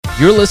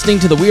You're listening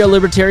to the We Are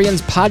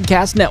Libertarians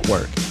Podcast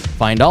Network.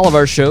 Find all of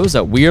our shows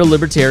at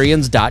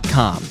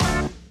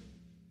wearelibertarians.com.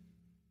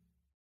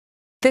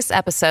 This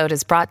episode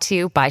is brought to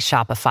you by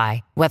Shopify.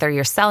 Whether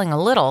you're selling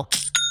a little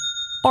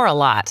or a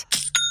lot,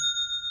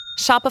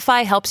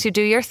 Shopify helps you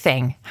do your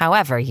thing,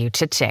 however you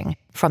cha-ching.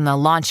 From the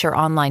launch your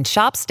online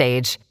shop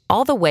stage,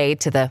 all the way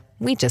to the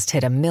we just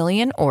hit 1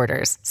 million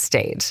orders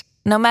stage.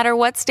 No matter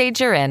what stage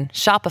you're in,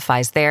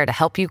 Shopify's there to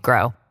help you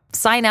grow.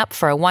 Sign up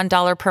for a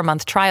 $1 per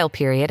month trial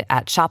period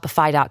at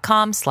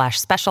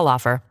shopify.com/special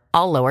offer,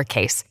 all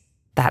lowercase.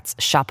 That's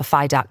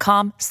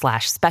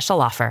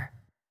shopify.com/special offer.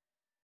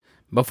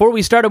 Before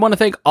we start, I want to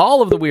thank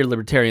all of the Weird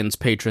Libertarians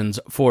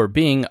patrons for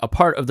being a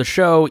part of the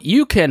show.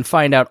 You can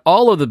find out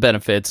all of the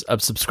benefits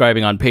of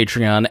subscribing on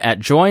Patreon at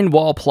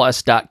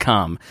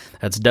joinwalplus.com.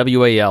 That's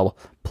WAL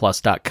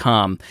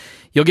plus.com.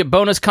 You'll get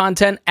bonus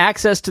content,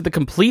 access to the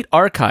complete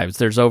archives.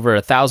 There's over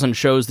 1,000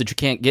 shows that you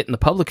can't get in the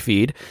public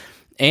feed,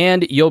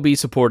 and you'll be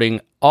supporting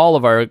all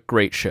of our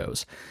great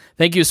shows.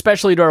 Thank you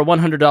especially to our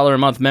 $100 a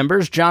month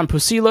members, John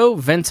Pusilo,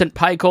 Vincent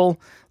Peichel,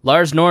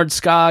 Lars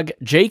Nordskog,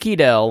 Jake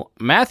Edel,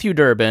 Matthew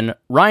Durbin,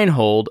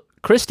 Reinhold,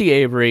 Christy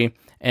Avery,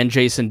 and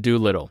Jason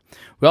Doolittle.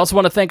 We also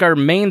want to thank our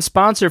main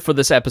sponsor for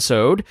this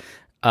episode.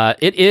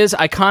 It is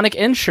Iconic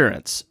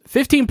Insurance.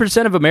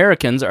 15% of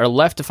Americans are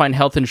left to find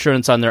health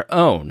insurance on their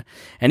own.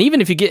 And even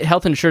if you get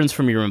health insurance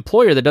from your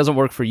employer that doesn't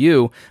work for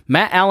you,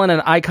 Matt Allen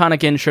and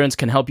Iconic Insurance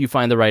can help you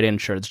find the right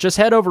insurance. Just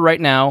head over right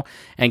now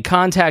and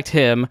contact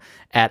him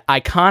at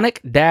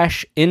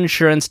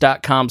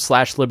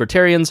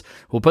iconic-insurance.com/libertarians.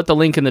 We'll put the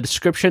link in the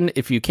description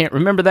if you can't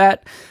remember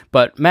that.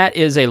 But Matt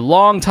is a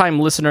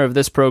longtime listener of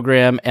this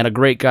program and a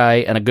great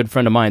guy and a good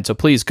friend of mine. So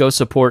please go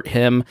support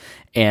him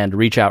and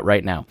reach out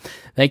right now.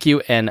 Thank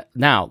you. And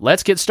now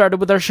let's get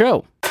started with our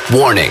show.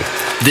 Warning,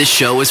 this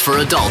show is for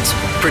adults,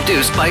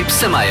 produced by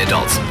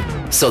semi-adults.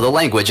 So the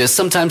language is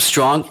sometimes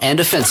strong and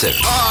offensive.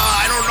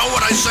 I don't know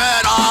what I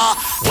said.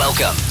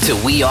 Welcome to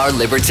We Are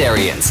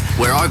Libertarians,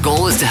 where our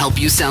goal is to help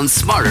you sound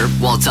smarter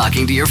while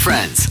talking to your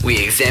friends.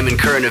 We examine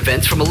current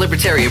events from a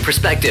libertarian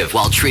perspective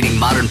while treating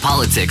modern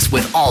politics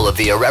with all of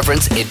the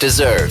irreverence it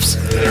deserves.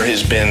 There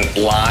has been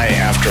lie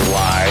after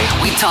lie.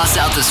 We toss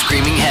out the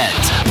screaming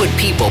heads, put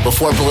people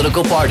before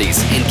political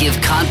parties, and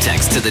give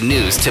context to the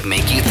news to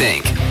make you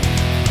think.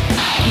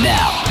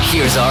 Now,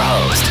 here's our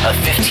host, a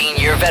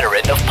 15-year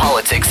veteran of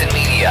politics and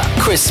media,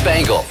 Chris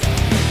Spangle.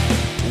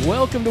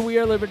 Welcome to We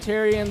Are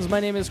Libertarians. My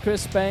name is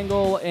Chris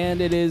Spangle, and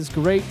it is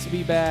great to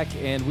be back,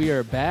 and we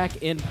are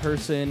back in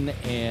person,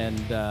 and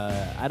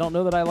I don't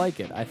know that I like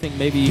it. I think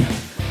maybe,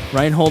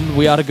 Reinhold,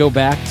 we ought to go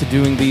back to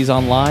doing these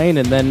online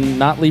and then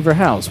not leave our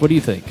house. What do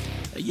you think?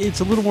 It's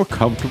a little more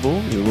comfortable,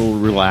 a little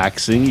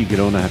relaxing. You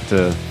don't have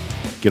to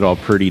get all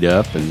prettied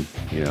up and,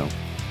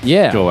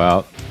 go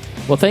out.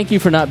 Well, thank you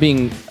for not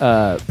being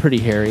pretty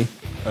hairy.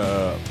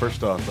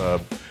 First off,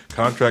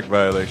 contract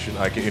violation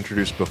I can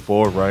introduce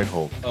before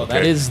Reinhold. Oh, okay?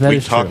 that is we true.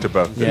 talked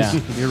about this.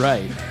 Yeah, you're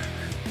right.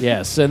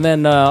 Yes, and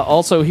then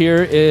also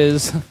here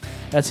is,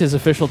 that's his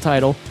official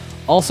title.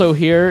 Also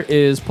here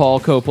is Paul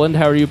Copeland.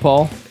 How are you,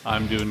 Paul?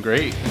 I'm doing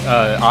great.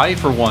 I,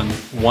 for one,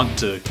 want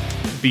to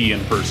be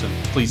in person.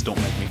 Please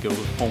don't make me go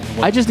home.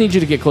 I just need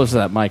you to get close to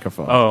that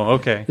microphone. Oh,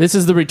 okay. This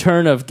is the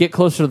return of get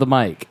closer to the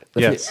mic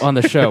on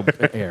the show,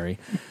 Harry.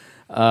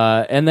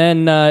 And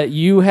then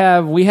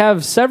we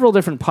have several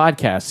different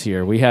podcasts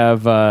here. We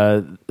have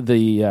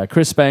the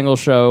Chris Spangle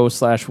Show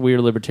 / We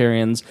Are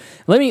Libertarians.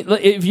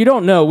 If you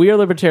don't know, We Are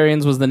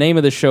Libertarians was the name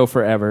of the show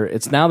forever.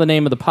 It's now the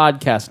name of the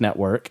podcast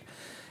network.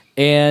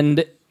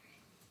 And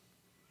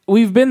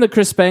we've been the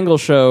Chris Spangle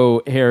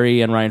Show,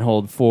 Harry and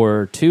Reinhold,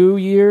 for 2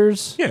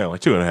 years. Yeah, like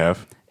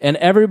 2.5. And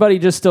everybody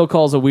just still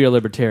calls it We Are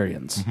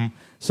Libertarians. Mm-hmm.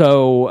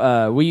 So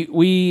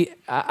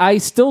I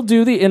still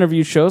do the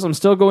interview shows. I'm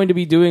still going to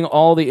be doing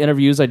all the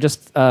interviews. I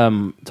just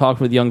talked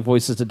with Young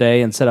Voices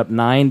today and set up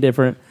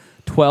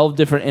 12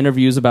 different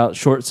interviews about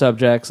short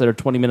subjects that are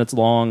 20 minutes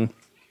long.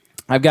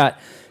 I've got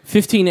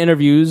 15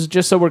 interviews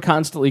just so we're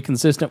constantly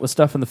consistent with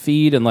stuff in the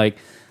feed. And I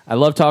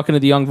love talking to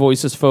the Young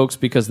Voices folks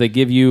because they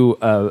give you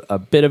a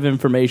bit of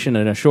information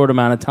in a short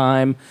amount of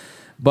time.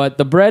 But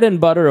the bread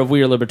and butter of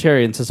We Are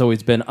Libertarians has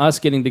always been us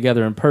getting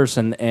together in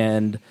person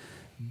and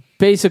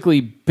basically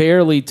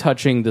barely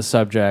touching the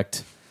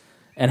subject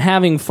and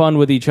having fun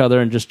with each other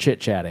and just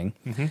chit-chatting.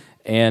 Mm-hmm.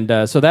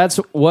 And so that's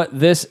what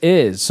this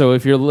is. So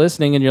if you're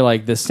listening and you're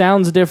like, this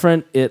sounds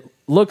different, it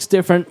looks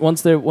different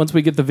once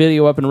we get the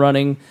video up and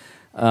running,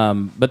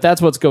 but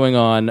that's what's going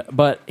on.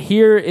 But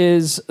here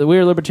is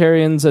We're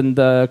Libertarians and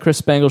the Chris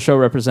Spangle Show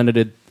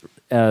represented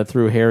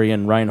through Harry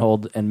and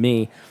Reinhold and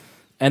me.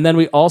 And then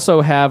we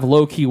also have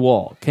Low Key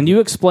Wall. Can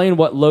you explain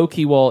what Low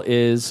Key Wall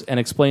is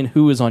and explain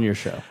who is on your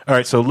show? All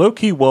right, so Low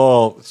Key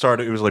Wall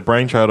started, it was like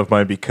brainchild of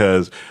mine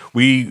because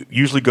we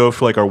usually go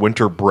for our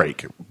winter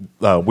break.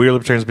 We Are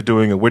Libertarians have been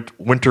doing a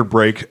winter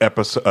break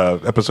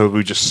episode.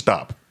 We just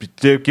stop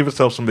give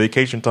ourselves some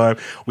vacation time.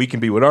 We can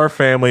be with our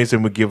families,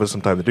 and we give us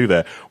some time to do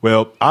that.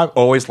 Well, I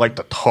always like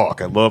to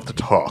talk. I love to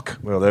talk.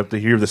 Well, I have to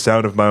hear the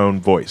sound of my own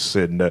voice,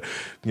 and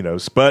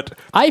but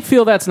I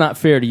feel that's not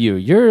fair to you.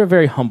 You're a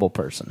very humble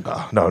person.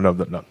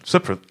 No.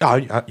 Except for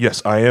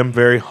yes, I am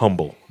very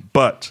humble.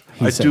 But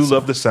I do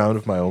love the sound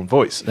of my own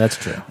voice. That's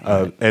true.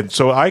 And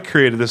so I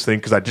created this thing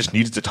because I just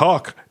needed to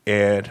talk,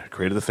 and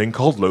created a thing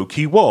called Low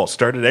Key Wall.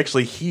 Started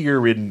actually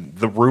here in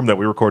the room that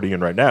we're recording in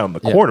right now, in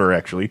the corner,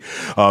 actually.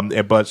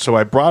 But so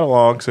I brought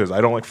along, says I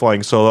don't like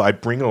flying solo, I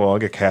bring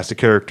along a cast of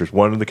characters.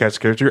 One of the cast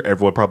of characters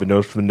everyone probably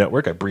knows from the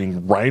network. I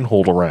bring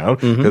Reinhold around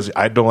because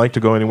I don't like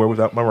to go anywhere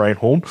without my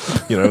Reinhold.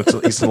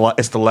 It's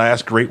the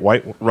last great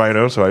white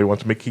rhino, so I want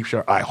to keep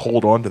sure I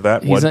hold on to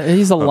that one.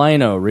 He's a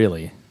lino,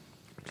 really.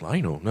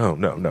 Lino? No.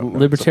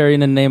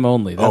 Libertarian in name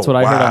only. That's what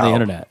I heard on the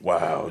internet.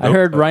 Wow. I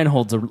heard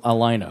Reinhold's a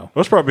lino.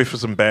 That's probably for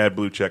some bad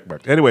blue check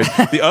marks. Anyways,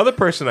 the other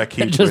person I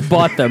keep just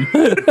bought them.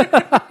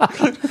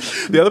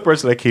 The other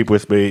person I keep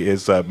with me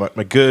is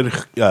this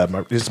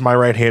is my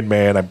right-hand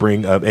man. I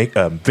bring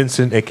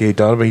Vincent, a.k.a.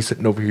 Donovan. He's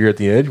sitting over here at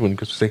the edge. When you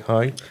go say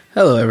hi.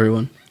 Hello,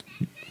 everyone.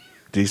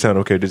 Did he sound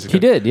okay? He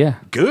did, yeah.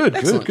 Good.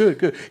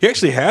 He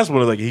actually has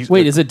one of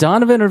Wait, is it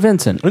Donovan or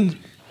Vincent?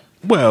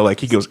 Well,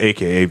 he goes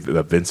AKA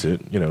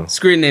Vincent,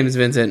 Screen name is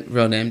Vincent,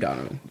 real name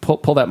Donovan.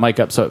 Pull that mic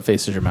up so it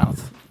faces your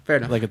mouth. Fair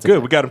enough. It's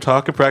good. We got him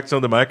talking, practicing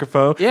on the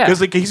microphone. Yeah. Because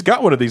he's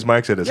got one of these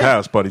mics at his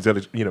house, but he's at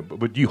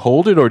but you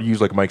hold it or do you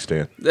use a mic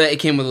stand? It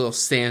came with a little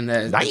stand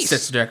that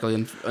sits directly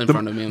in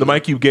front of me. The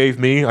mic you gave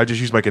me, I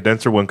just use my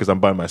condenser one because I'm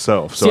by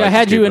myself. So I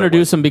had you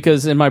introduce him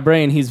because in my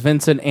brain he's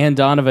Vincent and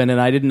Donovan, and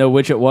I didn't know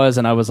which it was,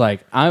 and I was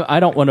like, I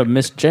don't want to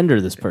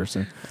misgender this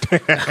person.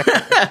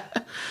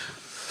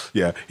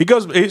 Yeah, he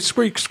goes. His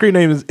screen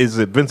name is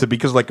Vincent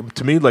because,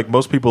 to me,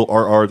 most people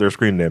are their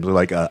screen names.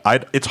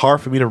 It's hard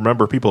for me to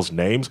remember people's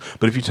names,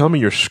 but if you tell me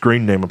your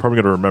screen name, I'm probably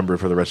going to remember it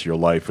for the rest of your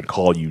life and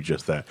call you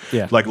just that.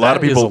 Yeah, a lot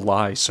of people is a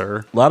lie,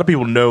 sir. A lot of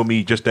people know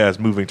me just as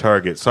Moving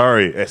Target.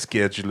 Sorry,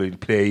 scheduling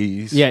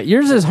plays. Yeah,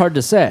 yours is hard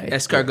to say.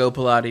 Escargot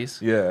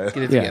Pilates. Yeah,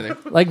 get it together.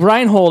 Like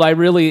Reinhold,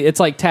 it's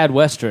like Tad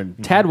Western.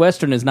 Tad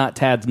Western is not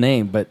Tad's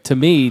name, but to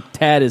me,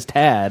 Tad is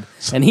Tad,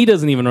 and he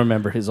doesn't even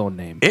remember his own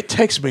name. It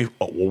takes me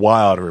a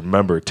while to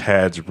remember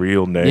Tad's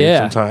real name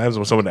sometimes.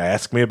 When someone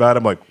asks me about it,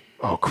 I'm like,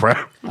 oh,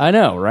 crap. I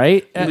know,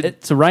 right?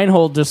 So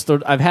Reinhold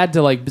I've had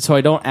to, so I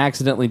don't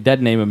accidentally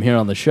dead name him here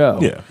on the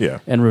show. Yeah.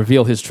 And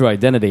reveal his true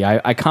identity.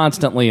 I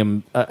constantly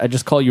am, I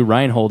just call you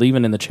Reinhold,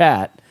 even in the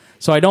chat,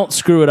 so I don't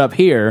screw it up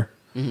here.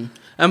 Mm-hmm.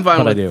 I'm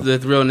fine with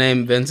the real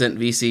name, Vincent,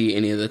 VC,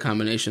 any of the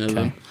combination of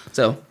them.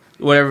 So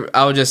whatever,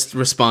 I'll just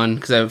respond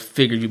because I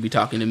figured you'd be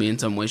talking to me in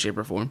some way, shape,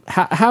 or form.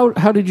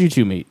 How did you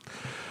two meet?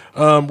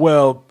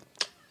 Well,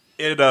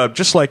 it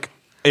just like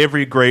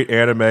every great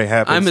anime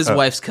happens. I'm his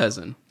wife's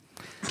cousin.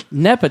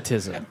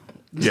 Nepotism.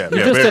 Yeah,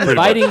 you're just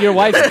inviting your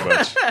wife.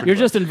 You're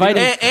just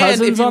inviting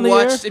cousins on the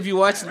air. If you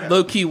watched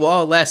Low Key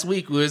Wall last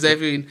week, we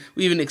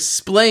even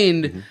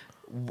explained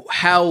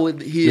how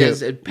he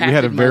has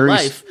impacted my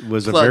life.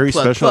 Was a very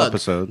special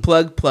episode.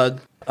 Plug.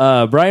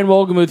 Brian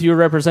Wolgemuth, you're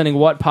representing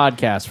what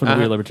podcast from the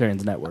Real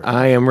Libertarians Network?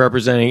 I am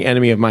representing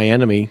Enemy of My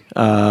Enemy,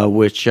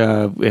 which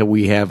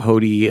we have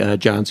Hody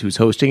Johns, who's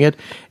hosting it,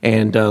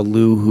 and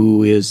Lou,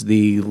 who is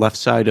the left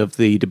side of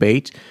the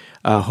debate.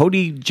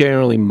 Hody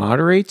generally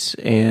moderates,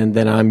 and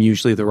then I'm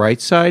usually the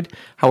right side.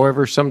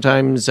 However,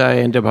 sometimes I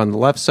end up on the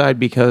left side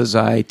because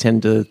I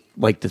tend to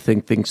like to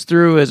think things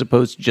through as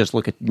opposed to just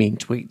look at mean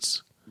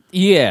tweets.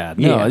 Yeah,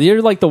 no,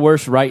 you're like the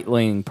worst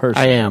right-wing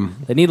person. I am.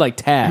 They need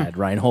Tad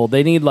Reinhold.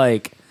 They need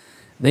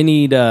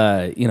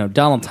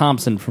Donald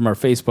Thompson from our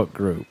Facebook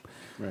group.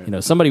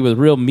 Right. Somebody with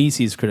real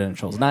Mises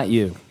credentials, not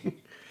you.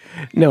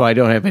 No, I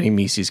don't have any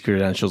Mises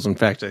credentials. In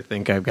fact, I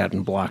think I've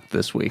gotten blocked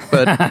this week.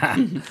 But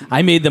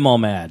I made them all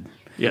mad.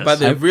 Yes. By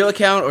the real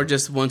account or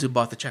just ones who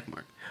bought the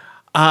checkmark?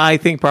 I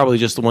think probably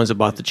just the ones that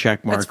bought the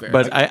check mark.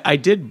 But I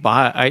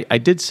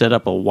did set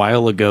up a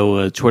while ago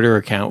a Twitter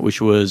account,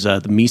 which was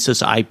the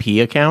Mises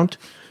IP account.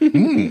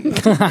 And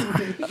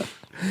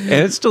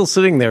it's still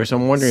sitting there, so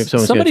I'm wondering if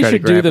somebody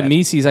should do the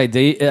Mises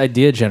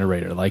idea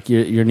generator, like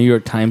your New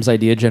York Times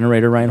idea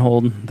generator,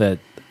 Reinhold. That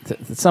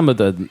some of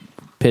the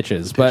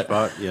pitches,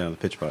 the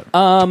pitch bot.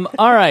 All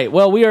right.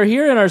 Well, we are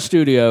here in our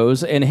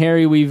studios, and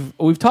Harry,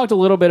 we've talked a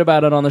little bit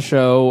about it on the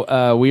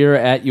show. We are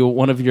at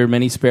one of your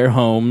many spare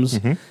homes,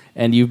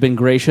 and you've been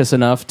gracious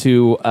enough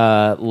to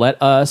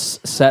let us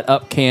set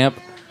up camp.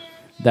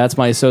 That's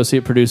my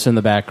associate producer in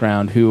the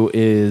background, who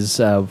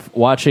is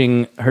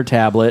watching her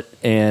tablet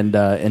and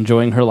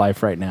enjoying her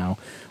life right now.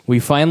 We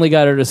finally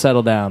got her to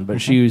settle down,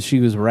 but she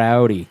was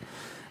rowdy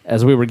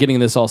as we were getting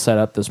this all set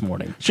up this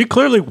morning. She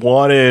clearly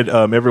wanted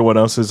everyone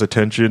else's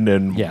attention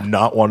and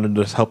not wanted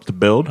to help the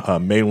build,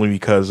 mainly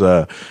because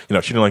she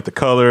didn't like the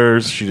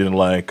colors, she didn't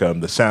like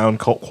the sound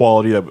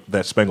quality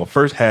that Spangle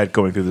first had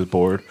going through this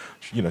board.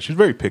 She's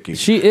very picky.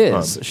 She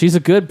is. She's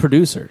a good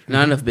producer.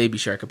 Not enough Baby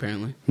Shark,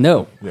 apparently.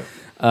 No. Yeah.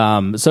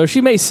 So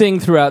she may sing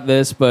throughout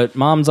this, but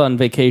Mom's on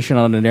vacation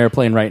on an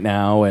airplane right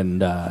now,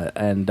 and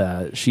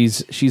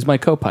she's my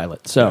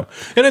co-pilot. So,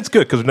 and it's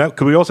good because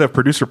we also have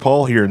producer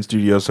Paul here in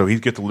studio, so he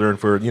get to learn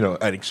for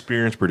an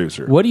experienced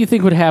producer. What do you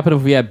think would happen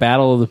if we had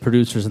battle of the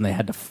producers and they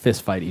had to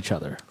fist fight each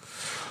other?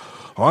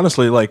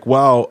 Honestly,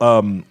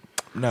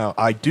 now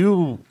I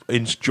do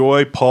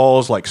enjoy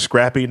Paul's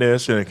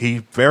scrappiness, and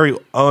he's very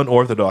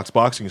unorthodox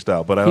boxing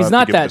style. But he's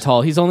not that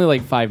tall. He's only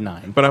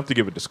 5'9". But I have to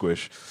give it to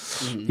Squish.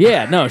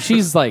 Yeah, no,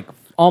 she's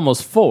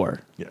almost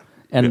 4. Yeah,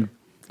 and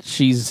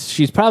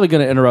she's probably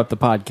going to interrupt the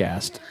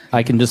podcast.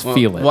 I can just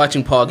feel it.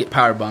 Watching Paul get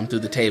powerbombed through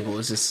the table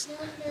is just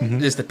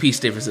the piece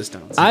de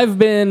resistance. I've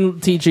been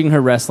teaching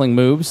her wrestling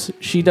moves.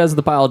 She does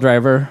the pile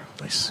driver.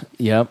 Nice.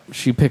 Yep.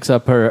 She picks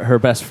up her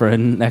best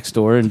friend next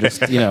door and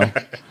just,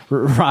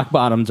 rock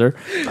bottoms her.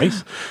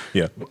 Nice.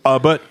 Yeah.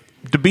 But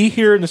to be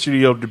here in the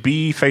studio, to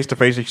be face to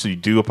face, actually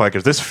do a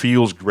podcast, this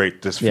feels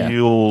great. This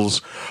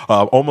feels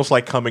almost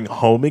like coming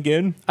home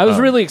again. I was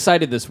really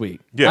excited this week.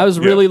 Yeah, I was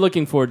really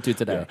looking forward to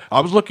today. Yeah. I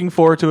was looking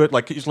forward to it.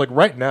 It's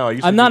right now.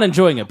 I'm not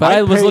enjoying it, but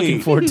I was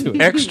looking forward to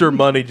it. Extra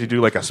money to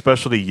do a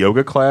specialty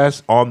yoga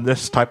class on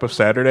this type of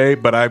Saturday,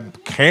 but I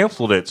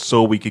canceled it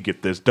so we could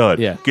get this done.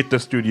 Yeah. Get the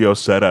studio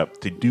set up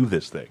to do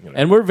this thing.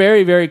 And we're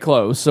very, very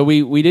close. So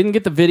we didn't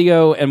get the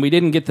video and we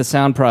didn't get the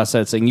sound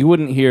processing. You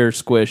wouldn't hear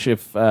Squish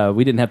if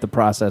we didn't have the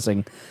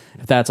processing,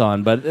 if that's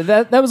on. But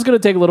that was going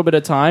to take a little bit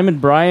of time,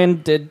 and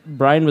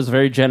Brian was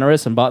very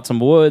generous and bought some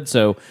wood,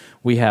 so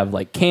we have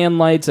can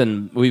lights,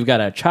 and we've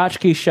got a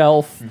tchotchke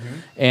shelf,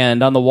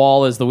 and on the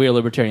wall is the We Are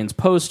Libertarians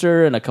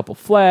poster and a couple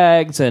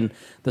flags, and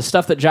the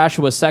stuff that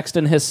Joshua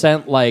Sexton has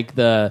sent, like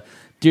the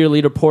Dear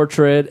Leader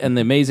portrait and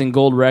the amazing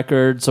gold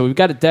record. So we've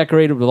got it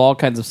decorated with all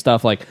kinds of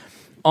stuff.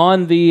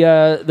 On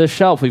the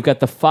shelf, we've got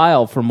the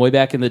file from way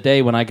back in the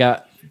day when I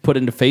got put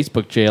into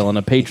Facebook jail, and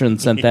a patron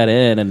sent that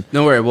in. And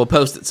don't worry, we'll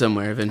post it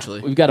somewhere eventually.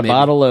 We've got a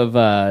bottle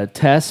of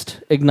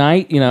Test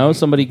Ignite.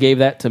 Somebody gave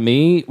that to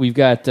me. We've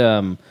got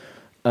a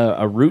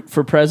Root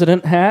for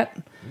President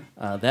hat.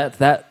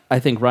 That I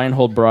think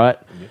Reinhold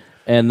brought.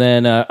 And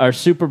then our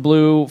Super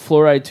Blue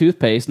fluoride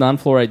toothpaste,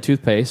 non-fluoride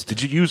toothpaste.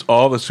 Did you use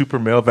all the Super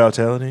Male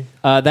Vitality?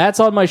 That's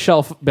on my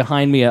shelf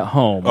behind me at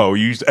home. Oh,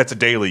 that's a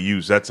daily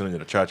use. That's in a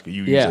tchotchke.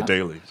 You use it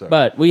daily. Sorry.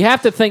 But we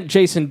have to thank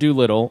Jason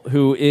Doolittle,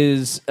 who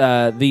is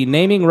the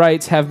naming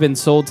rights have been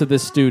sold to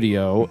this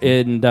studio,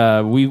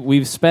 and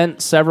we've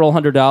spent several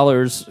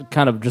 $100s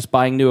kind of just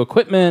buying new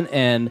equipment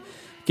and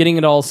getting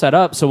it all set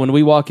up. So when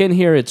we walk in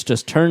here, it's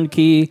just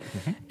turnkey,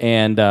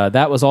 and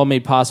that was all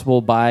made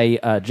possible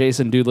by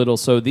Jason Doolittle.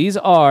 So these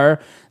are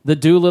the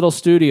Doolittle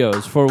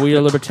Studios for We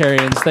Are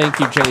Libertarians. Thank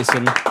you,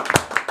 Jason.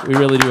 We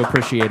really do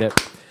appreciate it.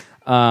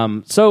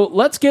 So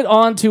let's get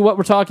on to what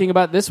we're talking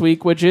about this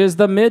week, which is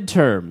the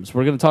midterms.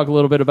 We're going to talk a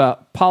little bit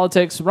about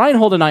politics.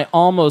 Reinhold and I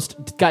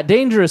almost got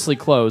dangerously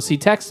close. He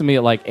texted me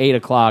at 8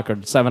 o'clock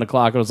or 7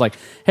 o'clock and was like,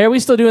 hey, are we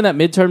still doing that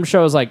midterm show?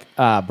 I was like,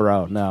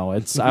 bro, no,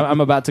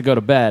 I'm about to go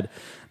to bed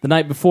the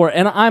night before.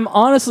 And I'm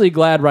honestly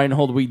glad,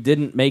 Reinhold, we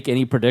didn't make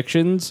any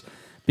predictions,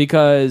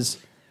 because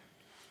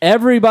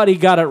everybody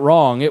got it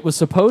wrong. It was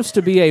supposed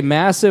to be a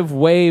massive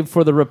wave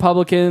for the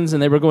Republicans,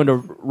 and they were going to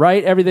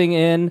write everything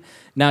in.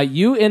 Now,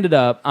 you ended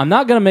up, I'm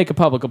not going to make a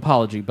public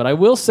apology, but I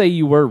will say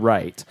you were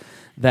right,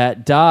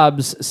 that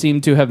Dobbs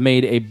seemed to have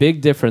made a big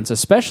difference,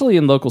 especially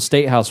in local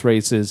state house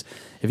races.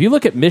 If you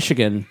look at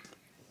Michigan,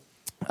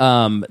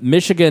 Whitmer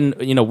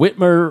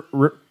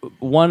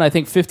won, I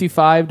think,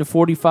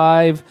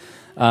 55-45.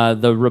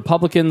 The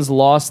Republicans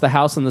lost the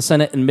House and the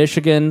Senate in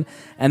Michigan,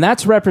 and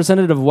that's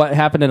representative of what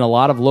happened in a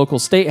lot of local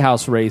state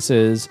house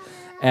races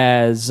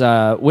as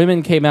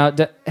women came out.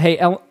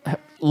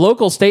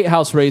 Local state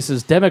house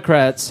races,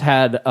 Democrats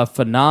had a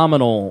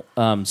phenomenal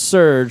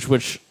surge,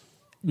 which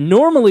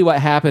normally what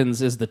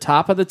happens is the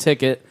top of the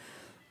ticket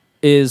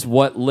is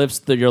what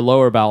lifts your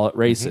lower ballot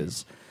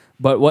races.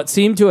 But what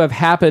seemed to have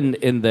happened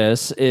in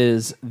this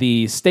is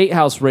the state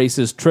house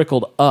races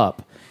trickled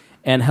up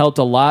and helped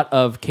a lot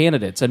of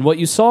candidates. And what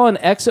you saw in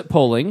exit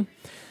polling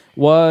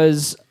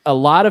was a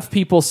lot of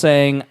people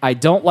saying, I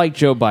don't like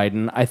Joe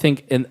Biden. I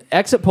think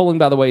exit polling,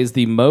 by the way, is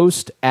the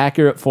most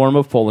accurate form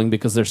of polling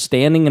because they're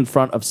standing in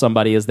front of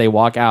somebody as they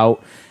walk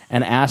out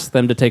and ask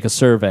them to take a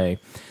survey.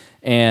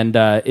 And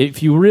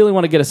if you really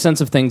want to get a sense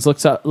of things,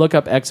 look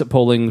up exit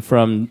polling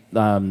from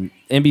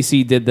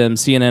NBC did them,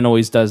 CNN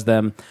always does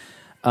them.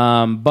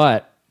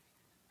 But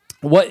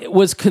what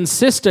was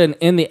consistent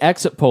in the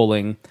exit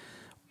polling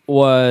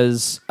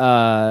was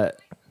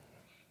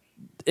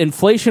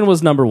inflation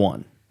was number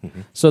one.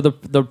 So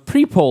the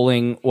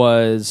pre-polling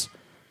was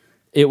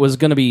going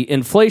to be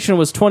inflation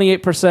was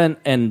 28%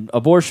 and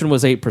abortion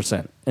was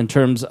 8% in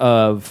terms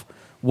of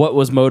what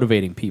was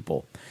motivating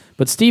people.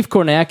 But Steve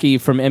Kornacki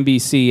from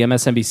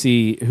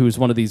MSNBC, who's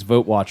one of these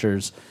vote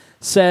watchers,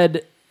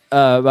 said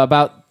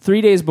about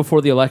 3 days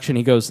before the election,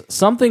 he goes,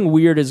 something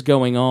weird is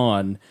going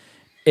on.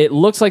 It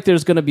looks like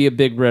there's going to be a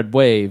big red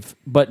wave,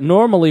 but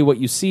normally what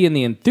you see in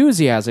the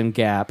enthusiasm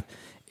gap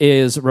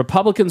is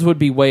Republicans would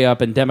be way up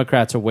and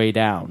Democrats are way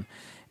down.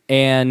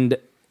 And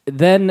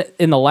then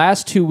in the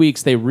last 2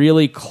 weeks, they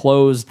really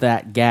closed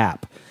that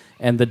gap.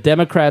 And the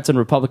Democrats and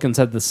Republicans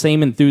had the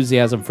same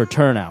enthusiasm for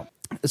turnout.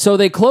 So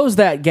they closed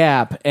that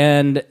gap,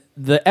 and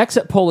the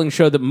exit polling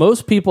showed that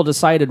most people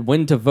decided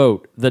when to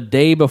vote the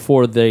day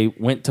before they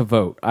went to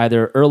vote,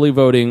 either early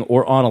voting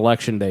or on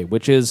Election Day,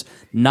 which is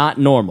not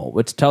normal,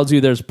 which tells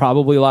you there's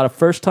probably a lot of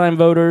first-time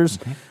voters,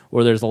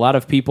 or there's a lot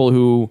of people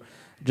who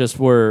just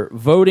were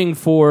voting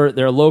for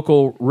their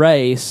local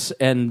race,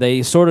 and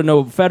they sort of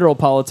know federal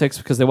politics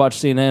because they watch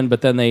CNN,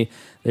 but then they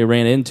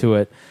ran into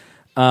it.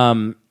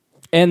 And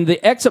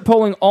the exit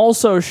polling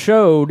also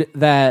showed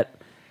that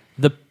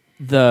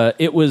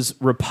it was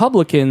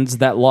Republicans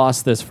that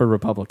lost this for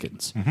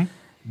Republicans,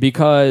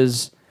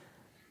 because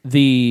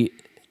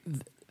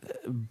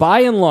by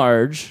and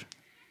large,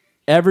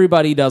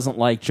 everybody doesn't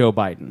like Joe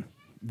Biden.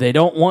 They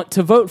don't want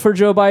to vote for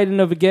Joe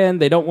Biden again.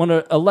 They don't want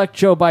to elect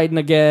Joe Biden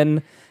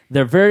again.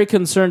 They're very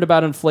concerned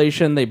about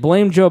inflation. They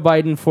blame Joe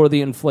Biden for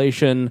the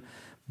inflation,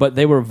 but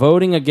they were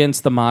voting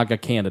against the MAGA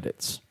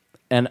candidates.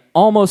 And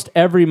almost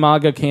every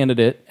MAGA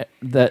candidate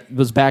that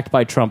was backed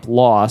by Trump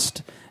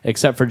lost,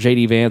 except for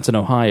J.D. Vance in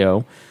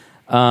Ohio.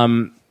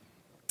 If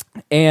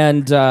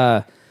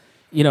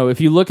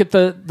you look at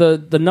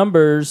the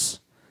numbers,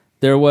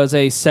 there was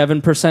a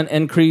 7%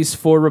 increase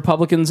for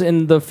Republicans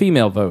in the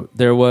female vote.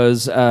 There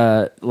was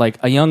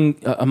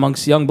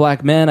amongst young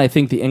black men, I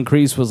think the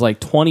increase was like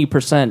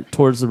 20%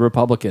 towards the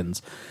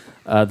Republicans.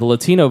 The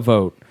Latino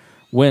vote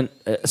went,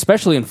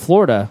 especially in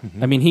Florida.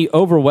 I mean, he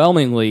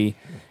overwhelmingly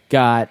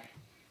got,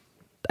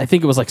 I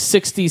think it was like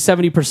 60,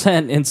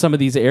 70% in some of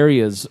these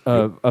areas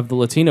of the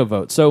Latino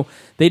vote. So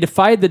they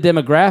defied the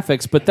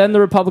demographics, but then the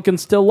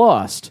Republicans still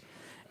lost.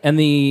 And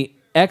the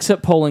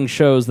exit polling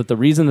shows that the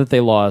reason that they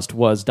lost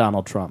was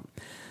Donald Trump.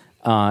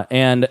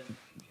 And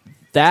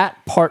that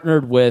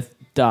partnered with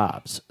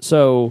Dobbs.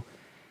 So,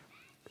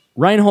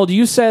 Reinhold,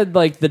 you said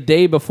like the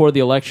day before the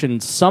election,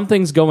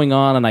 something's going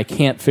on and I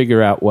can't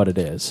figure out what it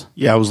is.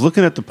 Yeah, I was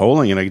looking at the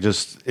polling and it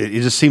just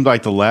seemed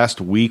like the last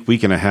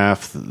week and a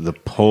half, the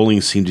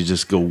polling seemed to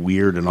just go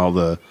weird and all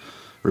the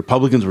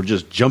Republicans were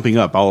just jumping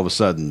up all of a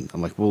sudden.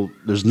 I'm like, well,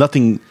 there's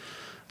nothing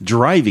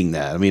driving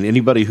that. I mean,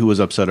 anybody who was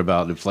upset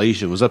about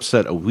inflation was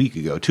upset a week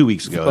ago, 2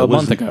 weeks ago. A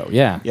month ago,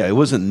 yeah. Yeah, it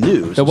wasn't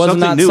new. So it was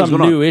not some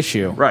new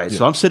issue. Right. Yeah.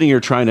 So I'm sitting here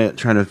trying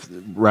to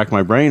rack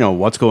my brain on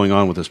what's going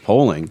on with this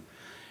polling.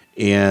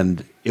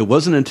 And it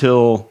wasn't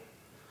until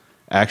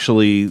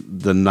actually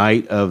the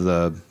night of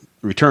the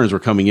returns were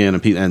coming in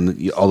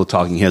and all the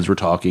talking heads were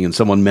talking and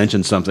someone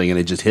mentioned something and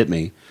it just hit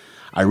me.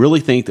 I really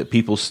think that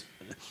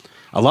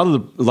a lot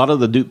of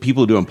the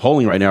people doing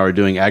polling right now are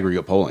doing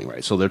aggregate polling,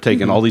 right? So they're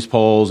taking all these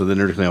polls and then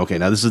they're saying, okay,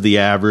 now this is the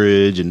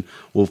average and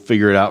we'll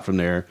figure it out from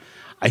there.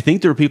 I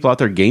think there are people out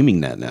there gaming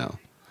that now.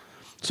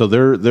 So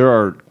there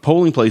are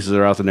polling places that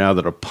are out there now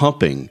that are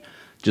pumping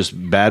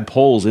just bad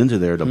polls into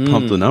there to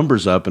pump the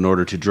numbers up in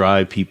order to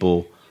drive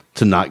people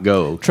to not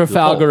go.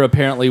 Trafalgar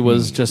apparently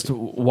was just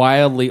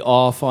wildly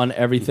off on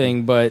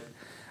everything, but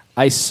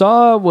I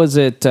saw, was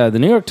it the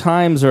New York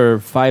Times or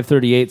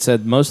 538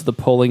 said most of the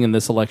polling in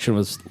this election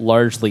was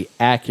largely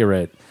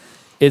accurate.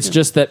 It's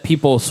just that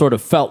people sort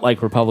of felt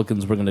like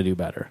Republicans were going to do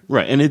better.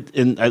 Right,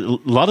 and a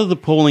lot of the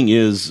polling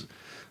is,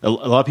 a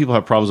lot of people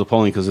have problems with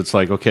polling because it's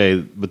like, okay,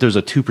 but there's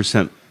a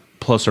 2%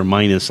 plus or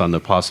minus on the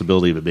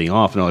possibility of it being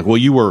off. And they're like, well,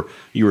 you were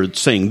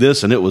saying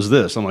this and it was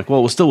this. I'm like, well,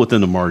 it was still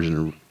within the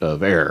margin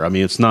of error. I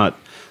mean, it's not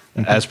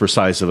as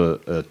precise of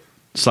a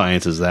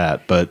science as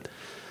that, but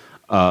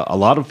a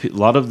lot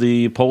of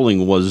the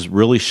polling was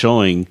really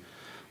showing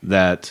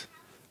that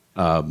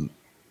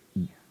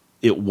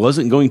it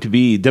wasn't going to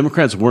be,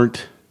 Democrats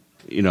weren't,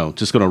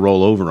 just going to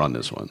roll over on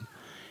this one.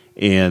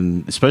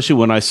 And especially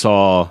when I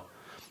saw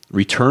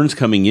returns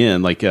coming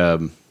in, like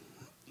a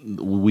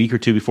week or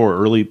two before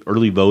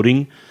early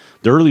voting,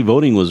 the early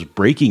voting was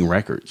breaking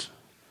records,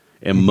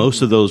 and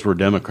most of those were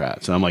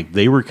Democrats. And I'm like,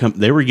 they were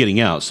getting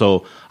out.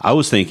 So I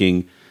was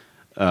thinking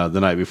the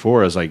night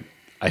before, I was like,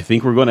 I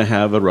think we're going to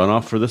have a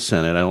runoff for the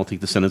Senate. I don't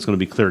think the Senate's going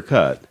to be clear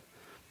cut,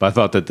 but I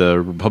thought that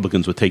the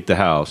Republicans would take the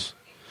House.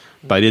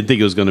 But I didn't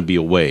think it was going to be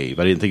a wave.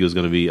 I think it was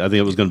going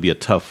to be a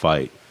tough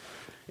fight,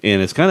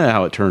 and it's kind of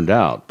how it turned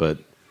out. But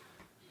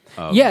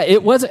yeah,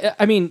 it was.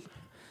 I mean,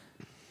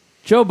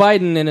 Joe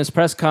Biden in his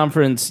press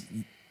conference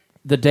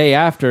the day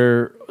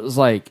after was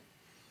like,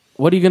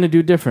 what are you going to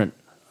do different?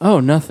 Oh,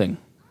 nothing.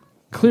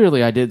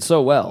 Clearly I did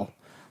so well.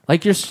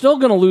 Like, you're still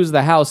going to lose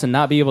the House and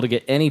not be able to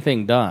get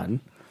anything done.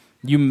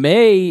 You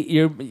may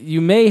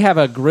have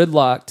a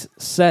gridlocked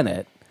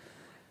Senate,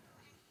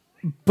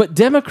 but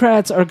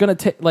Democrats are going to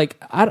take, like,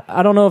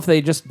 I don't know if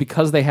they just,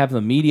 because they have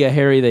the media,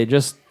 Harry, they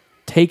just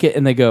take it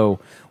and they go,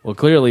 well,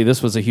 clearly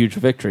this was a huge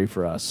victory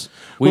for us.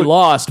 We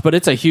lost, but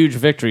it's a huge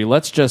victory.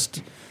 Let's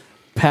just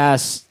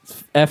pass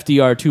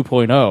FDR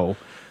 2.0.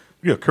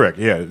 Yeah, correct.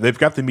 Yeah, they've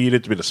got the media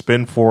to be the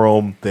spin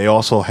for them. They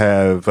also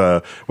have,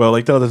 the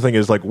other thing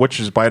is, like, which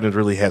is Biden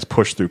really has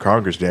pushed through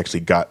Congress. They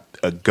actually got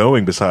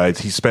going. Besides,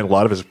 he spent a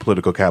lot of his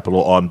political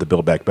capital on the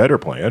Build Back Better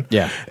plan,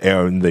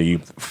 and the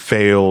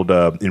failed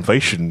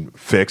inflation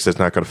fix that's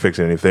not going to fix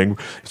anything.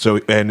 So,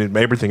 and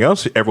everything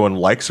else, everyone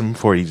likes him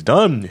for he's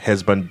done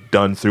has been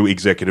done through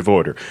executive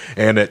order.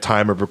 And at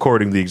time of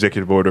recording, the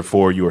executive order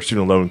for your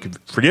student loan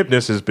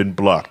forgiveness has been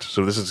blocked.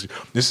 So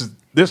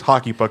this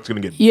hockey puck's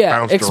going to get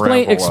bounced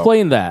around.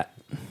 Explain that.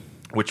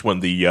 Which one?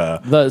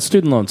 The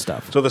student loan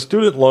stuff. So the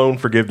student loan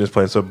forgiveness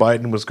plan. So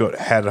Biden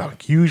had a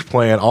huge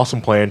plan,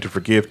 awesome plan to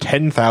forgive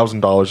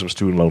 $10,000 of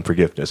student loan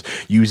forgiveness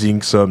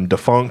using some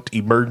defunct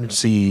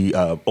emergency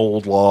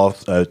old law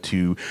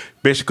to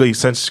basically,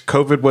 since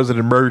COVID was an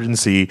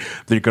emergency,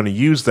 they're going to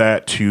use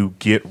that to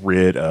get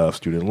rid of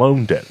student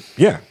loan debt.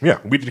 Yeah.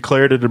 We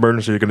declared it an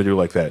emergency. They're going to do it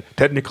like that.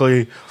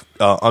 Technically,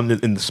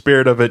 in the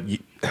spirit of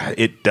it,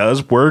 it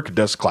does work. It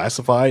does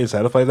classify and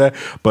satisfy that.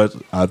 But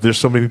there's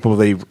so many people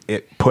they've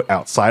put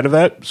outside of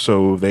that,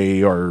 so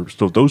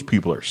those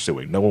people are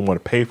suing. No one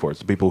want to pay for it. It's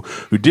the people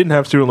who didn't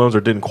have student loans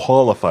or didn't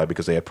qualify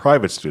because they had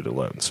private student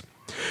loans.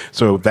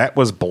 So that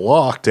was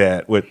blocked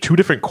with two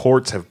different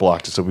courts have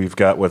blocked it. So we've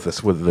got with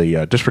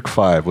the District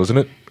 5, wasn't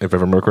it? If I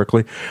remember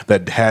correctly,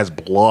 that has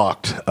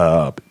blocked.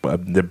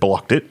 They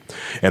blocked it,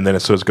 and then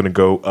it's going to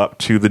go up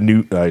to the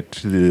new at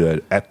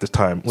the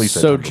time. At least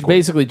so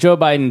basically, Joe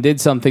Biden did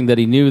something that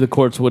he knew the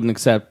courts wouldn't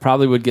accept,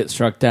 probably would get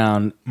struck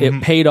down. Mm-hmm.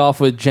 It paid off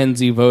with Gen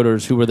Z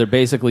voters who were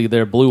basically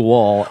their blue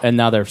wall, and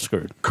now they're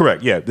screwed.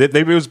 Correct. Yeah,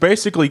 they was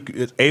basically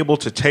able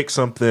to take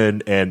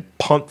something and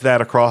punt that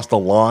across the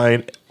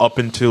line up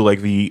into like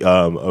the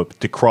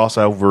to cross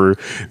over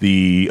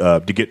the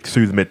to get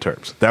through the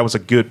midterms. That was a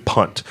good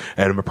punt,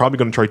 and I'm probably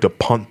going to try to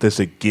punt this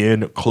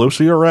again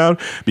closely around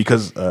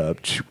because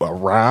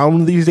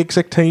around the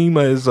exec team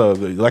as the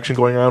election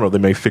going on, or they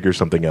may figure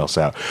something else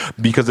out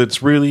because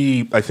it's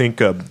really I think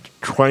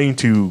trying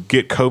to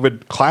get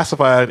COVID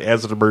classified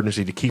as an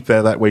emergency to keep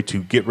that way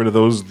to get rid of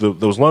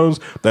those loans.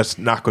 That's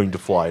not going to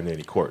fly in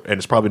any court, and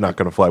it's probably not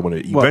going to fly when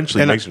it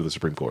eventually makes it to the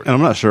Supreme Court. And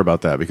I'm not sure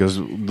about that because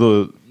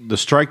the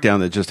strike down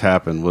that just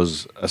happened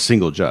was a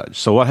single judge.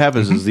 So what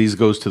happens is these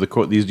goes to the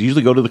court. These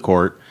usually go to the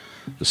court.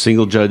 The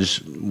single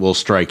judge will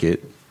strike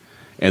it,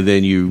 and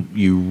then you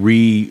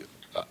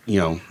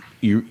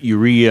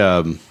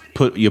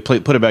put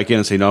it back in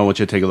and say, no, I want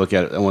you to take a look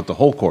at it. I want the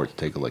whole court to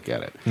take a look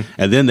at it,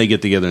 and then they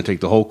get together and take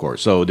the whole court.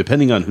 So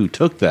depending on who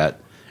took that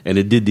and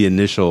it did the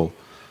initial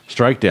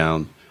strike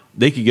down,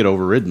 they could get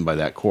overridden by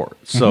that court.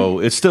 So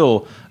it's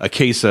still a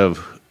case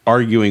of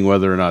arguing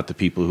whether or not the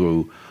people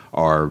who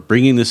are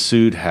bringing this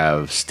suit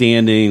have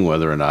standing,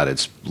 whether or not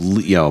it's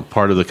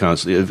part of the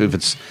Constitution. If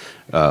it's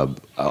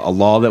a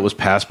law that was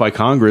passed by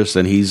Congress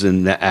and he's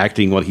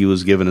enacting what he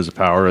was given as a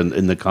power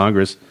in the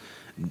Congress,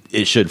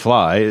 it should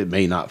fly. It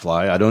may not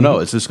fly. I don't know.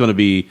 It's just going to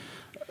be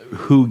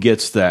who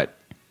gets that,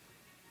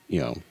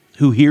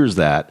 who hears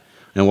that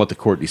and what the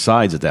court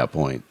decides at that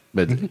point.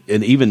 But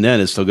and even then,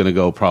 it's still going to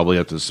go probably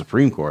up to the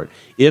Supreme Court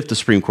if the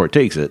Supreme Court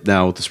takes it.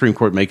 Now, with the Supreme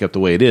Court makeup the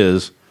way it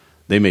is,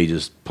 they may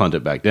just punt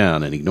it back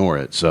down and ignore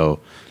it. So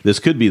this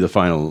could be the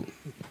final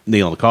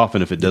nail in the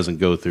coffin if it doesn't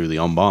go through the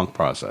en banc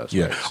process.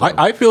 Yeah, right? So,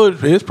 I feel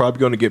it is probably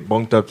going to get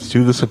bunked up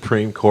to the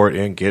Supreme Court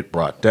and get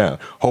brought down.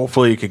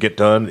 Hopefully, it could get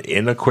done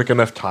in a quick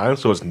enough time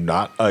so it's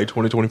not a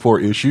 2024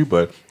 issue.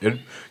 But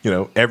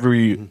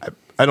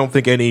I don't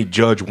think any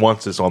judge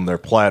wants this on their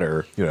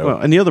platter. Well,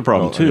 and the other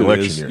problem too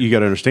is you got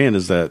to understand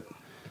is that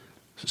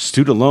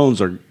student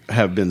loans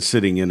have been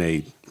sitting in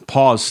a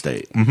pause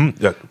state.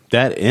 Yeah.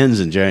 That ends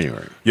in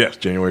January. Yes,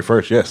 January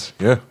 1st. Yes,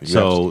 yeah.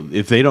 So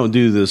if they don't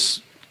do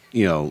this,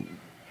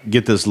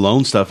 get this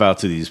loan stuff out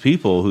to these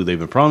people who they've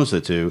been promised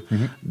it to,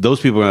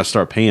 those people are going to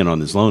start paying on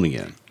this loan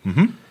again.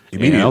 And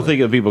I don't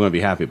think that people are going to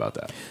be happy about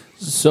that.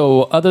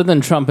 So other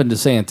than Trump and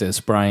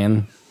DeSantis,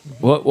 Brian,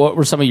 what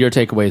were some of your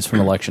takeaways from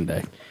Election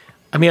Day?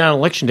 I mean, on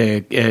Election Day,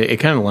 it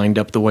kind of lined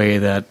up the way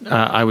that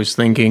I was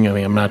thinking. I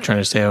mean, I'm not trying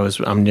to say I was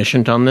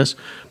omniscient on this,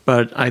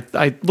 but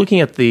I looking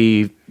at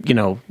the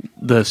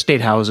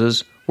state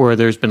houses where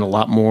there's been a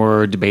lot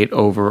more debate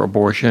over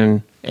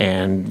abortion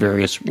and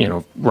various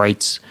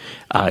rights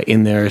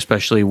in there,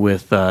 especially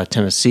with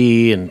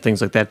Tennessee and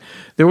things like that.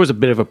 There was a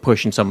bit of a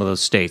push in some of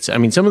those states. I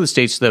mean, some of the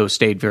states though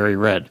stayed very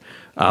red.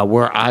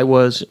 Where I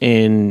was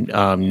in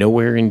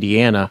Nowhere,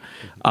 Indiana,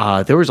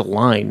 there was a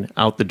line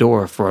out the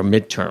door for a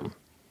midterm.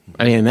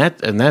 I mean,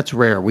 that's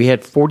rare. We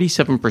had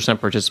 47%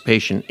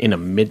 participation in a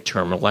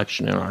midterm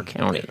election in our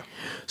county.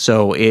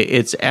 So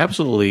it's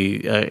absolutely,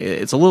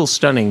 it's a little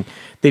stunning.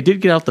 They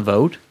did get out the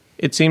vote,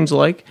 it seems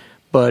like.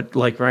 But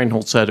like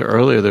Reinhold said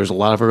earlier, there's a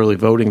lot of early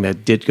voting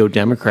that did go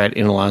Democrat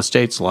in a lot of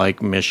states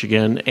like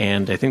Michigan.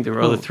 And I think there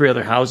were three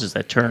other houses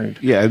that turned.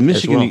 Yeah, in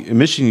Michigan,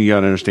 you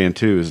got to understand,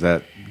 too, is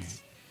that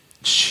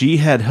she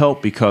had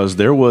help because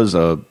there was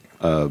a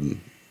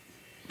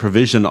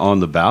provision on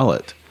the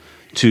ballot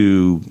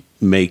to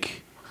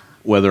make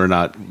whether or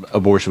not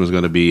abortion was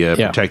going to be a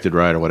protected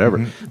right or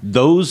whatever.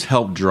 Those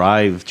helped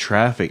drive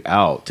traffic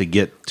out to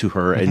get to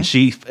her, and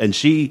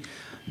she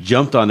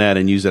jumped on that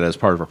and used it as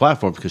part of her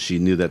platform because she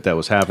knew that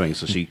was happening.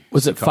 So she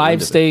was it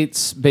 5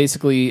 states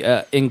basically,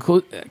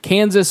 include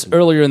Kansas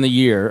earlier in the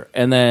year,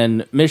 and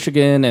then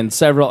Michigan and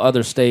several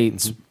other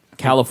states.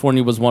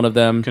 California was one of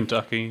them.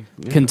 Kentucky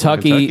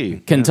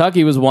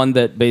was one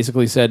that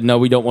basically said, no,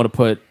 we don't want to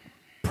put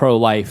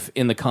pro-life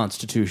in the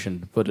Constitution,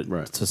 to put it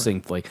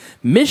succinctly.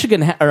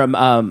 Montana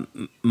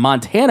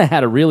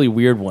had a really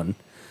weird one,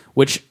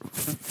 which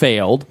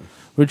failed,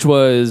 which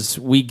was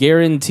we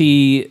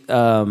guarantee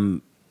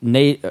NICU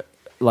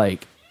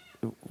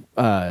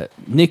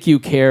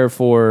care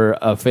for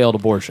a failed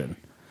abortion.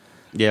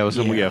 Yeah, it was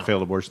some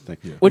failed abortion thing.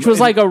 Yeah. Which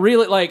was like a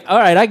really, like, all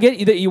right, I get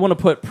you that you want to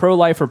put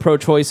pro-life or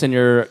pro-choice in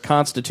your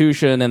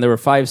Constitution, and there were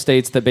 5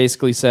 states that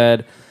basically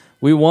said,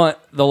 we want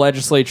the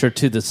legislature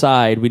to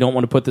decide. We don't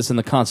want to put this in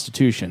the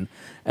Constitution.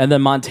 And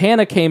then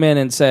Montana came in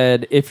and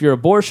said, if your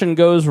abortion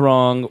goes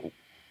wrong,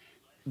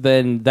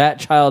 then that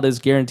child is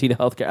guaranteed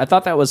health care. I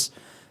thought that was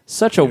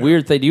such a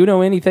weird thing. Do you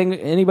know anything?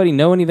 Anybody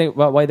know anything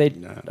about why they...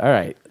 No. All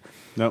right.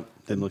 Nope,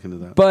 didn't look into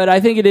that. But I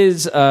think it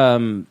is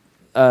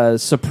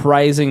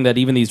surprising that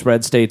even these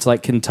red states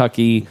like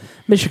Kentucky,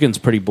 Michigan's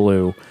pretty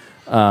blue,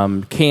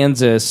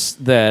 Kansas,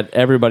 that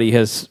everybody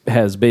has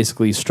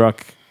basically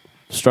struck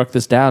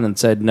this down and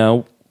said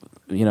no.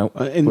 You know,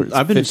 and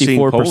I've been 54%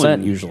 seeing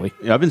polling, usually.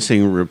 I've been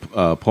seeing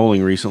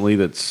polling recently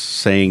that's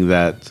saying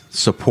that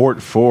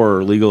support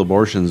for legal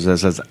abortions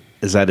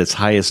is at its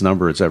highest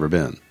number it's ever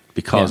been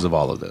because of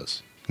all of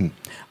this.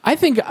 I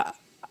think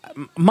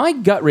my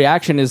gut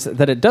reaction is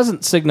that it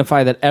doesn't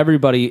signify that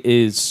everybody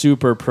is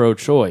super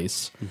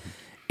pro-choice. Mm-hmm.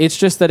 It's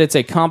just that it's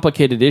a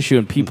complicated issue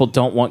and people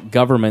don't want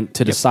government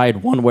to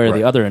decide one way or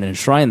the other and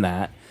enshrine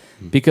that.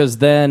 Because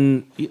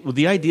then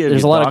the idea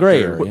there's a lot of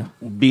gray area.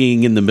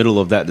 Being in the middle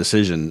of that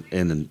decision,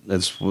 and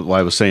that's what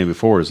I was saying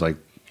before, is like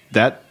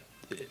that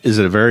is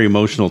at a very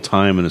emotional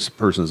time in a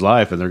person's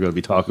life, and they're going to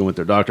be talking with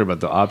their doctor about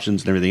the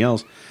options and everything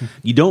else.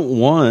 You don't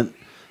want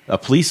a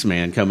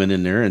policeman coming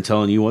in there and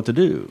telling you what to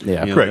do.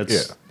 Yeah,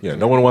 correct. Yeah.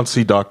 No one wants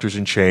to see doctors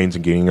in chains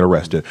and getting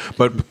arrested.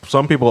 But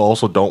some people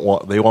also don't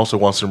want. They also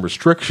want some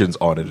restrictions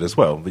on it as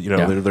well. You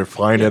know, they're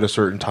fine at a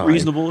certain time.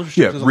 Reasonable.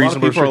 Yeah, reasonable. A lot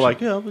of people are like,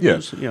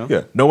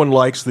 yeah. No one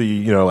likes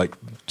the like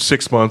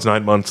 6 months,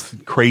 9 months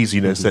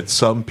craziness that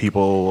some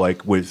people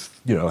like with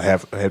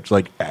have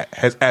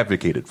has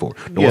advocated for.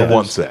 No one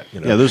wants that.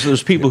 Yeah,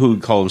 there's people who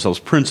call themselves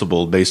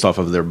principled based off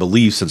of their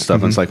beliefs and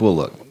stuff. And it's like, well,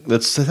 look,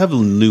 let's have a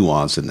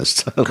nuance in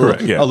this.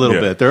 Correct. A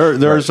little bit.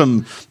 There are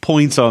some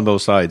points on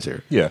both sides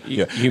here. Yeah.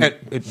 I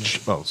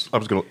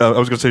was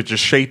going to say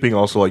just shaping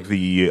also like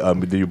the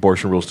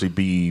abortion rules to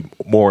be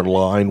more in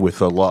line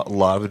with a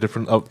lot of the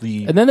different of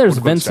the. And then there's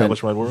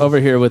Vincent over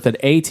here with an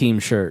A-team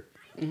shirt,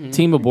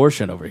 Team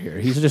Abortion over here.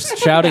 He's just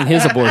shouting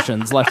his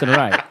abortions left and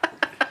right.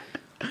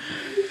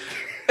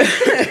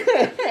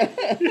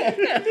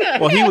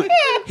 Well,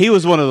 he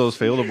was one of those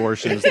failed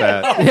abortions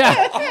that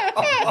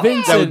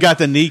Vincent that got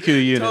the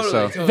NICU unit.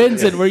 Totally.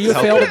 Vincent, were you a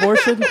failed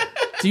abortion?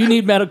 Do you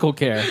need medical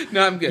care?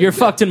 No, I'm good. You're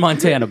fucked in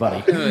Montana,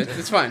 buddy.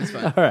 It's fine.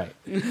 All right.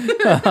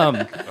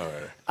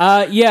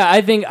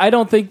 I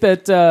don't think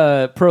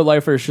that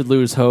pro-lifers should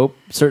lose hope.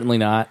 Certainly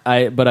not.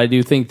 But I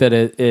do think that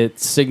it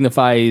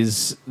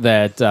signifies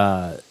that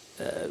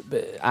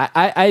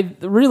I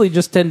really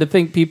just tend to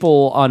think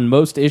people on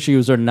most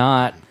issues are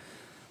not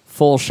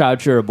full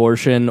shout your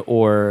abortion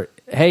or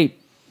hey,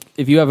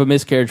 if you have a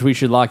miscarriage, we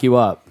should lock you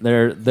up.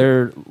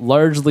 They're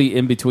largely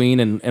in between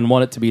and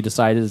want it to be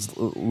decided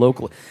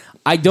locally.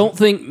 I don't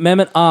think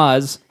Mehmet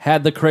Oz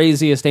had the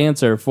craziest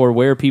answer for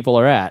where people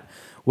are at,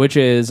 which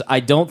is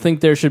I don't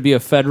think there should be a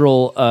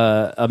federal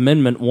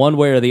amendment one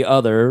way or the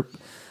other,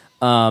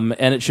 and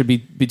it should be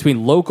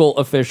between local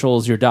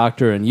officials, your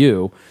doctor, and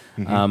you.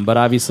 But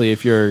obviously,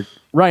 if you're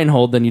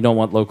Reinhold, then you don't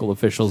want local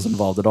officials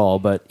involved at all.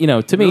 But, to me...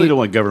 You really don't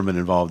want government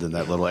involved in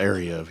that little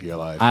area of your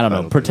life. I don't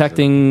know.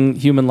 Protecting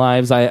human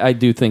lives, I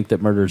do think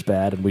that murder is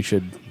bad, and we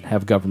should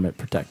have government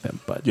protect them.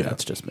 But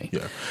that's just me.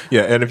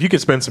 Yeah, and if you could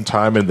spend some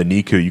time in the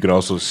NICU, you can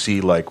also see,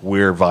 like,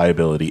 where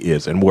viability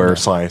is and where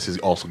science is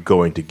also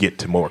going to get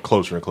to more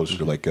closer and closer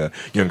to, like,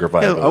 younger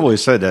viability. I've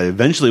always said that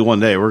eventually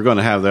one day we're going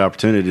to have the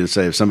opportunity to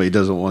say if somebody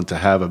doesn't want to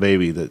have a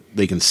baby, that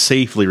they can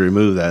safely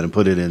remove that and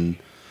put it in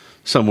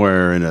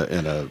somewhere in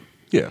a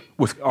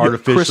with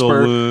artificial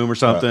CRISPR womb or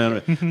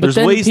something. But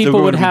then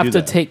people would have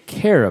to take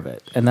care of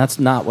it, and that's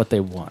not what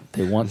they want.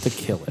 They want to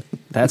kill it.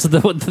 That's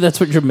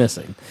what you're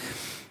missing.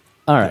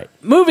 All right,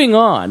 moving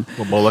on.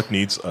 Well, Molech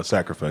needs a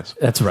sacrifice.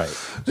 That's right.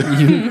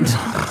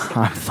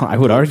 I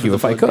would argue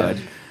if I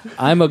could.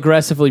 I'm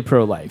aggressively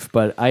pro-life,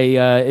 but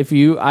I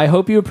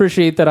hope you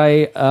appreciate that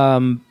I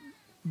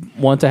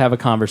want to have a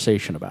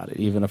conversation about it,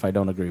 even if I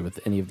don't agree with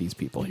any of these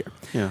people here.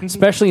 Yeah.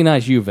 Especially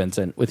not you,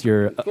 Vincent, with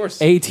your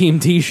A-Team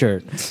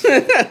T-shirt.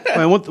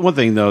 One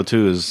thing, though,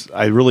 too, is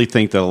I really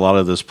think that a lot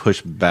of this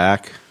push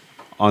back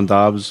on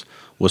Dobbs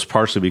was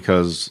partially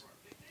because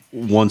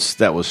once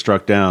that was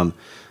struck down,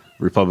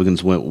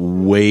 Republicans went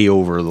way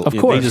over. Of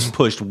course. They just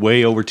pushed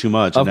way over too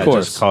much, and Of that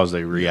course. just caused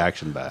a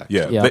reaction back.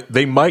 Yeah, Yeah.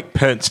 They Mike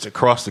Penced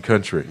across the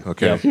country.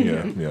 Okay,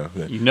 Yep.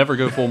 yeah. You never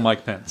go full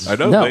Mike Pence. I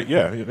know. No.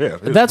 Yeah.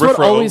 That's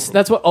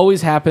what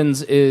always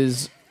happens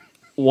is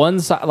one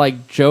side,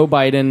 like Joe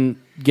Biden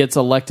gets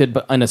elected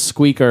in a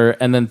squeaker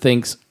and then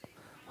thinks,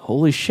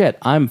 holy shit,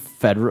 I'm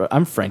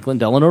Franklin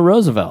Delano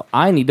Roosevelt.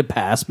 I need to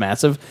pass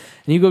massive.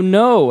 And you go,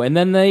 no. And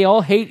then they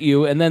all hate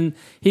you. And then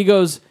he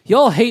goes, you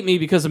all hate me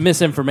because of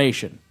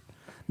misinformation.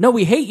 No,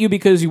 we hate you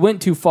because you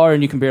went too far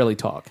and you can barely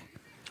talk.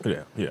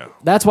 Yeah.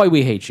 That's why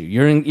we hate you.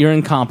 You're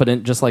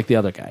incompetent, just like the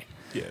other guy.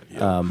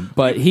 Yeah.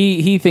 But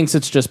he thinks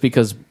it's just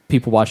because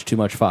people watch too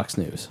much Fox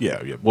News.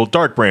 Yeah. Well,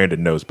 Dark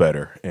Brandon knows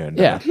better. And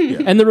Yeah.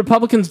 And the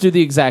Republicans do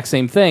the exact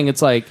same thing.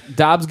 It's like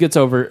Dobbs gets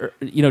over,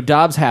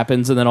 Dobbs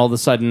happens, and then all of a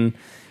sudden,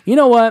 you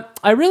know what?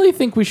 I really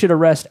think we should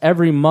arrest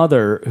every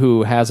mother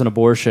who has an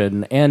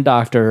abortion and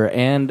doctor,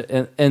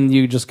 and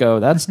you just go,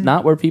 that's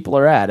not where people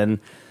are at. And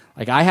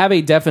like, I have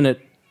a definite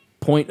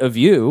point of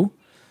view,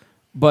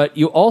 but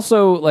you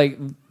also like,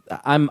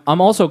 I'm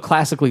also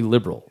classically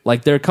liberal.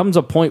 Like, there comes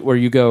a point where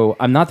you go,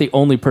 I'm not the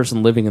only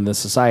person living in this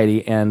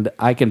society, and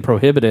I can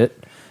prohibit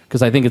it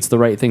because I think it's the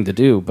right thing to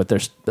do. But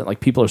there's like,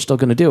 people are still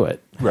going to do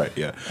it. Right.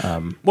 Yeah.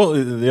 Well,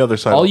 the other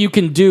side. All you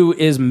can do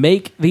is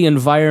make the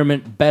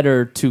environment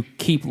better to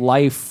keep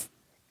life.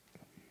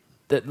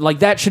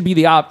 That should be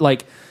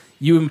like,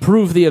 you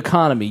improve the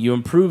economy, you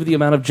improve the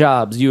amount of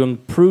jobs, you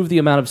improve the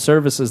amount of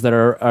services that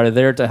are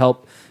there to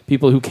help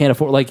people who can't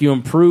afford. Like, you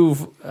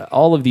improve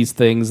all of these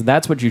things.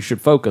 That's what you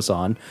should focus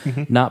on,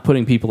 not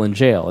putting people in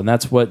jail. And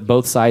that's what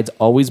both sides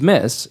always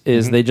miss,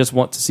 is they just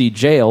want to see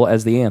jail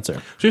as the answer.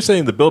 So you're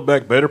saying the Build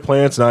Back Better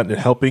plan's not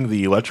helping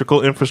the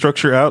electrical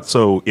infrastructure out?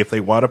 So if they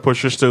want to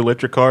push us to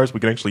electric cars, we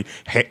can actually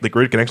the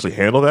grid can actually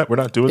handle that? We're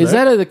not doing that? Is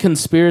that a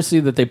conspiracy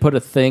that they put a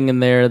thing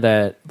in there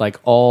that like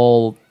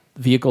all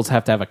vehicles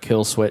have to have a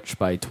kill switch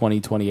by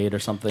 2028 or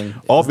something?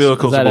 All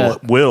vehicles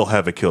will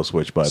have a kill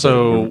switch by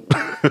So,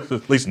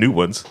 at least new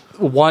ones.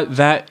 What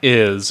that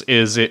is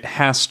it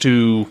has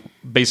to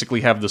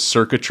basically have the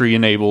circuitry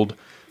enabled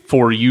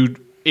for you,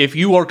 if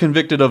you are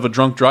convicted of a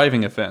drunk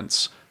driving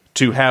offense,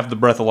 to have the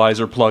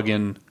breathalyzer plug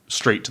in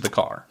straight to the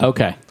car.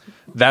 Okay.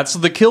 That's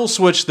the kill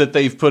switch that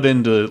they've put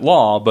into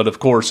law, but of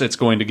course it's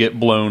going to get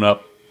blown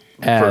up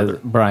further.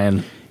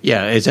 Brian.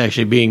 Yeah, it's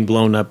actually being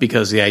blown up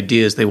because the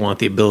idea is they want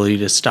the ability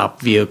to stop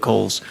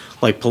vehicles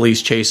like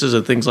police chases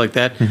and things like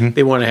that.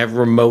 They want to have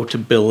remote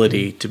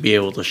ability to be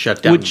able to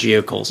shut down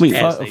vehicles.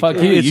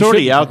 It's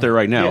already out there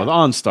right now with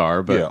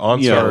OnStar, but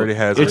OnStar already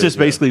has it's it. just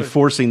basically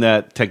forcing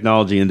that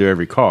technology into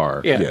every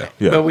car. Yeah.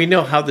 But we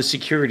know how the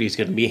security is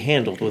going to be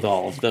handled with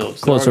all of those.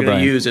 Closer,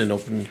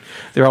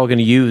 they're all going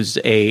to use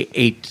a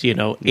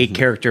 8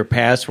 character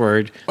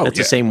password. That's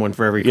the same one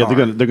for every car.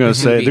 They're going to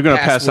say they're going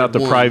to pass out the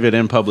Password private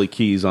and public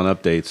keys on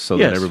updates so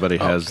that everybody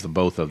has the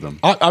both of them.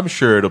 I'm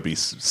sure it'll be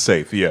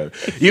safe. Yeah,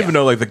 even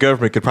though like the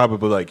government could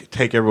probably like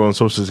take everyone's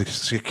social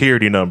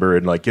security number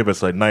and like give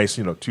us a nice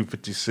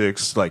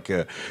 256 like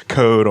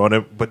code on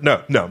it, but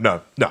no.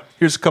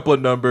 Here's a couple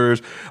of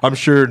numbers. I'm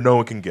sure no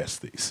one can guess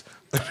these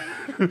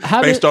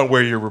based on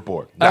where you were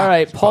born. All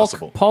right,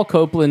 Paul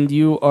Copeland,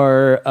 you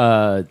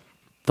are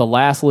the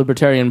last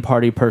Libertarian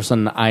Party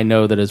person I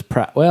know that is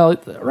proud. Well,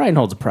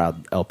 Reinhold's a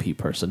proud LP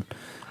person.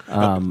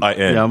 I'm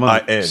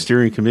on a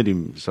steering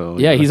committee, so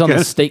yeah, he's on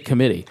the state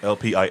committee.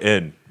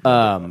 LPIN.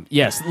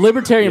 Yes,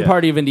 Libertarian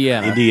Party of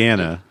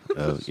Indiana.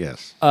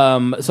 Yes.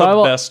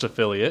 So best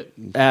affiliate.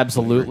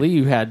 Absolutely,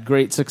 you had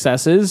great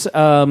successes,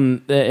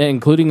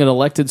 including an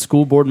elected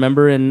school board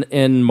member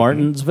in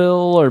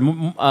Martinsville or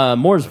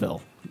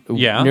Mooresville,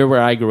 near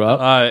where I grew up,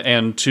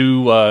 and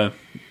 2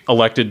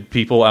 elected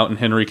people out in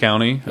Henry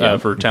County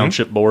for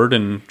township board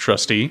and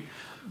trustee.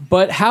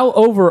 But how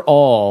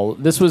overall,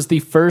 this was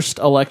the first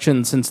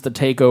election since the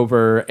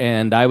takeover,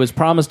 and I was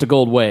promised a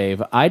gold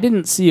wave. I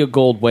didn't see a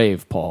gold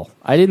wave, Paul.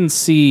 I didn't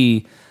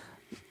see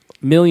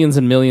millions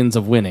and millions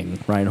of winning,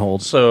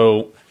 Reinhold.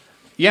 So,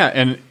 yeah,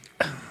 and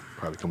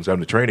probably comes down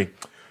to training.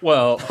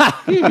 Well,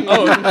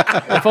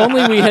 if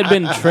only we had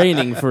been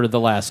training for the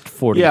last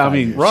 40 years. Yeah, I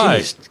mean,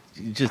 right.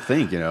 Just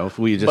think, if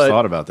we just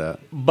thought about that.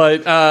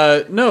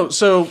 But, no,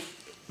 so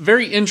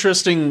very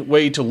interesting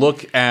way to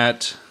look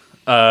at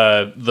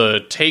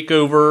the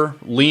takeover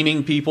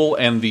leaning people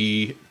and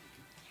the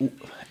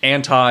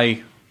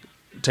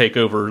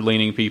anti-takeover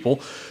leaning people.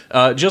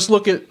 Just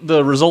look at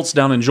the results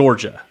down in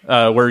Georgia,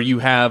 where you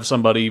have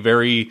somebody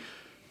very...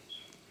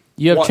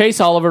 You have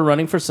Chase Oliver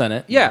running for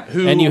Senate. Yeah.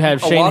 And you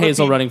have Shane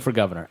Hazel running for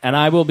governor. And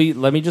I will be...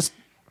 Let me just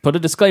put a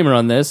disclaimer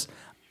on this.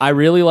 I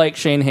really like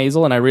Shane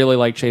Hazel and I really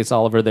like Chase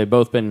Oliver. They've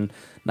both been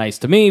nice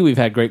to me. We've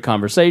had great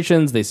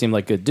conversations. They seem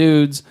like good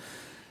dudes.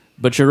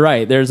 But you're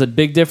right. There's a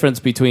big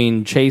difference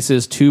between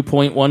Chase's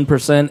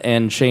 2.1%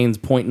 and Shane's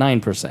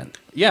 0.9%.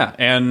 Yeah,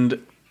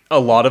 and a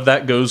lot of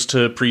that goes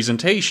to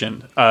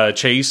presentation.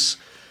 Chase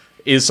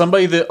is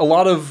somebody that a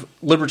lot of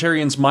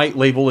libertarians might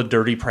label a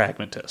dirty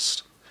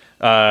pragmatist.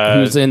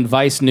 Who's in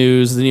Vice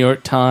News, the New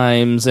York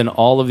Times, and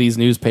all of these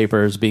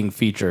newspapers being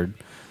featured.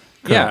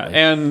 currently.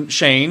 Yeah, and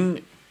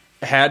Shane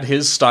had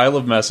his style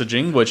of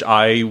messaging, which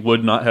I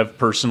would not have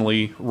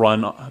personally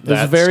run that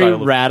It's very style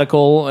of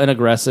radical and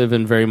aggressive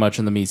and very much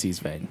in the Mises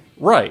vein.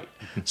 Right.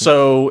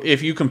 So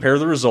if you compare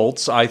the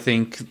results, I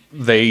think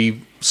they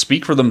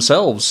speak for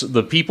themselves.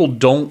 The people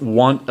don't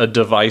want a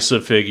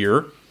divisive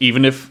figure,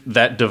 even if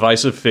that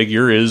divisive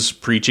figure is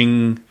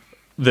preaching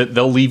that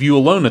they'll leave you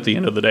alone at the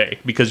end of the day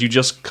because you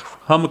just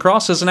come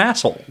across as an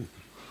asshole.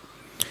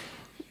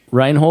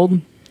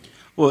 Reinhold,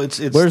 Well, it's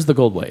where's the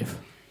gold wave?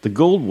 the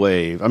gold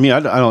wave. I mean, I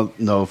don't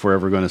know if we're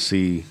ever going to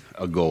see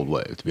a gold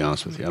wave. To be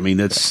honest with you, I mean,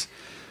 it's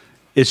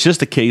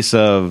just a case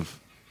of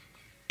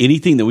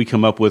anything that we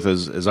come up with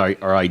as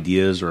our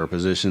ideas or our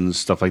positions,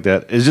 stuff like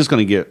that, is just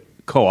going to get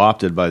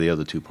co-opted by the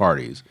other two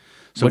parties.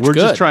 So Which we're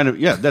good. just trying to,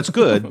 yeah, that's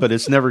good, but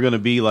it's never going to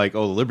be like,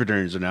 oh, the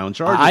libertarians are now in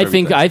charge. I of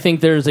everything. think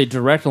there's a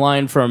direct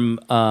line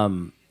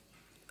from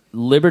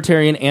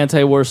libertarian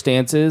anti-war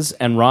stances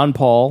and Ron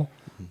Paul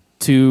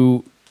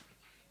to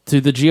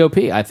the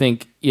GOP. I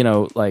think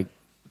like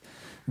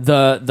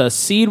the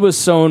seed was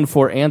sown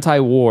for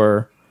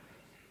anti-war,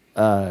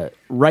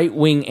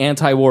 right-wing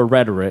anti-war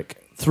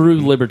rhetoric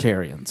through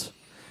libertarians.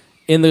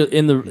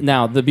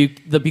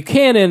 The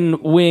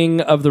Buchanan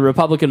wing of the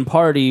Republican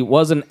Party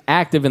wasn't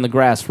active in the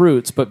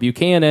grassroots, but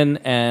Buchanan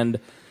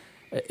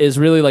is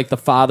really like the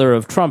father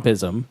of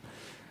Trumpism.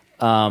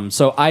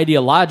 So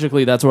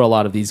ideologically, that's where a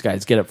lot of these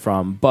guys get it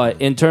from.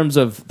 But in terms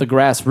of the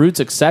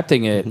grassroots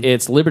accepting it,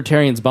 it's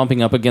libertarians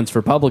bumping up against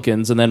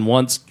Republicans. And then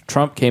once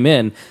Trump came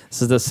in,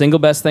 this is the single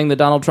best thing that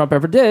Donald Trump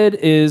ever did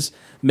is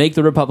make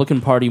the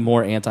Republican Party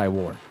more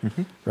anti-war.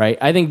 Right?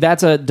 I think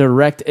that's a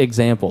direct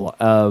example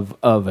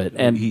of it.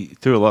 And he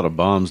threw a lot of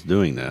bombs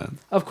doing that.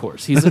 of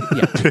course, he's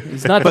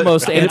not the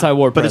most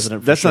anti-war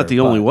president. That's not the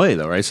only way,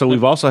 though, right? So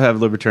we've also had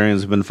libertarians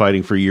who've been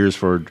fighting for years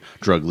for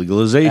drug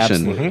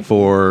legalization, Absolutely.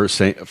 for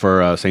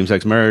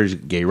same-sex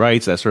marriage, gay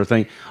rights, that sort of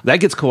thing.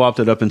 That gets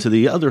co-opted up into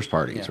the other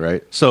parties,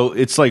 right? So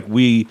it's like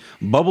we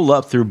bubble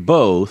up through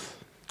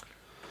both,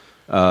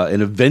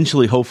 and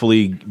eventually,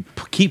 hopefully,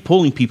 keep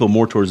pulling people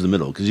more towards the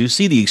middle. Because you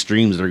see the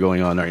extremes that are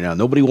going on right now.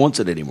 Nobody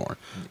wants it anymore.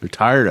 They're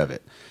tired of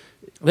it.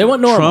 They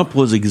want normal. Trump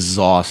was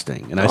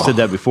exhausting, and I said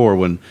that before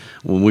when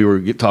we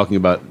were talking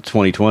about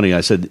 2020. I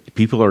said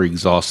people are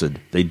exhausted;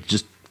 they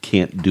just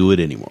can't do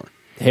it anymore.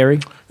 Harry,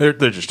 They're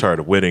just tired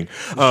of winning.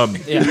 One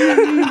thing,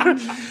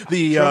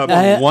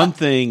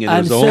 and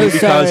it was I'm only so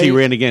because he sorry.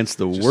 ran against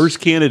the worst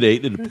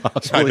candidate in the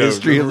possible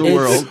history of the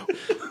world.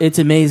 It's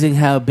amazing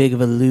how big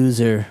of a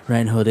loser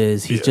Reinhold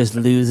is. He just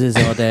loses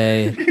all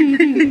day.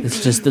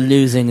 It's just the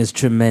losing is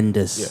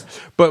tremendous.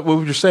 But what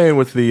we were saying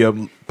with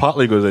the pot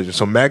legalization,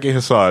 so Maggie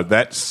Hassan,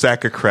 that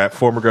sack of crap,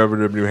 former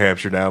governor of New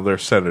Hampshire, now their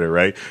senator,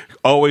 right?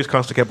 Always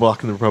constantly kept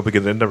blocking the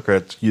Republicans and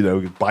Democrats,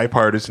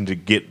 bipartisan to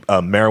get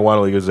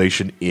marijuana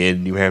legalization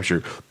in New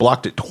Hampshire.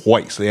 Blocked it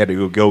twice. They had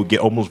to go get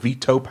almost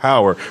veto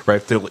power,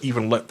 right? They'll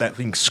even let that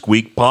thing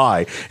squeak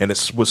by. And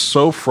it was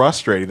so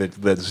frustrating that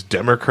this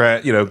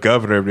Democrat,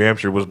 governor of New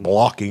Hampshire was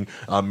blocking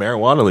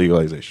marijuana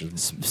legalization.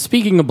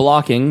 Speaking of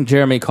blocking,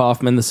 Jeremy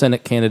Kauffman, the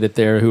Senate candidate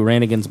there who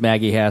ran against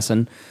Maggie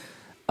Hassan,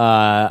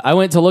 I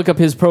went to look up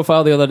his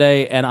profile the other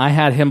day, and I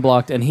had him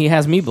blocked, and he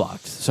has me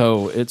blocked.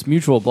 So it's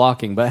mutual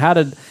blocking.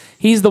 But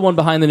he's the one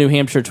behind the New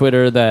Hampshire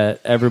Twitter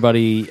that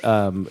everybody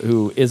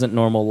who isn't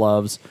normal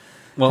loves.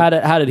 Well,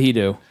 how did he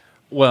do?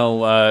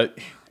 Well,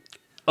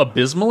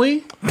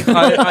 abysmally.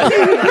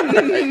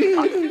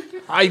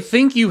 I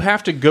think you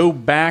have to go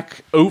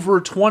back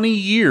over 20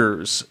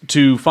 years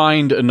to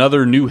find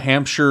another New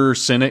Hampshire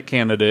Senate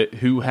candidate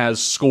who has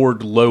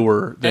scored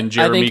lower than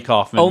Jeremy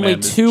Kauffman. Only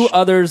managed. 2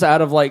 others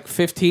out of like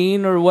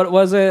 15, or what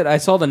was it? I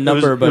saw the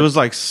number, but it was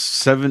like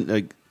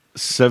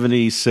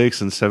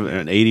 76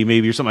 and 80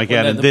 maybe, or something like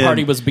that. When And the then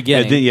party was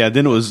beginning.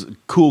 Then it was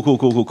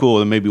cool,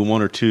 and maybe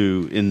 1 or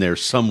 2 in there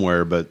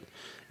somewhere, but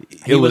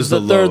he was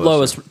the third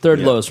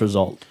Yeah. lowest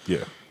result.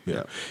 Yeah.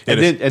 Yeah.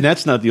 And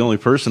that's not the only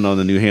person on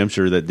the New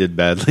Hampshire that did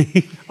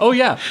badly. Oh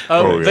yeah,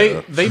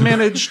 They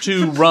managed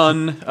to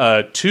run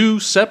 2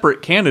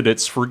 separate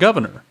candidates for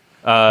governor,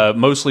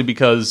 mostly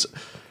because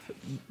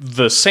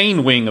the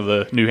sane wing of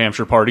the New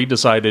Hampshire Party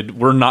decided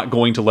we're not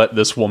going to let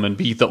this woman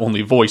be the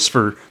only voice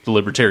for the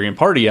Libertarian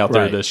Party out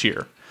there this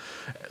year.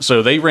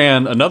 So they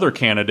ran another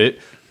candidate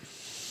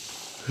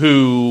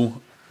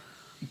who,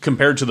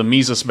 compared to the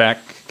Mises-back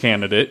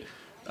candidate,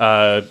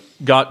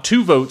 got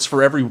 2 votes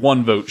for every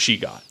 1 vote she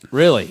got.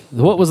 Really?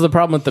 What was the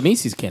problem with the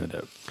Mises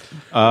candidate?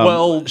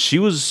 Well, she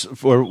was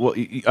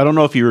I don't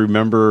know if you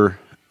remember,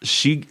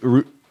 she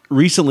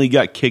recently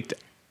got kicked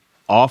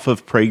off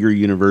of Prager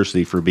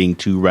University for being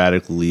too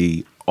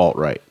radically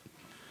alt-right.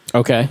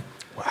 Okay.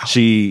 Wow.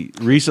 She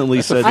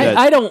recently said that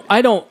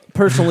I don't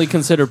personally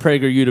consider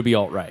PragerU to be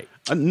alt-right.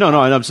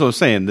 No, I'm so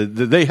saying that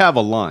they have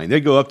a line. They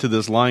go up to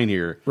this line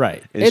here,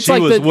 right? And she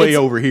was way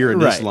over here in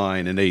this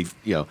line, and they,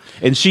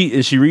 and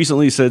she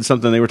recently said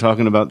something. They were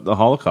talking about the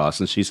Holocaust,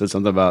 and she said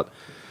something about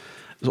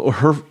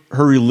her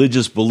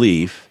religious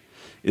belief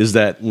is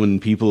that when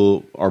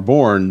people are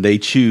born, they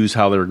choose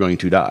how they're going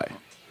to die.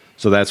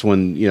 So that's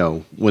when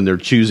when they're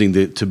choosing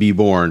to be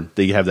born,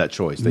 they have that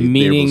choice.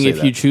 Meaning,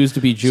 if you choose to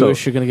be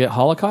Jewish, you're going to get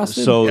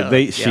Holocausted. So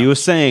she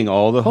was saying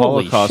all the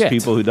Holy Holocaust shit.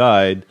 people who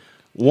died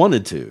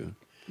wanted to.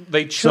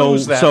 They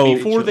chose that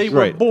before they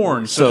were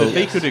born, so that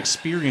they could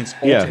experience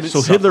ultimate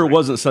so Hitler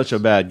wasn't such a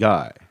bad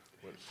guy.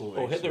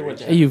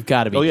 You've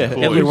got to be. Oh, yeah.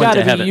 kidding. Hitler went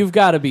to heaven. You've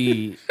got to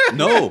be.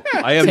 No,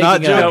 I am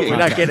not joking. We're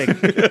not kidding.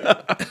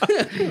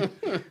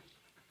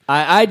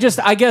 I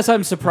guess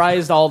I'm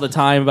surprised all the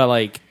time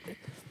by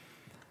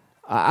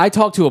I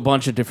talk to a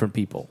bunch of different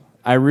people.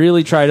 I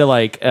really try to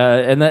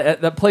and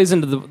that plays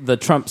into the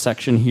Trump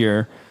section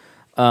here.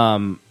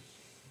 But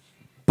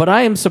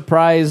I am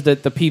surprised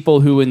at the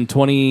people who in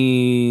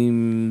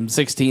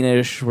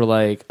 2016-ish were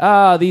like,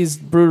 these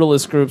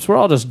brutalist groups, we're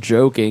all just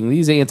joking.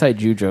 These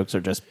anti-Jew jokes are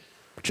just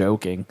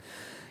joking.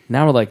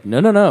 Now we're like,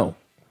 no.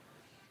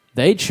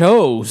 They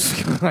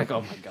chose. Like,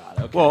 oh my God.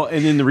 Okay. Well,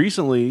 and then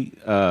recently...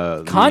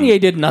 Kanye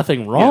did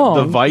nothing wrong.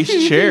 The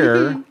vice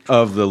chair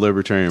of the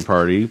Libertarian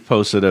Party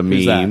posted a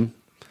meme.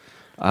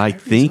 I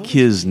think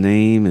his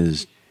name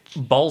is...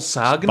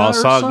 Balsagna or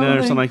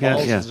something like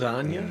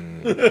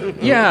that.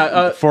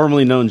 Yeah.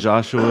 Formerly known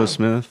Joshua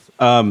Smith.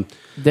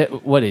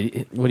 What do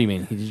you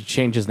mean? Did he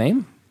change his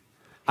name?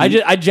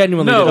 I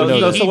genuinely don't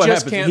know. He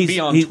just can't be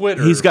on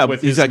Twitter. He's got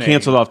with his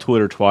canceled name. off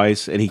Twitter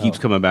twice, and he keeps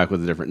coming back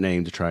with a different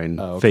name to try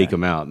and fake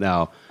him out.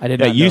 Now, I did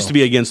it not used know. to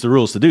be against the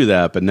rules to do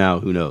that, but now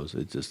who knows?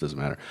 It just doesn't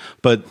matter.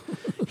 But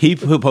he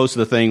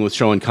posted a thing with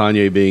showing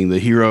Kanye being the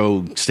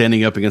hero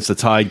standing up against the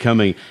tide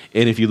coming.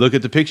 And if you look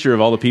at the picture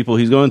of all the people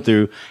he's going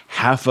through,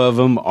 half of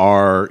them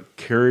are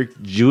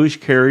Jewish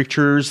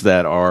caricatures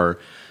that are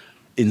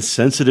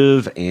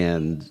insensitive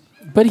and...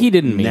 But he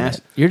didn't mean it.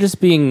 You're just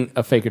being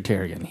a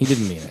fakertarian. He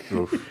didn't mean it.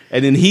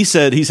 And then he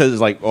says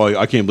like, "Oh,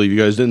 I can't believe you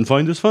guys didn't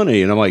find this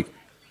funny." And I'm like,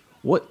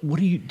 "What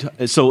are you?"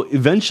 So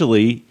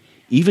eventually,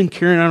 even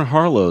Karen Ann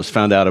Harlow's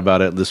found out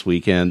about it this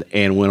weekend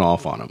and went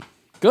off on him.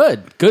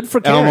 Good for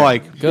Karen. And I'm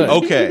like, good.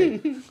 Okay,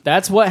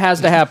 that's what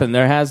has to happen.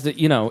 There has to,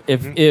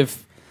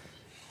 if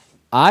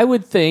I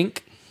would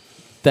think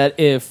that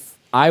if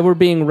I were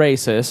being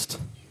racist,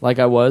 like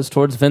I was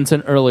towards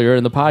Vincent earlier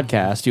in the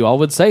podcast, you all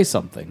would say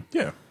something.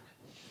 Yeah.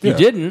 You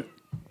didn't,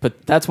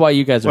 but that's why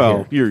you guys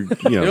are here.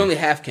 It only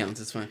half counts.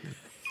 It's fine.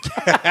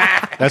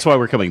 That's why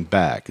we're coming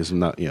back. Because I'm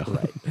not,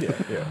 Right.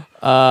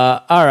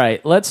 All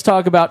right, let's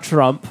talk about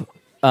Trump.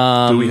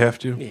 Do we have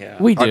to? Yeah.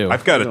 We do.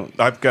 I've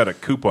got a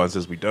coupon that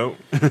says we don't.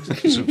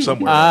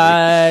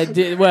 Somewhere.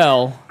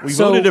 We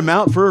voted him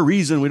out for a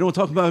reason. We don't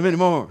talk about him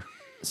anymore.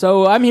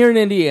 So I'm here in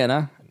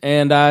Indiana,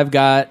 and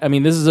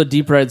this is a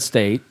deep red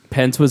state.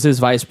 Pence was his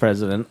vice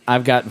president.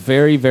 I've got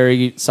very,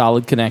 very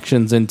solid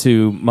connections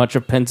into much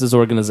of Pence's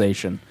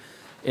organization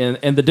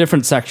and the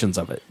different sections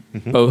of it,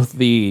 both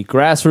the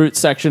grassroots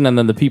section and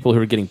then the people who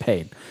are getting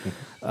paid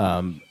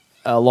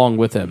along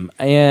with him.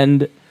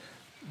 And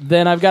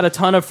then I've got a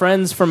ton of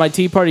friends from my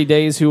Tea Party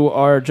days who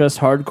are just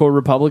hardcore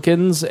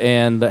Republicans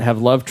and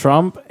have loved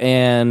Trump.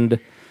 And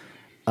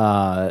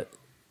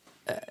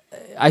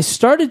I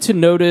started to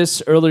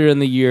notice earlier in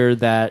the year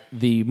that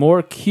the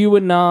more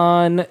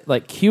QAnon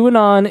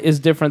is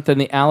different than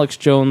the Alex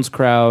Jones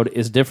crowd,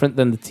 is different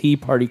than the Tea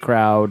Party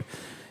crowd,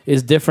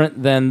 is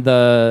different than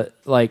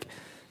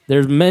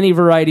there's many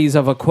varieties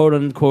of a quote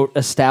unquote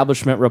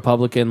establishment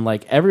Republican.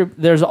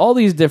 There's all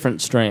these different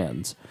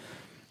strands.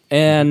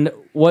 And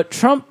what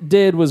Trump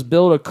did was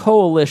build a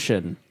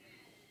coalition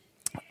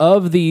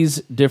of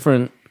these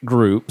different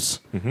groups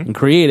and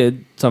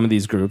created some of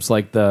these groups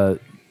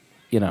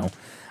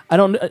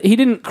he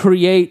didn't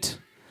create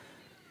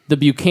the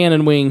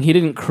Buchanan wing. He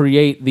didn't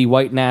create the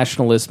white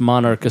nationalist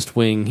monarchist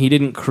wing. He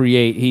didn't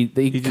create.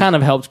 He kind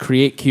of helped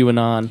create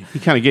QAnon. He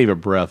kind of gave a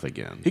breath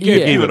again. He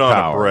gave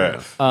QAnon a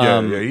breath.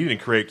 He didn't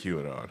create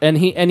QAnon.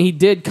 And he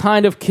did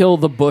kind of kill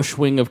the Bush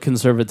wing of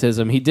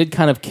conservatism. He did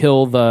kind of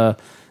kill the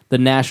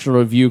National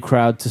Review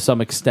crowd to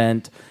some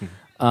extent.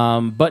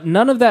 But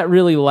none of that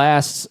really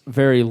lasts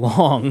very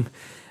long.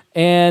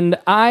 And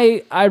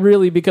I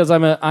really, because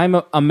I'm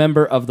a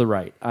member of the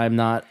right. I'm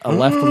not a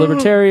left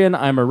libertarian.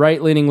 I'm a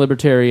right leaning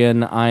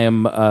libertarian. I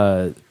am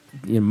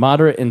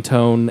moderate in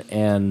tone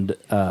and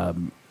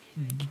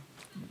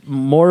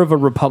more of a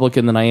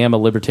Republican than I am a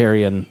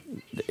libertarian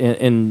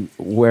in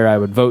where I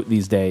would vote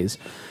these days.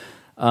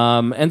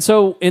 And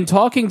so, in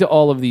talking to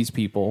all of these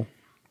people,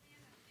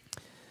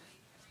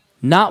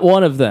 not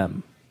one of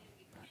them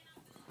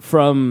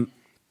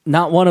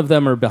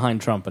are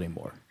behind Trump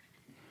anymore.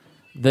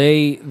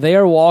 They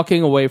are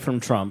walking away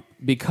from Trump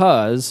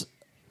because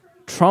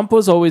Trump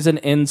was always an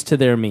ends to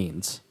their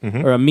means,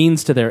 or a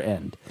means to their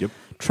end. Yep.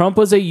 Trump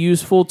was a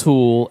useful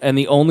tool and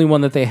the only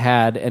one that they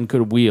had and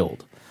could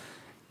wield.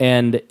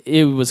 And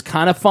it was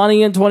kind of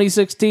funny in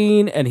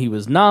 2016, and he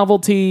was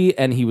novelty,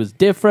 and he was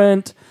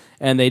different,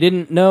 and they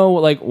didn't know,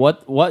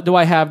 what do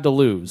I have to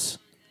lose?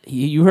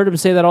 You heard him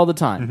say that all the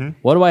time.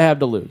 What do I have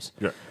to lose?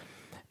 Yeah.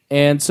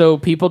 And so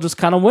people just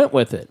kind of went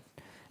with it.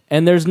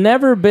 And there's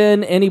never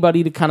been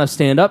anybody to kind of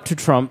stand up to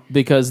Trump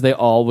because they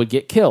all would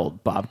get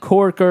killed. Bob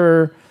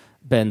Corker,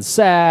 Ben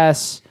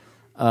Sass,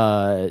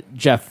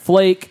 Jeff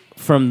Flake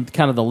from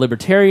kind of the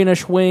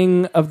libertarianish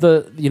wing of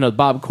the,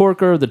 Bob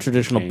Corker, the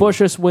traditional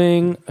Bushist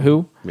wing.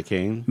 Who?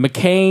 McCain,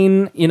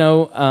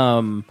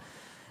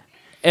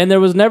 and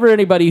there was never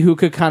anybody who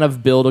could kind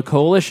of build a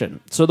coalition.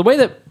 So the way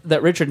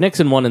that Richard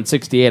Nixon won in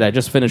 68, I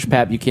just finished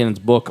Pat Buchanan's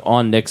book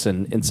on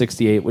Nixon in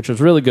 68, which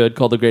was really good,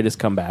 called The Greatest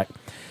Comeback.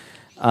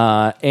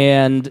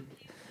 And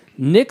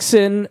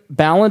Nixon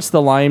balanced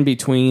the line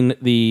between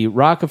the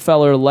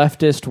Rockefeller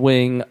leftist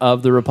wing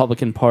of the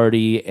Republican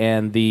Party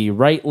and the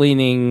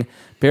right-leaning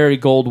Barry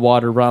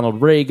Goldwater,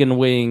 Ronald Reagan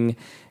wing,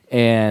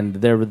 and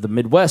there were the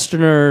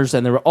Midwesterners,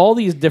 and there were all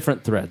these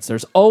different threads.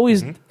 There's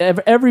always,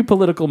 every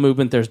political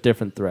movement, there's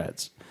different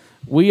threads.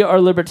 We are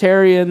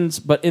libertarians,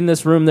 but in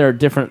this room there are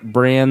different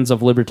brands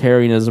of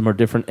libertarianism or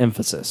different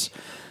emphasis.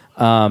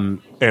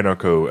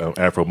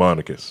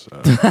 Anarcho-Afromonicus.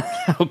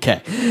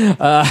 Okay.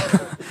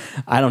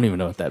 I don't even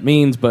know what that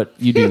means, but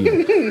you do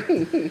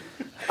you.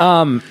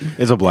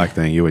 It's a black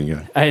thing. You wouldn't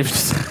get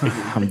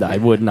it. I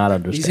would not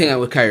understand. He's hanging out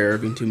with Kyrie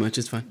Irving too much.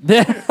 It's fine.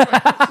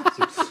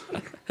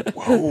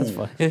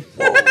 Whoa.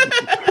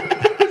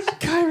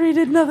 Kyrie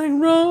did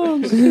nothing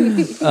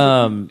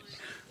wrong.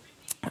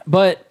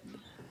 But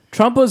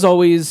Trump was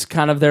always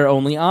kind of their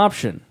only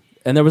option.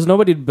 And there was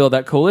nobody to build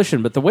that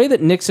coalition. But the way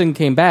that Nixon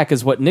came back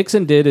is what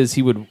Nixon did is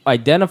he would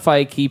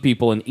identify key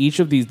people in each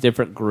of these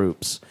different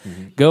groups,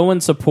 go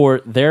and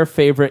support their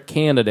favorite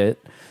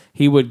candidate.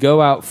 He would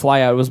go out,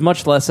 fly out. It was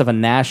much less of a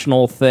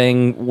national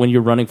thing when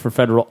you're running for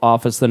federal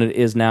office than it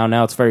is now.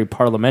 Now it's very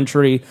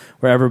parliamentary,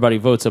 where everybody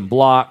votes in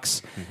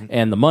blocks,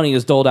 and the money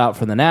is doled out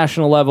from the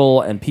national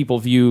level, and people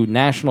view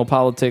national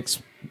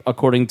politics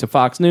according to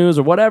Fox News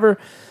or whatever.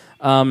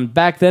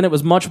 Back then, it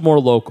was much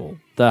more local.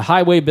 The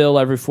highway bill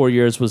every 4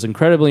 years was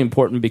incredibly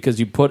important because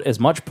you put as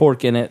much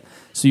pork in it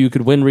so you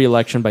could win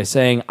re-election by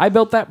saying, I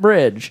built that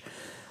bridge.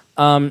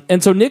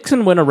 And so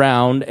Nixon went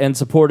around and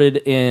supported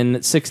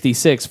in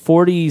 66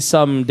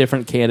 40-some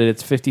different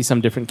candidates,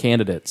 50-some different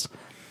candidates,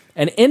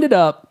 and ended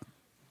up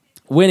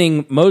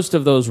winning most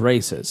of those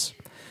races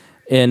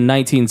in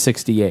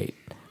 1968,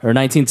 or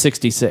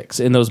 1966,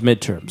 in those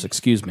midterms,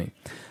 excuse me.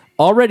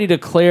 Already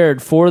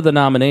declared for the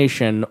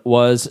nomination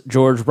was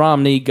George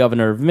Romney,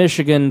 governor of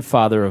Michigan,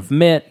 father of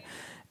Mitt,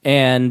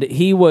 and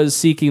he was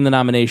seeking the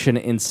nomination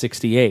in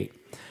 68.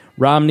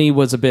 Romney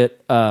was a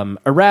bit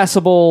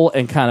irascible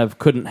and kind of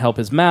couldn't help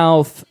his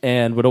mouth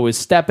and would always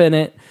step in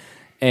it,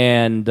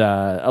 and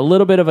a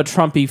little bit of a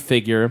Trumpy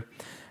figure.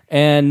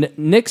 And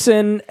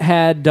Nixon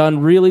had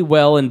done really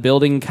well in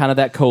building kind of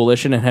that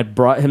coalition and had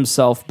brought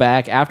himself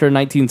back. After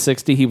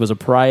 1960, he was a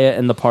pariah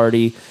in the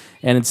party.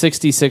 And in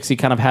 66, he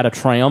kind of had a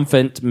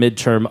triumphant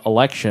midterm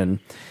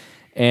election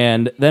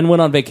and then went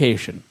on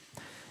vacation.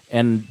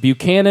 And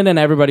Buchanan and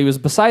everybody was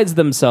besides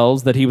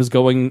themselves that he was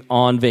going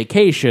on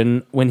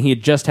vacation when he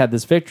had just had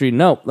this victory.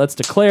 No, let's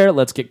declare,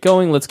 let's get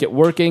going, let's get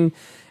working.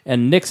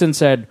 And Nixon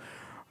said,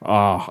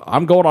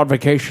 I'm going on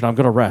vacation, I'm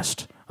going to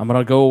rest. I'm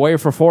going to go away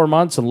for 4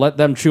 months and let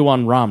them chew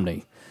on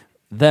Romney.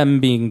 Them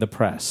being the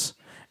press.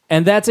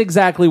 And that's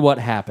exactly what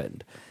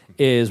happened,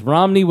 is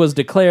Romney was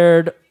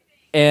declared,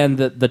 and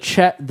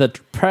the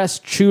press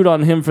chewed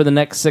on him for the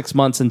next 6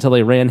 months until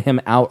they ran him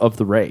out of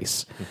the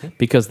race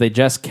because they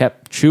just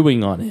kept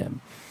chewing on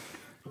him.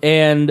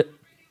 And,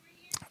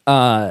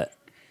 so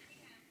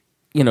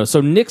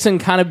Nixon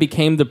kind of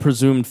became the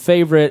presumed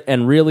favorite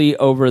and really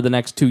over the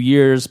next 2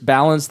 years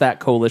balanced that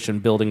coalition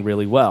building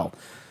really well.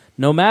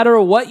 No matter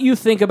what you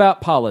think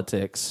about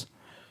politics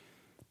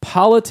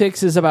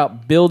is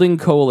about building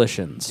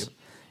coalitions.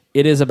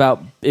 It is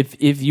about, if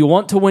you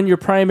want to win your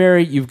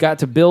primary, you've got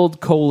to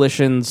build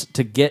coalitions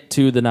to get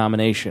to the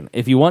nomination.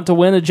 If you want to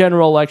win a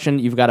general election,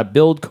 you've got to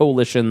build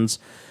coalitions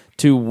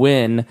to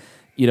win,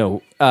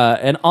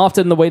 and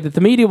often the way that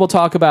the media will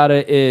talk about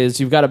it is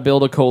you've got to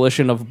build a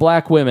coalition of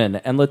black women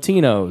and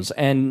Latinos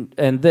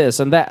and this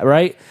and that,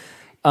 right?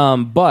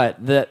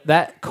 But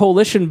that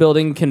coalition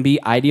building can be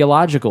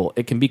ideological.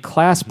 It can be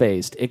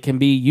class-based. It can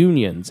be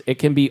unions. It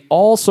can be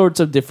all sorts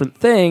of different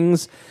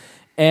things.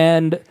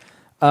 And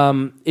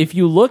if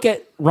you look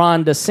at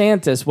Ron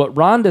DeSantis, what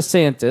Ron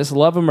DeSantis,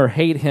 love him or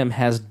hate him,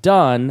 has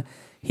done,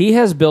 he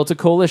has built a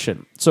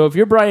coalition. So if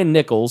you're Brian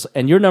Nichols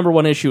and your number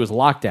one issue is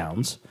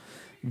lockdowns,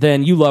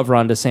 then you love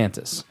Ron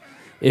DeSantis.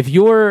 If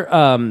you're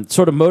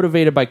sort of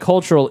motivated by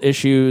cultural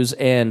issues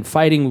and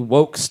fighting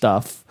woke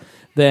stuff,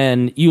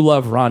 then you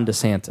love Ron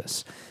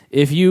DeSantis.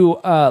 If you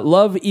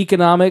love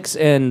economics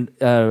and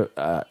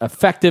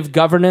effective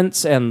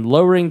governance and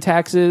lowering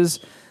taxes,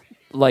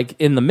 like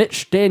in the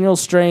Mitch Daniels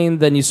strain,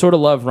 then you sort of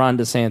love Ron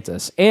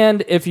DeSantis.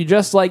 And if you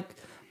just like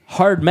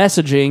hard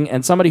messaging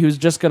and somebody who's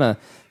just going to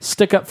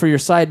stick up for your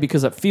side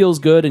because it feels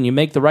good and you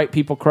make the right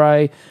people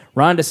cry,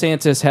 Ron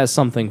DeSantis has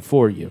something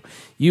for you.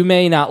 You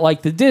may not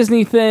like the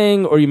Disney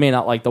thing or you may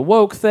not like the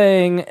woke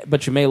thing,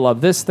 but you may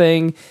love this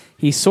thing.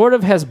 He sort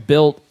of has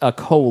built a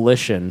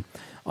coalition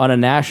on a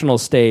national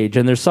stage,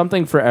 and there's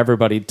something for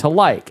everybody to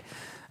like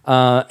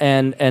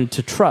and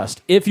to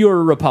trust if you're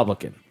a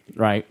Republican,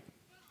 right?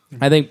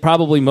 I think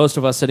probably most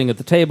of us sitting at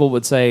the table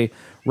would say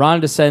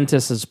Ron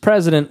DeSantis as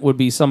president would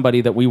be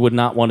somebody that we would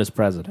not want as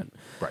president.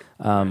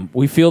 Right.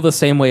 We feel the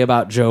same way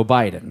about Joe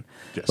Biden.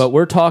 Yes. But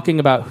we're talking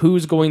about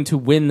who's going to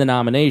win the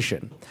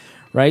nomination,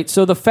 right?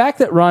 So the fact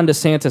that Ron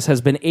DeSantis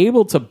has been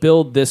able to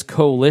build this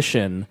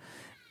coalition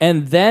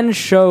and then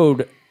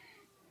showed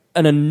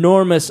an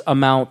enormous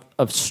amount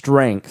of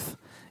strength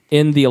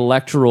in the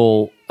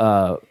electoral,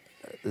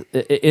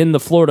 in the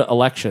Florida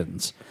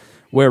elections,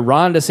 where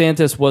Ron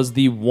DeSantis was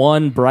the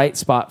one bright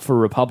spot for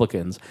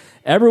Republicans.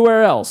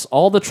 Everywhere else,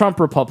 all the Trump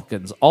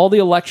Republicans, all the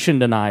election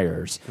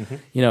deniers,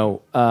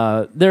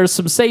 there's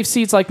some safe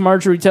seats like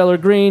Marjorie Taylor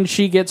Greene.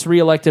 She gets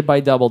reelected by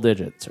double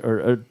digits,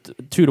 or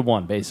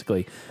 2-1,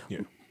 basically.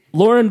 Yeah.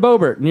 Lauren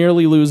Boebert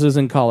nearly loses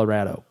in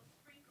Colorado.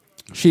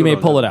 She may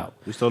pull it out.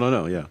 We still don't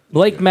know, yeah.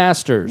 Blake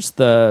Masters,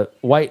 the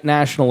white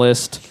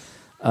nationalist...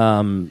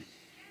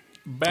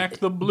 Back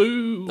the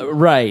blue.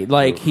 Right.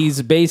 Like,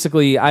 he's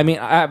basically...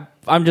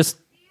 I'm just...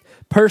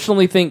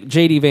 personally think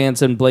J.D.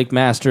 Vance and Blake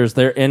Masters,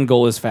 their end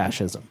goal is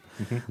fascism.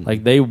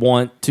 Like, they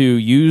want to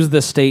use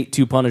the state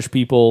to punish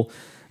people.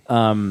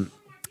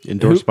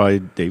 Endorsed by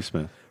Dave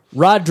Smith.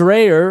 Rod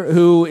Dreher,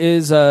 who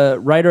is a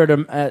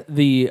writer at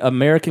the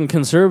American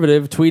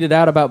Conservative, tweeted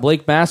out about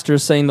Blake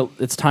Masters saying that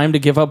it's time to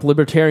give up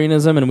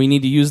libertarianism and we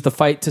need to use the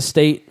fight to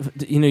state,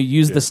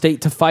 the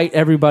state to fight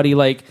everybody.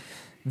 Like,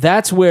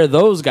 that's where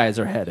those guys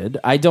are headed.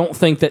 I don't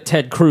think that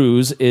Ted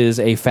Cruz is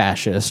a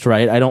fascist,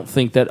 right? I don't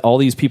think that all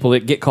these people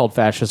that get called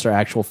fascists are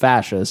actual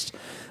fascists.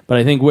 But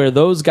I think where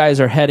those guys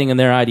are heading in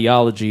their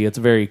ideology, it's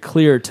very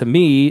clear to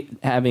me,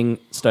 having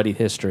studied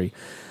history.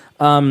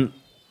 I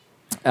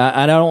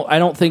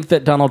don't think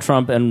that Donald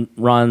Trump and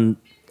Ronald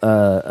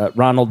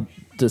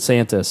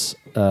DeSantis,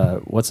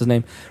 what's his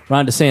name?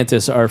 Ron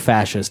DeSantis are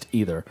fascist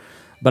either.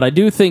 But I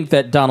do think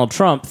that Donald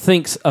Trump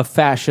thinks of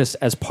fascists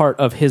as part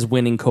of his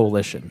winning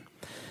coalition.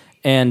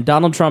 And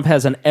Donald Trump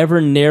has an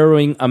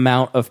ever-narrowing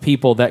amount of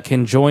people that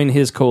can join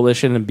his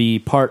coalition and be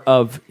part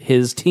of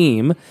his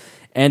team.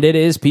 And it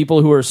is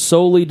people who are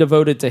solely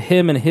devoted to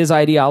him and his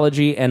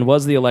ideology and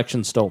was the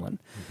election stolen.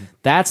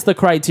 That's the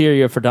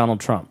criteria for Donald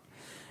Trump.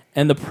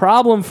 And the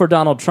problem for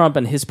Donald Trump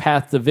and his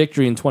path to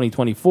victory in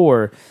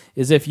 2024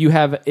 is if you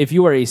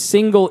are a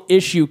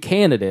single-issue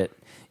candidate,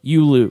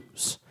 you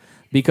lose.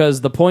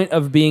 Because the point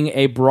of being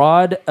a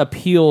broad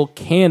appeal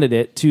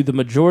candidate to the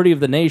majority of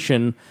the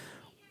nation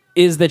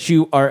is that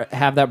you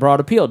have that broad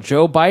appeal.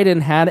 Joe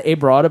Biden had a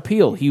broad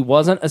appeal. He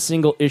wasn't a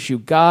single issue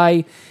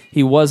guy.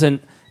 He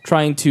wasn't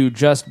trying to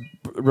just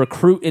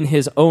recruit in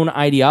his own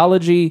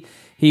ideology.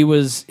 He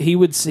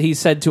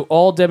said to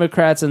all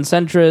Democrats and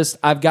centrists,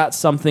 I've got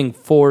something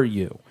for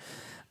you.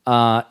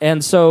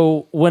 And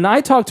so when I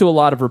talk to a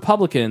lot of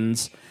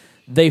Republicans,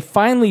 they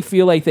finally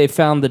feel like they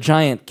found the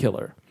giant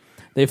killer.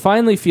 They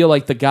finally feel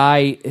like the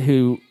guy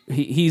who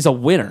he's a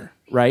winner,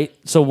 right?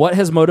 So what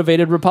has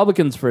motivated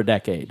Republicans for a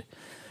decade?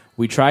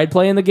 We tried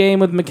playing the game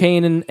with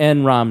McCain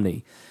and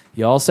Romney.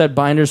 You all said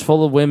Binder's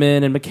full of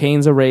women and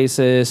McCain's a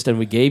racist, and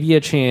we gave you a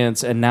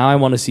chance, and now I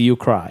want to see you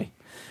cry.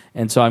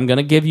 And so I'm going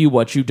to give you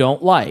what you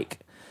don't like.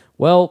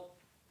 Well,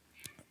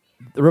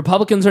 the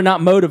Republicans are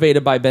not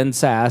motivated by Ben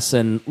Sasse,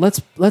 and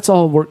let's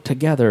all work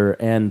together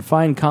and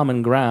find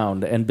common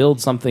ground and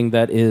build something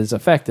that is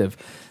effective.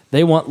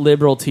 They want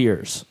liberal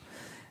tears.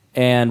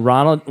 And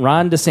Ron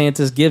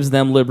DeSantis gives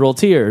them liberal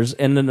tears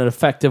in an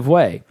effective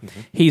way.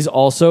 He's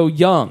also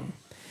young.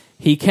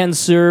 He can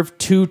serve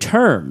 2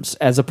 terms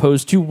as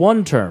opposed to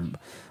 1 term.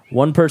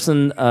 One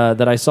person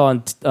that I saw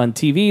on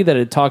TV that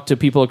had talked to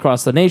people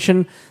across the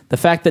nation, the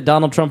fact that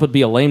Donald Trump would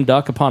be a lame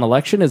duck upon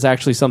election is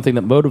actually something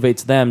that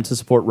motivates them to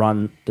support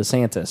Ron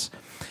DeSantis.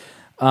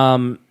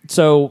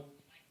 So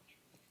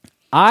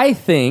I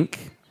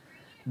think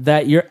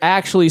that you're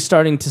actually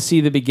starting to see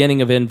the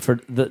beginning of end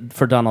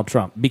for Donald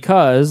Trump,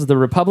 because the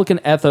Republican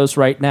ethos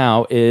right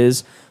now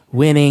is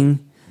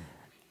winning,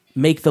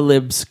 make the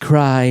libs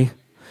cry,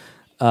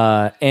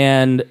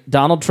 and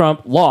Donald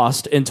Trump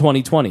lost in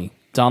 2020.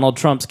 Donald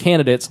Trump's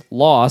candidates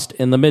lost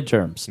in the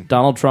midterms.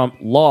 Donald Trump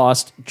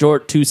lost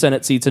 2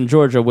 Senate seats in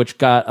Georgia, which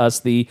got us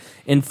the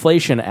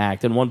Inflation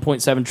Act and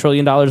 $1.7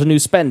 trillion in new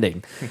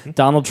spending.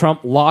 Donald Trump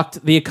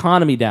locked the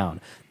economy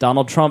down.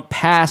 Donald Trump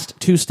passed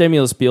 2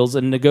 stimulus bills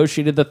and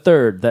negotiated the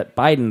 3rd that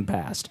Biden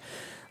passed.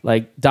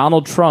 Like,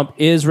 Donald Trump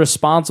is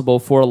responsible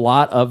for a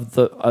lot of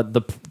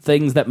the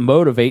things that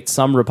motivate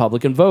some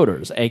Republican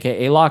voters,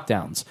 a.k.a.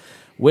 lockdowns,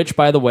 which,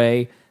 by the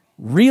way,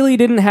 really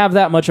didn't have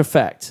that much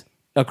effect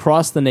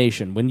across the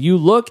nation. When you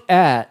look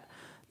at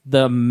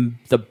the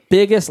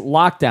biggest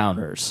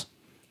lockdowners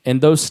in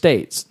those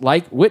states,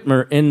 like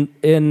Whitmer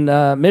in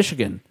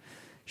Michigan,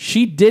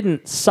 she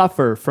didn't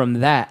suffer from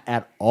that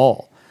at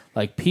all.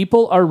 Like,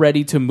 people are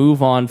ready to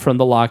move on from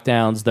the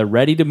lockdowns. They're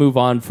ready to move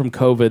on from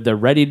COVID. They're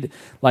ready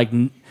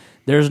to,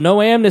 there's no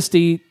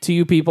amnesty to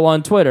you people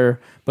on Twitter,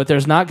 but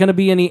there's not going to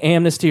be any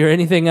amnesty or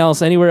anything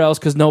else anywhere else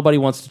because nobody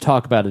wants to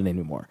talk about it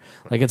anymore.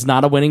 Like, it's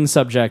not a winning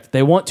subject.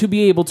 They want to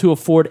be able to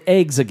afford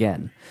eggs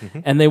again,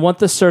 and they want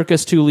the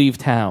circus to leave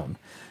town.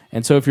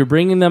 And so if you're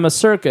bringing them a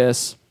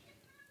circus,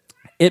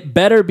 it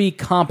better be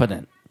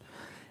competent.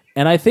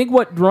 And I think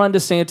what Ron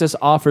DeSantis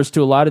offers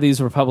to a lot of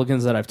these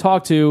Republicans that I've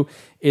talked to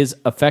is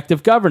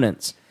effective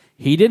governance.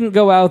 He didn't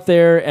go out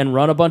there and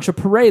run a bunch of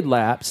parade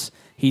laps.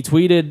 He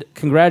tweeted,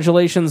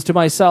 "Congratulations to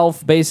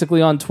myself,"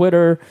 basically on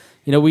Twitter.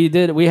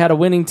 We had a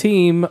winning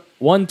team,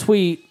 one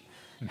tweet,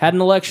 had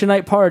an election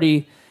night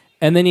party,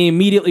 and then he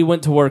immediately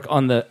went to work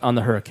on the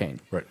hurricane.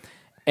 Right.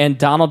 And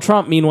Donald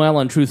Trump, meanwhile,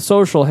 on Truth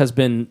Social, has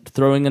been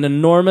throwing an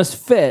enormous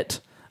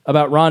fit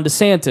about Ron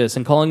DeSantis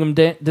and calling him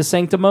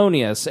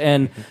DeSanctimonious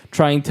and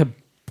trying to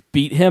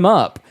beat him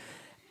up.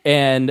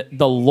 And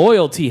the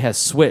loyalty has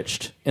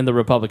switched in the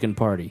Republican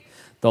Party.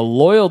 The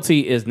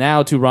loyalty is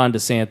now to Ron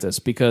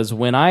DeSantis, because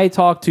when I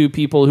talk to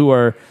people who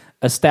are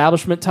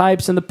establishment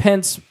types in the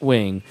Pence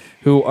wing,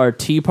 who are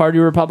Tea Party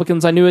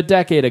Republicans I knew a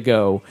decade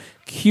ago,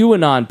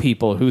 QAnon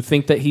people who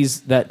think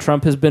that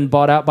Trump has been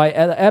bought out by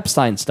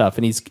Epstein stuff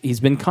and he's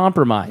been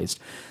compromised.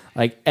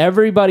 Like,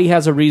 everybody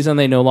has a reason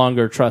they no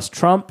longer trust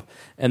Trump,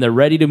 and they're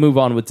ready to move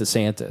on with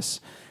DeSantis.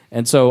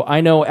 And so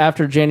I know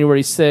after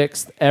January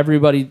 6th,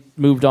 everybody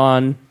moved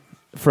on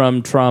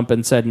from Trump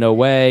and said, no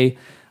way.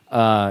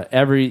 The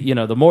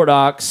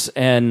Murdochs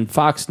and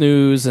Fox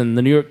News and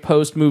the New York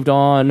Post moved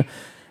on.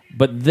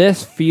 But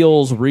this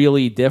feels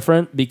really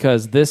different,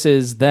 because this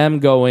is them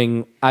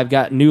going, I've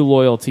got new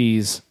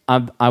loyalties.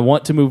 I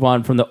want to move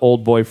on from the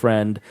old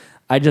boyfriend.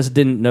 I just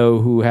didn't know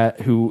who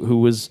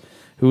was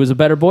a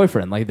better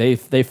boyfriend. Like,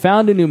 they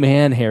found a new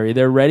man, Harry.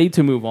 They're ready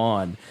to move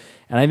on.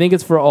 And I think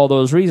it's for all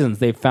those reasons.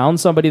 They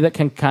found somebody that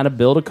can kind of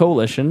build a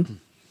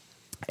coalition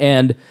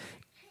and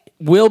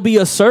will be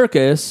a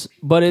circus,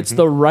 but it's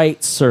the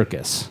right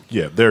circus.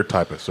 Yeah, their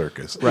type of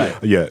circus. Right.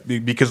 Yeah,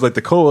 because like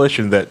the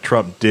coalition that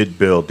Trump did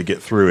build to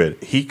get through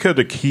it, he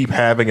could keep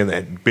having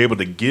and be able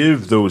to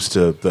give those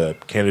to the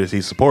candidates he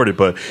supported,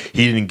 but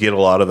he didn't get a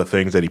lot of the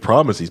things that he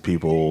promised these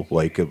people,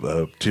 like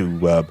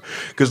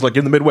because like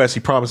in the Midwest, he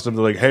promised them,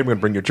 like, hey, I'm going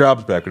to bring your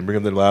jobs back and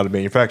bring them to a lot of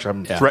manufacturing.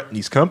 I'm threatening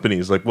these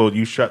companies. Like, well,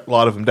 you shut a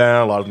lot of them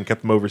down. A lot of them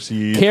kept them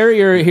overseas.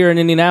 Carrier here in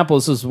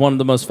Indianapolis is one of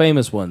the most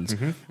famous ones.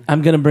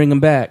 I'm going to bring them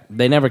back.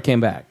 They never came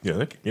back.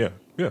 Yeah.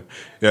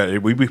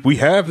 We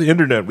have the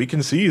internet. We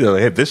can see that,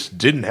 hey, this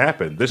didn't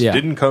happen. This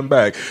didn't come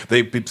back.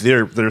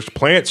 There's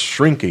plants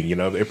shrinking.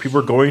 People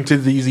are going to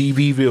these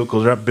EV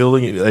vehicles. They're not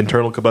building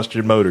internal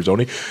combustion motors.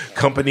 Only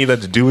company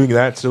that's doing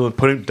that still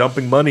and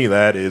dumping money in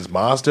that is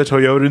Mazda,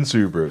 Toyota, and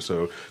Subaru.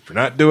 So if you're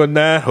not doing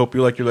that, hope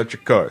you like your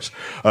electric cars.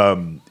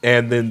 And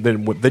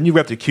then you've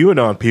got the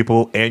QAnon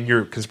people and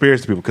your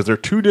conspiracy people, because there are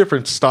two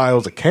different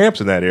styles of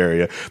camps in that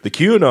area. The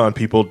QAnon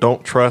people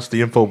don't trust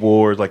the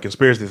InfoWars, like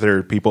conspiracy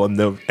theory people, and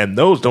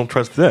those don't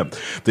trust them.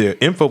 The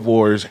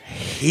InfoWars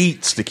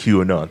hates the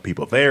QAnon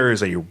people. There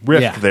is a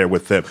rift there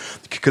with them,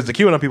 because the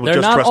QAnon people They're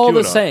just not trust all QAnon.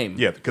 the same.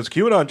 Yeah, because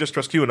QAnon just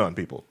trusts QAnon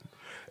people.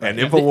 And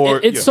InfoWars...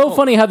 It's so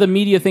funny how the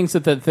media thinks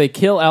that they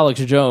kill Alex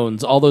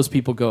Jones, all those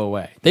people go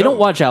away. They don't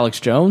watch Alex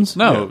Jones.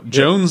 No,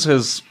 Jones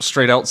has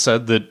straight out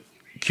said that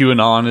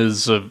QAnon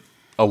is a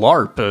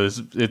LARP.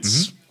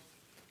 It's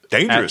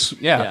dangerous.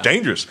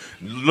 Dangerous.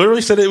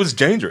 Literally said it was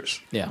dangerous.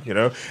 Yeah.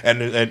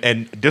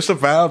 And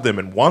disavowed them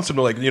and wants them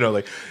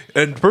to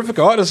and Perfect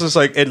Honest is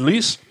like, at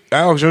least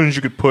Alex Jones,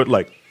 you could put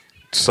like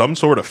some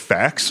sort of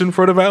facts in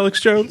front of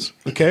Alex Jones,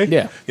 okay?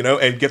 Yeah.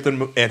 And get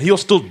them, and he'll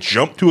still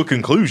jump to a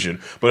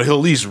conclusion, but he'll at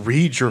least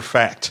read your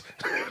fact.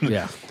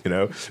 Yeah.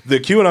 The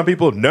QAnon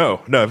people,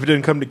 no. If it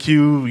didn't come to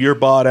Q, you're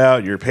bought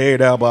out, you're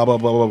paid out, blah, blah,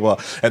 blah, blah,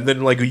 blah. And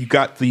then, you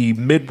got the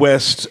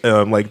Midwest,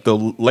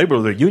 the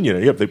labor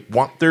union,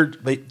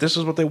 this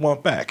is what they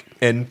want back.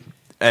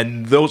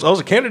 And those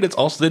other candidates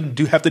also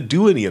didn't have to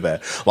do any of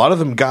that. A lot of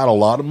them got a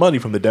lot of money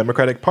from the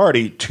Democratic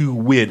Party to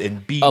win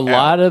and beat a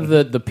lot of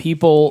the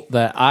people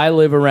that I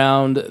live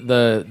around.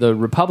 The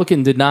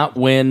Republican did not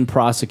win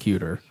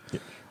prosecutor,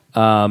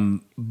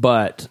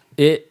 but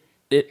it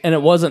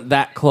wasn't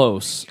that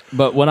close.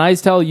 But when I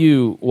tell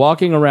you,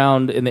 walking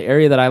around in the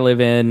area that I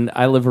live in,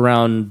 I live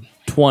around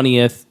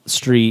 20th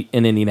Street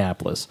in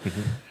Indianapolis.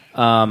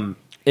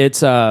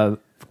 It's a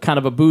kind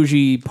of a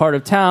bougie part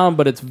of town,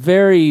 but it's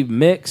very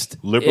mixed.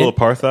 Liberal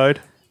apartheid?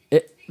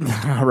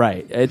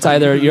 Right. It's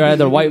you're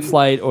either white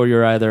flight or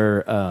you're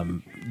either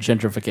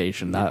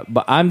gentrification.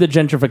 But I'm the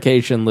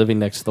gentrification living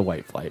next to the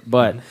white flight.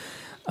 But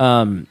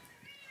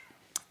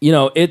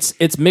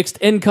it's mixed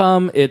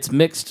income, it's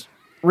mixed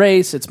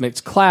race, it's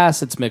mixed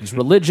class, it's mixed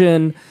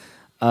religion.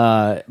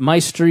 My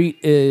street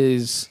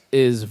is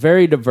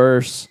very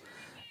diverse,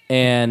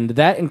 and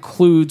that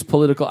includes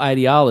political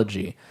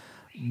ideology.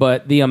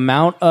 But the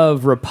amount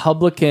of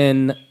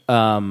Republican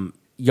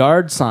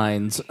yard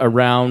signs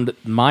around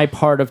my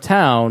part of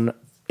town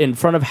in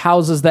front of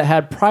houses that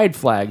had pride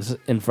flags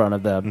in front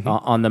of them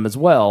on them as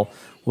well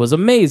was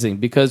amazing,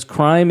 because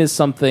crime is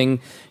something,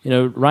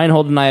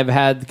 Reinhold and I have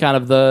had kind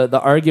of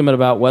the argument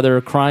about whether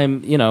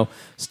crime,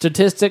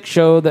 statistics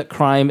show that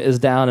crime is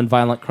down and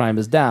violent crime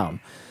is down.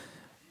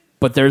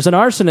 But there's an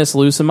arsonist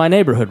loose in my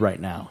neighborhood right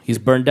now. He's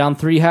burned down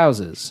 3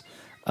 houses.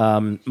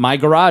 My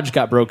garage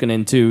got broken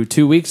into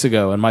 2 weeks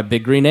ago, and my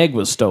big green egg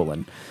was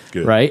stolen.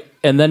 Good. Right?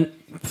 And then,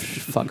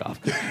 fuck off.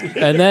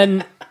 And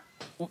then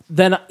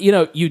then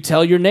you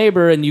tell your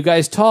neighbor and you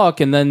guys talk,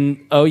 and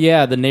then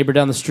the neighbor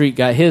down the street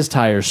got his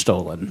tires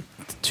stolen.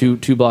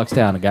 Two blocks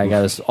down, a guy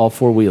got his all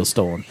four wheels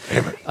stolen.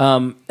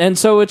 And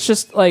so it's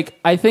just like,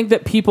 I think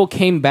that people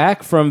came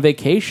back from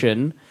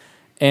vacation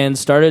and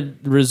started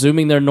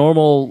resuming their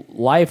normal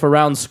life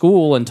around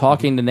school and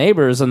talking to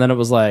neighbors, and then it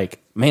was like,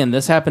 man,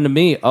 this happened to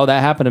me. Oh, that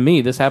happened to me.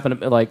 This happened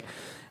to me. Like,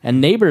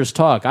 and neighbors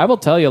talk. I will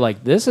tell you,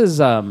 like, this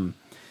is.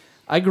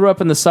 I grew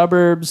up in the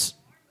suburbs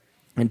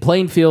in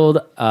Plainfield,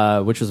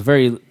 which was a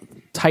very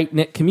tight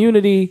knit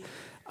community.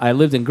 I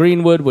lived in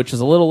Greenwood, which is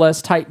a little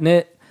less tight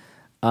knit.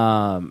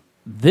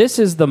 This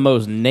is the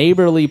most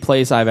neighborly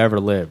place I've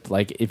ever lived.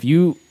 Like, if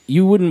you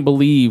wouldn't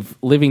believe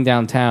living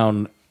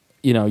downtown.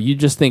 You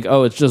just think,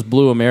 oh, it's just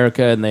Blue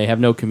America, and they have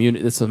no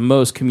community. It's the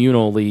most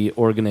communally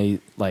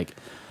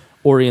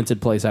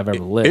oriented place I've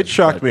ever lived. It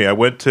shocked me. I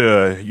went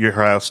to your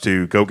house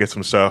to go get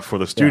some stuff for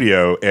the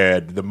studio,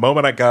 and the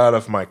moment I got out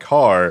of my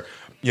car,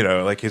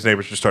 his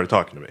neighbors just started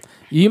talking to me.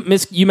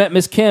 You met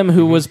Miss Kim,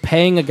 who was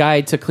paying a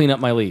guy to clean up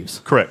my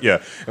leaves. Correct,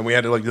 yeah. And we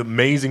had an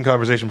amazing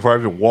conversation before I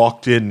even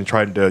walked in and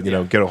tried to,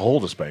 get a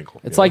hold of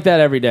Spangle. It's like that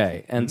every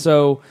day. And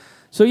so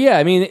yeah,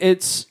 I mean,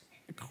 it's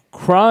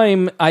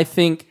crime, I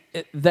think,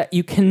 that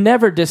you can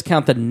never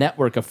discount the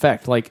network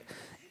effect. Like,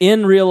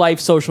 in real life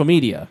social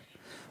media,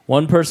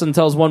 one person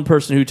tells one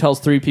person who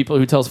tells three people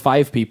who tells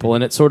five people,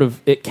 and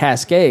it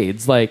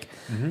cascades. Like,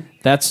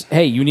 that's,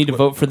 hey, you need to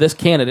vote for this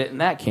candidate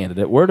and that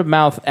candidate. Word of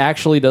mouth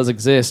actually does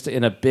exist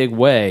in a big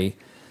way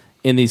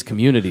in these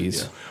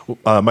communities.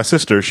 Yeah. My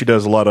sister, she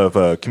does a lot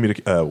of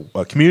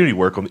community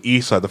work on the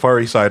east side, the far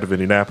east side of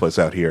Indianapolis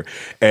out here.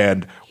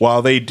 And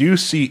while they do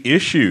see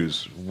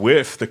issues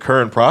with the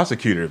current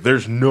prosecutor,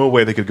 there's no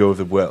way they could go with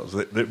the Wells.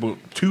 They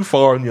went too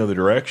far in the other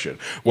direction.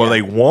 While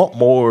they want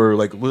more,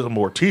 like a little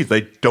more teeth,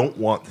 they don't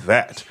want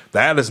that.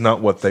 That is not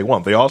what they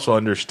want. They also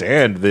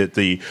understand that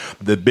the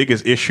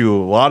biggest issue,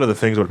 a lot of the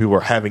things that people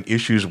are having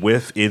issues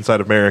with inside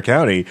of Marion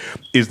County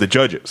is the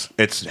judges.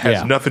 It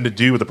has nothing to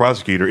do with the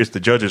prosecutor. It's the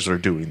judges that are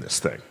doing this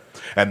thing.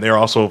 And they're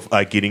also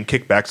getting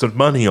kickbacks of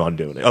money on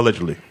doing it,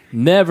 allegedly.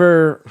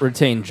 Never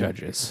retain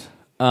judges.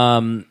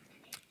 All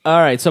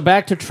right, so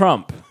back to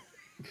Trump.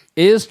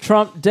 Is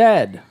Trump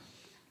dead?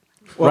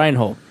 Well,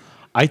 Reinhold.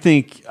 I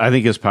think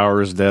his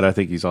power is dead. I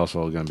think he's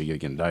also going to be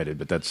getting indicted,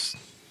 but that's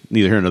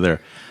neither here nor there.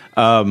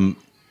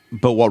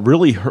 But what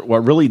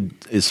really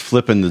is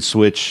flipping the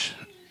switch,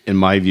 in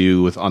my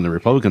view, on the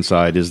Republican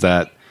side, is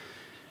that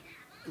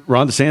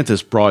Ron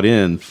DeSantis brought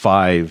in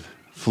 5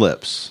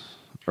 flips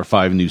or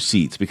 5 new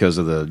seats because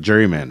of the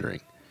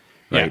gerrymandering.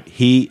 Right?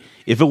 Yeah.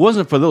 If it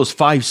wasn't for those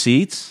 5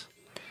 seats,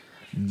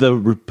 the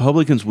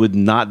Republicans would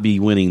not be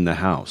winning the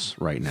House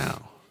right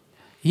now.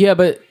 Yeah,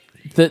 but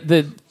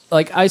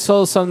I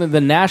saw something.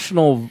 The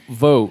national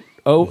vote,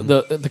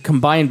 the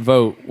combined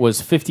vote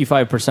was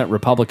 55%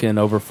 Republican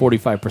over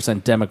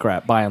 45%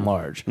 Democrat by and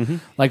large. Mm-hmm.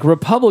 Like,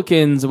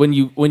 Republicans, when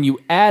you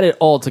add it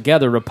all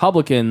together,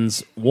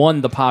 Republicans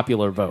won the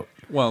popular vote.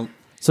 Well,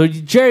 so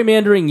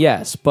gerrymandering,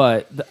 yes,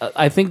 but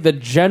I think the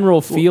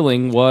general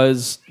feeling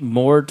was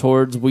more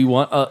towards we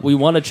want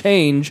a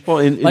change. Well,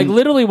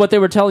 literally, what they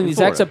were telling these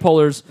exit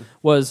pollers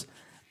was,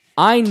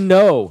 I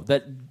know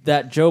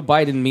that Joe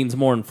Biden means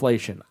more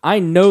inflation. I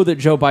know that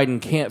Joe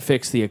Biden can't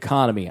fix the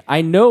economy.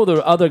 I know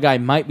the other guy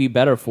might be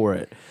better for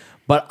it,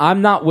 but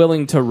I'm not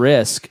willing to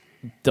risk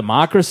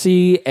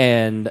democracy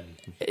and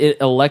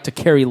elect a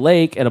Kerry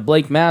Lake and a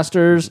Blake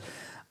Masters.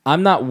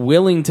 I'm not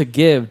willing to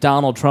give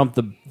Donald Trump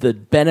the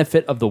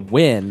benefit of the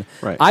win.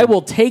 Right. I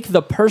will take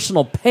the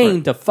personal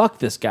pain to fuck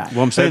this guy.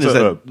 What I'm saying is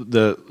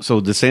that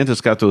so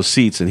DeSantis got those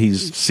seats, and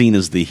he's seen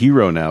as the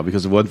hero now,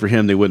 because if it wasn't for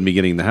him, they wouldn't be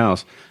getting the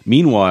House.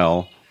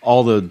 Meanwhile,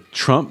 all the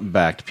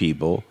Trump-backed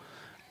people,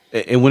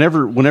 and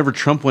whenever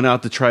Trump went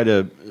out to try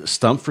to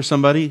stump for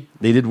somebody,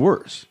 they did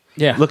worse.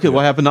 Yeah. Look at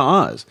what happened to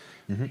Oz.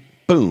 Mm-hmm.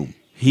 Boom.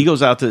 He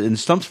goes out and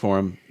stumps for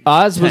him.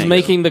 Oz was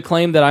making the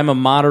claim that I'm a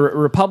moderate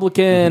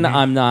Republican.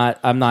 Mm-hmm.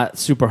 I'm not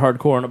super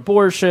hardcore on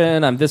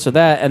abortion. I'm this or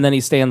that, and then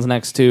he stands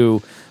next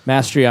to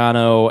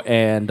Mastriano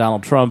and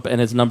Donald Trump, and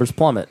his numbers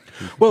plummet.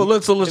 Well,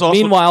 let's also.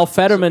 Meanwhile,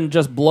 Fetterman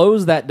just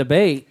blows that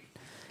debate,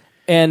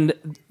 and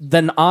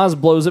then Oz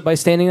blows it by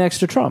standing next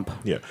to Trump.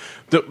 Yeah,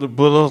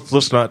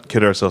 let's not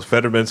kid ourselves.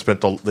 Fetterman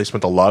spent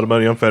a lot of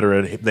money on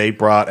Fetterman. They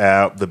brought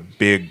out the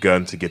big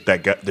gun to get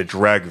that guy, to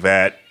drag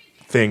that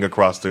thing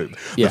across the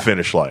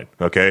finish line.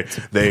 Okay,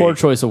 poor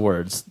choice of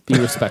words. Be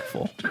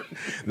respectful.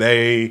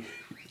 They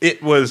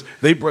brought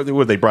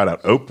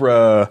out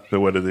Oprah.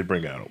 What did they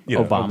bring out?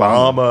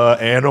 Obama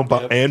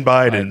and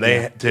Biden.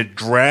 They had to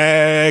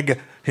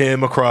drag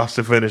him across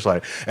the finish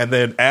line. And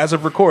then, as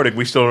of recording,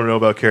 we still don't know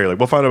about Carrie Lake.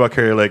 We'll find out about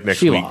Carrie Lake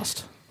next week. She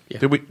lost. Yeah.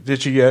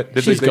 Did she yet?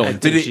 Did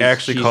they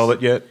actually call it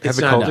yet?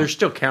 They're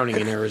still counting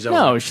in Arizona.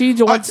 No, she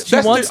wants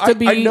to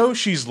be. I know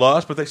she's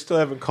lost, but they still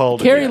haven't called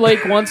Carrie it yet.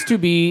 Lake wants to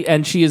be,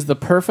 and she is the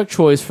perfect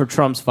choice for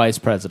Trump's vice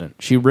president.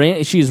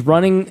 She's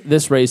running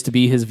this race to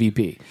be his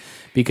VP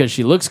because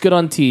she looks good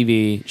on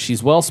TV.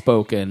 She's well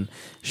spoken.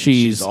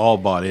 She's all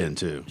bought in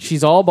too.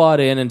 She's all bought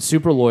in and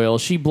super loyal.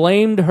 She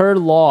blamed her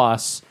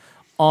loss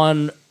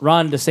on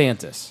Ron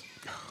DeSantis.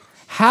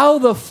 How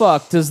the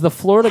fuck does the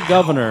Florida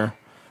governor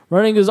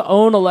running his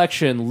own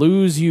election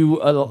lose you?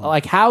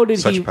 Like, how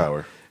did Such he?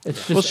 power.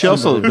 It's Well, just she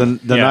also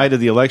the night of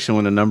the election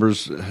when the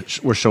numbers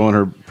were showing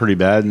her pretty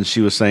bad, and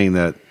she was saying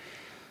that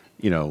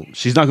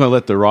she's not going to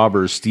let the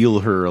robbers steal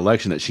her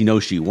election that she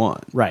knows she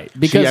won. Right, she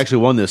because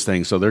actually won this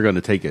thing, so they're going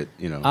to take it.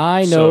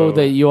 I know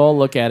that you all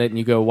look at it and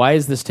you go, "Why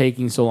is this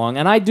taking so long?"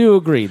 And I do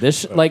agree.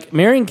 This, like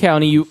Marion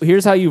County,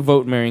 here's how you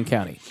vote in Marion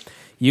County.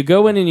 You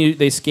go in and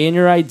they scan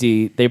your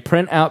ID. They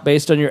print out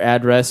based on your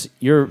address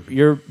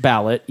your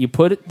ballot. You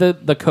put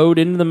the code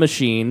into the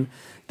machine.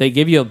 They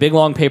give you a big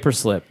long paper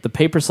slip. The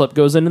paper slip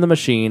goes into the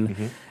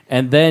machine,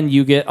 and then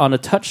you get on a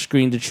touch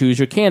screen to choose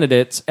your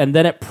candidates, and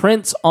then it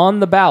prints on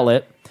the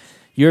ballot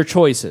your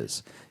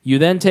choices. You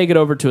then take it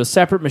over to a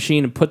separate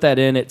machine and put that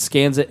in. It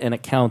scans it and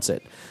it counts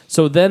it.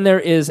 So then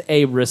there is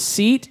a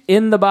receipt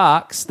in the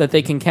box that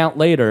they can count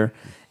later.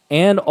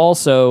 And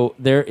also,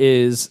 there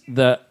is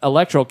the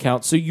electoral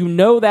count, so you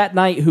know that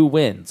night who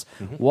wins.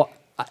 Well,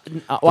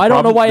 I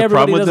don't know why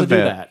everybody doesn't do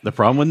that. The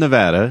problem with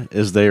Nevada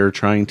is they are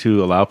trying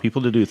to allow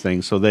people to do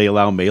things, so they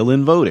allow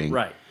mail-in voting.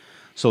 Right.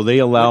 So they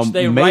allow Which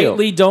they mail.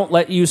 rightly don't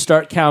let you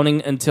start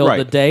counting until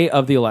the day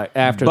of the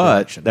after the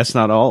election. But that's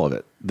not all of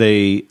it.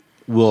 They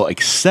will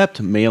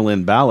accept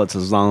mail-in ballots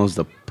as long as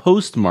the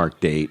postmark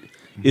date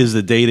is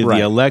the date of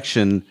the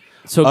election.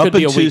 So it could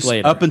be a week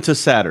later. Up until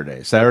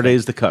Saturday. Saturday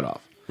is the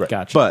cutoff. Right.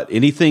 Gotcha. But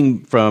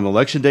anything from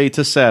election day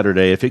to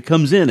Saturday, if it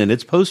comes in and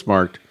it's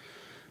postmarked,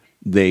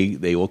 they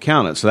will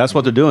count it. So that's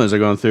what they're doing is they're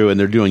going through and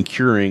they're doing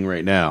curing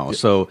right now.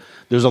 So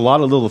there's a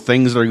lot of little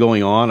things that are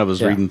going on. I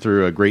was reading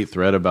through a great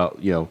thread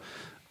about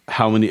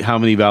how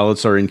many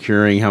ballots are in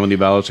curing, how many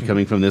ballots are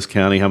coming from this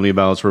county, how many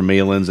ballots were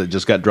mail-ins that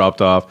just got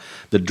dropped off.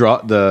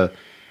 The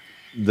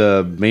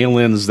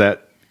mail-ins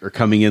that are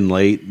coming in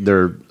late,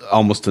 they're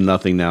almost to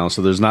nothing now.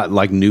 So there's not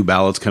like new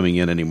ballots coming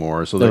in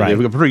anymore. So they have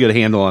a pretty good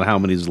handle on how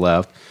many's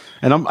left.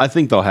 And I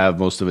think they'll have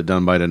most of it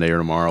done by today or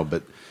tomorrow.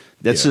 But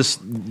that's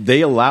just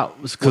they allow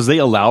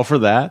for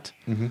that.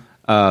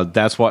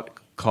 That's what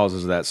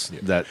causes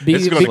that.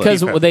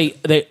 Because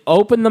they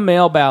open the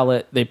mail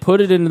ballot, they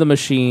put it into the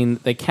machine,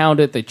 they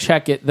count it, they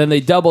check it, then they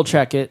double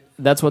check it.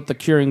 That's what the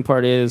curing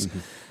part is.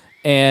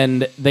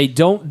 And they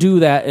don't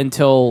do that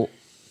until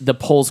the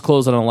polls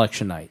close on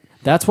election night.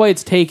 That's why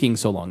it's taking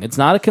so long. It's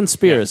not a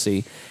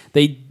conspiracy.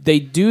 They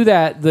do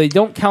that. They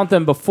don't count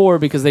them before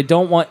because they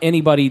don't want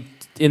anybody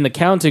in the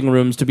counting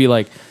rooms to be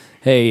like,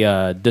 "Hey,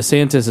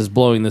 DeSantis is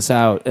blowing this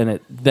out,"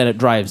 and then it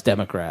drives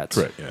Democrats.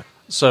 Right. Yeah.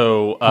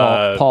 So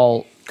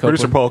Paul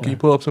Producer Paul, can you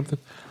pull up something?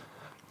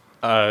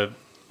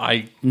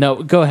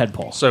 No, go ahead,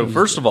 Paul. So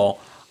first of all,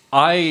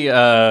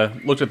 I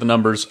looked at the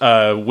numbers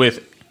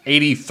with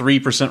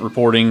 83%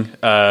 reporting.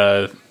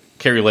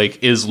 Kerry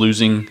Lake is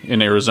losing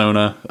in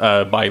Arizona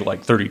by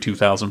like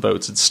 32,000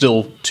 votes. It's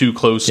still too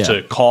close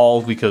to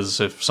call because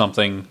if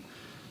something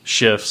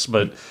shifts,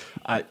 but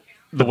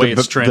the way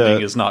it's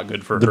trending is not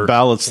good for her. The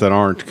ballots that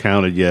aren't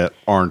counted yet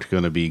aren't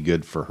going to be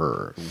good for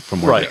her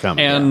from where they're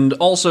coming. And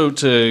also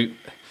to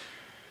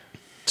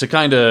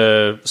kind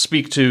of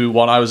speak to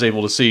what I was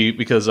able to see,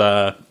 because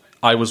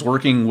I was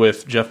working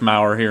with Jeff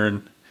Maurer here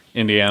in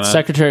Indiana.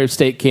 Secretary of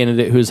State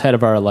candidate who's head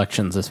of our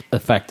elections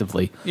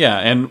effectively. Yeah,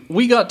 and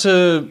we got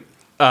to...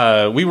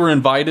 we were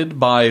invited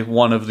by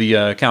one of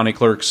the county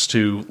clerks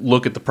to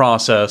look at the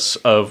process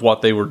of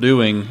what they were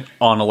doing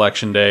on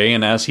Election Day,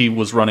 and as he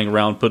was running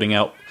around putting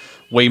out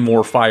way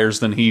more fires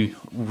than he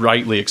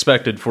rightly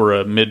expected for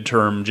a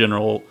midterm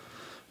general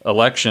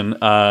election,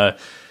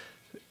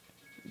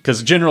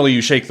 because generally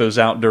you shake those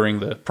out during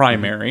the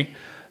primary,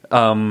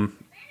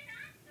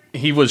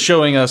 he was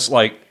showing us,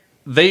 like,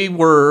 they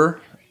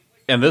were,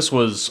 and this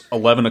was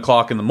 11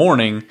 o'clock in the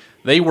morning,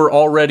 they were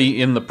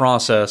already in the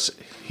process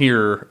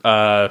here,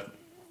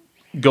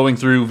 going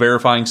through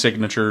verifying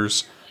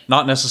signatures,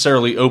 not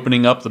necessarily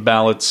opening up the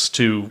ballots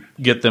to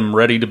get them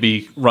ready to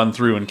be run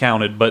through and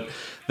counted, but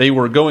they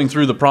were going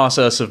through the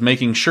process of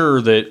making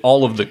sure that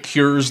all of the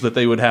cures that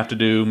they would have to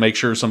do, make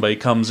sure somebody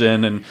comes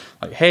in and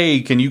like,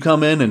 hey, can you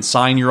come in and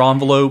sign your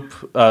envelope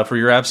for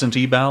your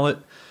absentee ballot?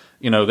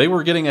 They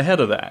were getting ahead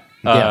of that.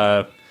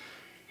 Yeah.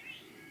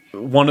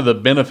 One of the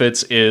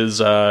benefits is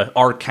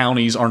our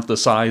counties aren't the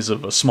size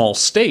of a small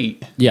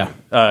state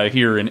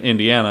here in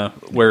Indiana,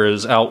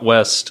 whereas out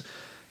west,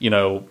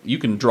 you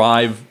can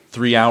drive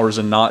 3 hours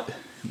and not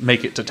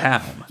make it to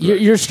town.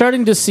 You're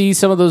starting to see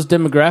some of those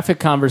demographic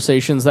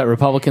conversations that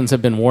Republicans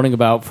have been warning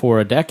about for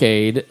a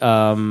decade,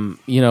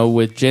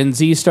 with Gen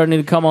Z starting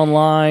to come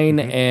online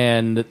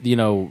and,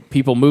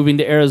 people moving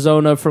to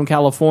Arizona from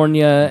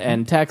California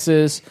and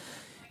Texas.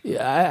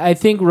 I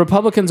think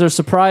Republicans are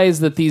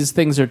surprised that these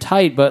things are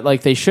tight, but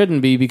like they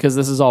shouldn't be because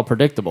this is all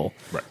predictable.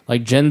 Right.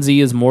 Like Gen Z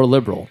is more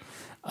liberal.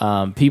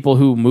 People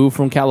who move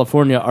from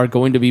California are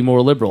going to be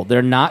more liberal.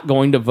 They're not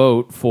going to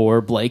vote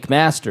for Blake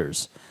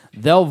Masters.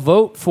 They'll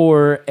vote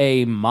for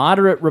a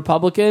moderate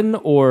Republican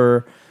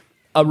or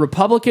a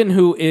Republican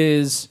who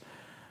is,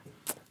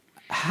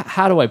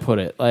 how do I put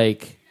it?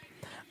 Like,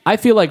 I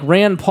feel like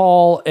Rand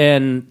Paul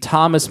and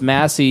Thomas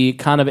Massey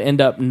kind of end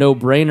up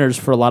no-brainers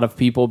for a lot of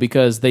people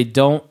because they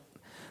don't,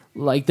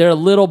 like, they're a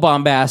little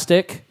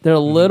bombastic, they're a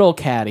little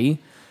catty,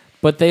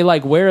 but they,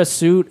 like, wear a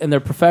suit and they're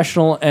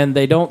professional and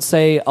they don't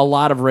say a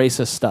lot of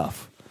racist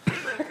stuff.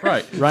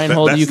 Right.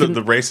 Reinhold, you can...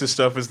 The racist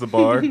stuff is the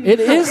bar?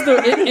 It is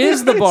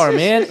the bar,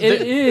 man.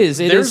 It is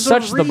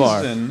such the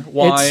bar. There's a reason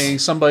why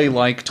somebody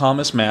like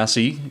Thomas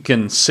Massey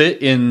can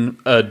sit in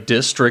a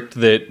district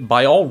that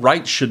by all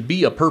rights should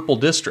be a purple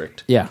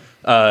district. Yeah.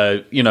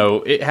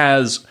 It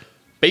has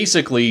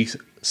basically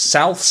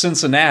South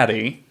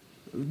Cincinnati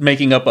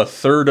making up a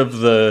third of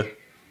the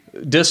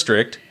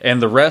district,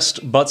 and the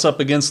rest butts up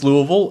against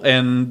Louisville,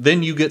 and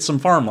then you get some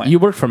farmland. You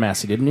worked for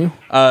Massey, didn't you?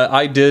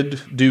 I did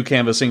do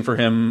canvassing for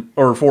him,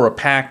 or for a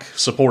PAC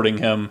supporting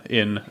him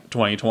in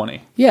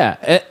 2020.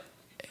 Yeah.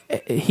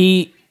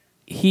 He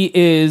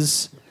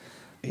is...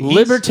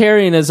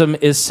 Libertarianism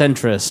is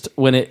centrist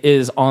when it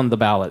is on the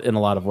ballot in a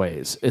lot of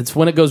ways. It's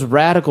when it goes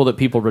radical that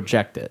people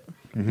reject it.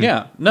 Mm-hmm.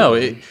 Yeah. No,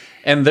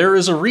 and there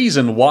is a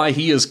reason why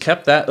he has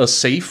kept that a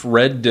safe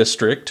red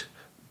district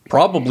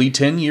probably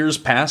 10 years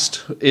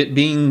past it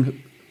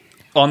being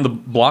on the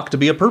block to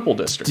be a purple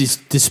district.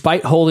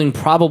 Despite holding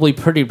probably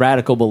pretty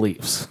radical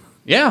beliefs.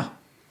 Yeah.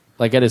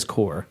 Like at his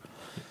core.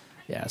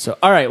 Yeah. So,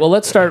 all right. Well,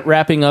 let's start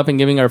wrapping up and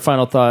giving our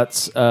final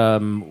thoughts.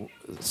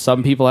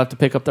 Some people have to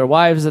pick up their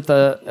wives at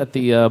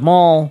the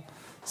mall.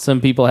 Some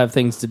people have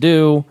things to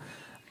do.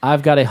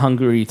 I've got a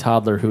hungry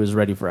toddler who is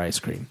ready for ice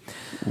cream.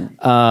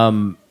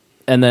 And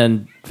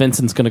then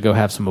Vincent's going to go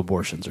have some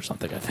abortions or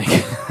something, I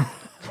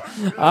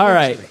think. All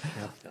right.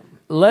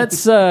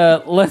 Let's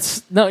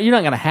no, you're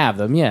not going to have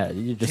them. Yeah,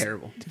 you just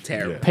terrible.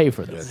 Pay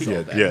for them.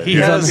 He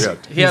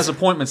has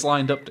appointments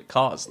lined up to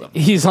cause them.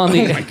 He's on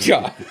the.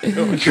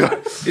 Oh my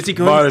god! Is he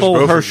going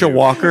full Herschel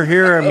Walker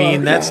here? I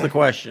mean, that's the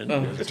question.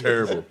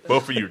 Terrible.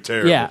 Both of you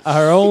terrible. Yeah,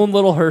 our own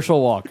little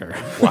Herschel Walker.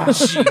 Wow,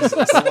 Jesus!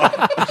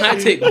 I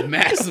take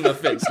massive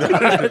offense.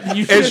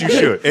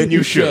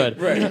 You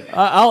should. Right.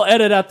 I'll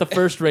edit out the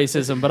first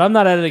racism, but I'm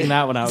not editing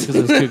that one out because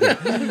it's too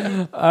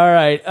good. All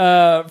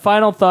right.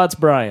 Final thoughts,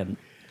 Brian.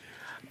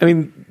 I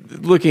mean,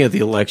 looking at the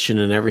election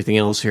and everything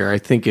else here, I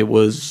think it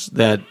was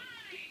that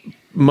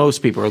most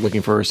people are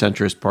looking for a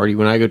centrist party.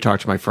 When I go talk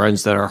to my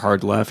friends that are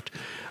hard left,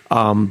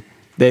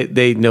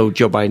 they know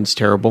Joe Biden's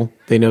terrible.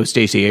 They know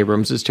Stacey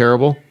Abrams is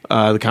terrible.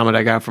 The comment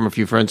I got from a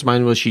few friends of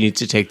mine was she needs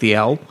to take the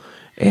L,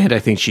 and I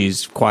think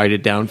she's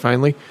quieted down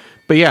finally.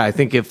 But yeah, I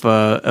think if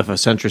a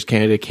centrist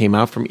candidate came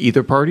out from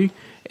either party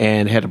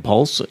and had a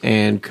pulse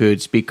and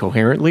could speak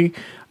coherently,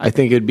 I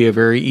think it'd be a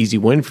very easy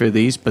win for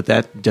these, but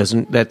that's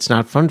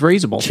not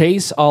fundraisable.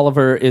 Chase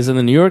Oliver is in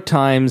the New York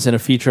Times in a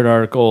featured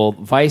article.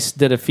 Vice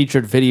did a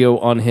featured video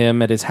on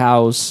him at his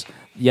house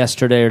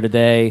yesterday or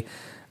today.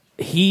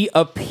 He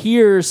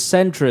appears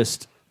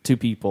centrist to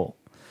people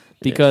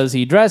because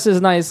he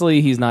dresses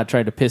nicely. He's not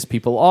trying to piss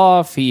people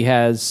off. He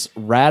has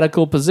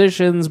radical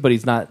positions, but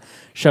he's not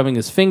shoving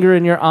his finger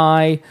in your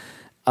eye.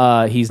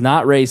 He's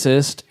not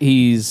racist.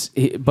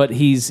 But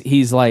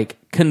he's like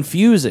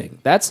confusing.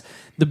 That's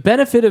the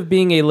benefit of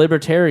being a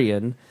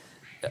libertarian,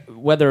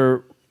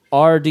 whether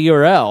R, D,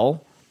 or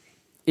L,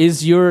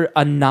 is you're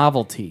a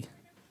novelty.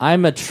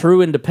 I'm a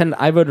true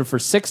independent. I voted for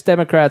 6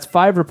 Democrats,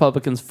 5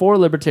 Republicans, 4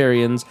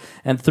 Libertarians,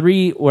 and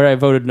 3 where I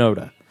voted no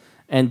to.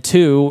 And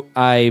 2,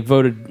 I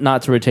voted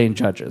not to retain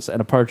judges, and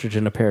a partridge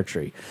in a pear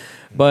tree.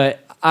 But,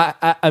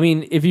 I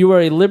mean, if you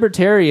are a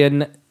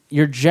libertarian,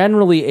 you're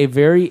generally a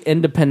very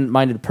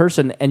independent-minded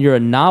person, and you're a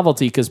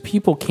novelty because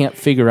people can't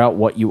figure out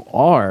what you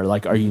are.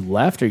 Like, are you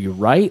left? Are you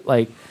right?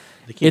 Like,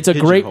 it's a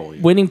great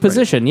winning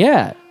position. Right.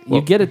 Yeah,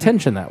 you get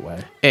attention that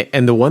way.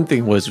 And the one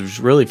thing was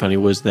really funny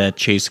was that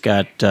Chase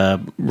got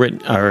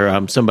written,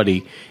 or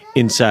somebody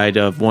inside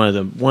of one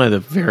of the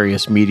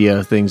various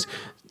media things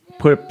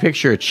put a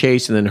picture of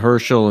Chase and then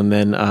Herschel and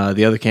then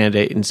the other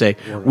candidate and say,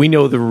 we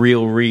know the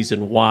real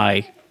reason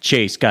why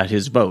Chase got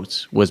his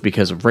votes was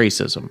because of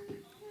racism.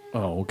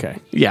 Oh, okay.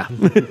 Yeah.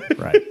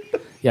 Right.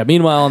 Yeah.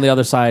 Meanwhile, on the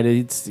other side,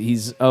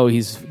 he's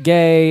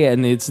gay,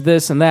 and it's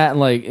this and that, and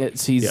like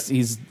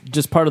he's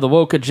just part of the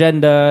woke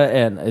agenda,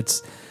 and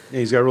it's. Yeah,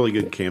 he's got a really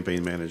good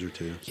campaign manager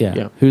too. So.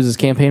 Yeah. Who's his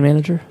campaign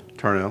manager?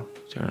 Tarnell.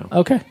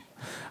 Okay.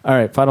 All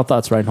right. Final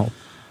thoughts, Reinhold.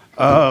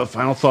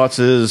 Final thoughts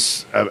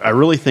is I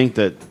really think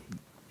that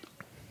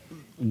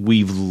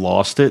we've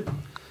lost it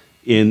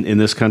in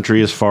this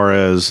country as far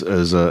as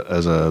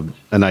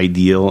an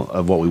ideal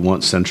of what we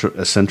want, a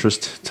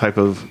centrist type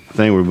of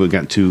thing, where we've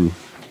gotten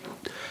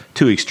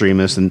too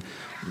extremist. And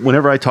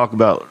whenever I talk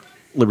about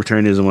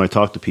libertarianism, when I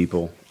talk to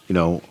people,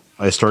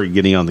 I start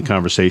getting on the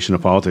conversation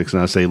of politics,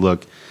 and I say,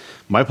 look,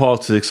 my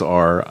politics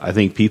are, I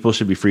think people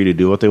should be free to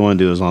do what they want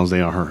to do as long as they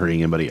aren't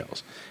hurting anybody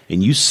else.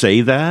 And you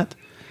say that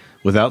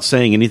without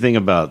saying anything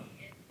about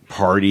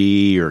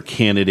party or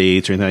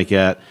candidates or anything like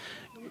that.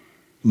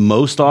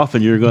 Most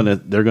often they're going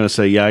to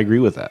say, yeah, I agree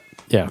with that.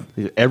 Yeah.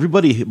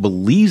 Everybody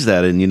believes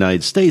that in the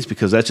United States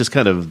because that's just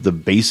kind of the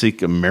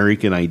basic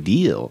American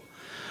ideal.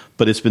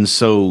 But it's been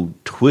so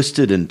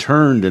twisted and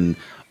turned and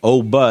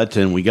but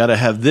and we got to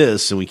have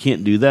this and we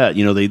can't do that.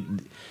 You know,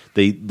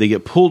 they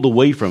get pulled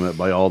away from it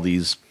by all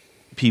these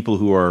people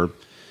who are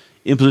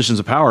in positions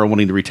of power,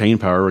 wanting to retain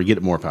power or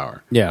get more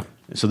power. Yeah.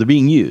 So they're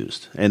being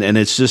used, and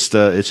it's just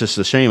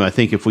a shame. I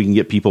think if we can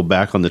get people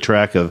back on the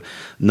track of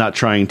not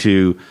trying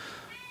to,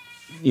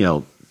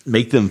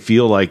 make them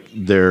feel like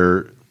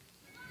they're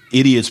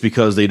idiots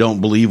because they don't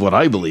believe what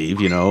I believe.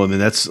 I mean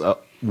that's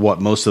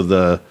what most of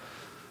the,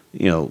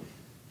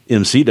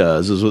 MC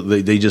does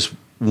is they just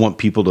want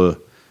people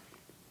to.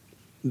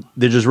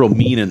 They're just real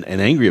mean and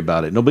angry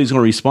about it. Nobody's going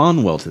to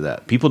respond well to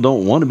that. People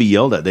don't want to be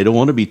yelled at. They don't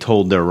want to be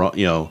told they're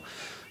wrong,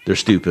 they're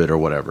stupid or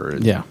whatever.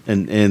 Yeah.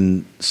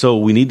 And so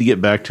we need to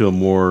get back to a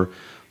more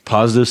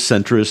positive,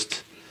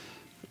 centrist,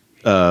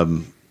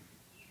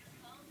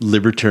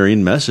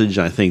 libertarian message.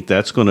 I think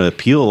that's going to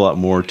appeal a lot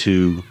more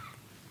to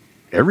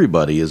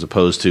everybody as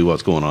opposed to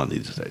what's going on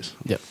these days.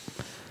 Yep.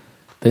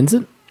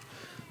 Vincent?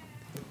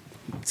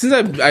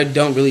 Since I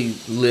don't really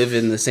live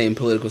in the same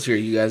political sphere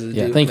you guys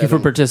do. Thank you for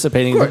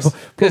participating. Of course.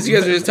 Because you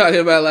guys were just talking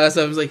about it last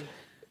time. I was like,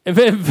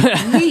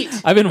 neat.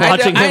 I've been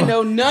watching I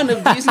know none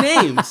of these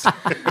names.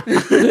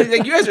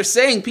 Like, you guys are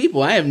saying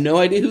people. I have no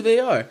idea who they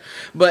are.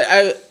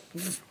 But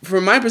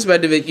from my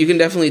perspective, you can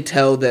definitely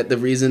tell that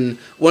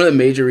one of the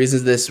major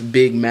reasons this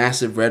big,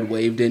 massive red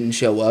wave didn't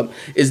show up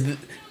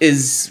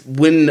is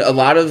when a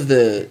lot of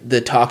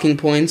the talking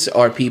points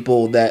are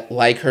people that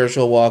like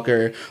Herschel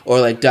Walker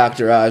or like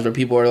Dr. Oz, where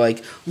people are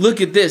like,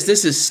 look at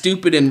this is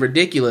stupid and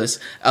ridiculous.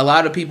 A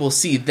lot of people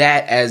see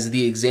that as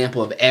the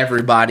example of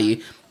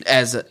everybody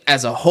as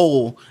a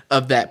whole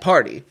of that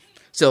party.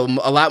 So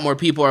a lot more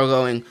people are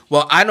going,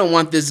 well, I don't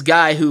want this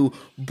guy who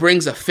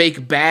brings a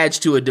fake badge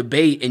to a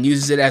debate and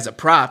uses it as a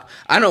prop.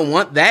 I don't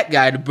want that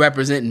guy to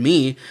represent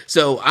me.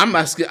 So I'm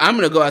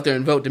going to go out there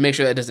and vote to make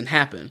sure that doesn't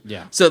happen.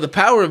 Yeah. So the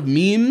power of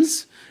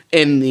memes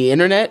and the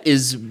internet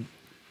is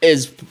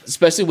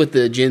especially with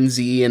the Gen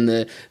Z and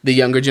the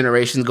younger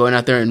generations going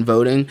out there and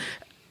voting,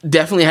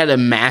 definitely had a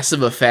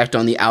massive effect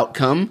on the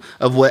outcome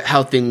of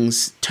how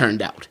things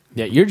turned out.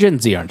 Yeah, you're Gen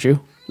Z, aren't you?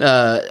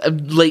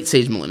 Late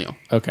stage millennial.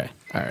 Okay.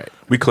 All right.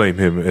 We claim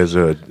him as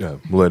a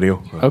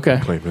millennial. Okay.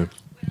 We claim him.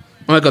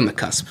 I'm like on the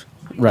cusp.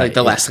 Right. Like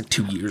the last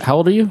 2 years. How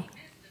old are you?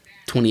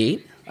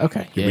 28.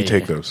 Okay. Yeah, we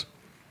take those.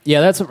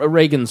 Yeah, that's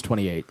Reagan's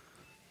 28.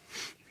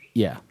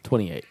 Yeah,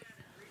 28.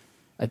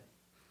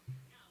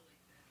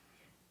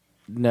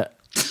 No.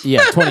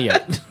 Yeah,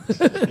 28.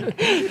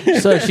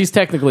 So she's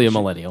technically a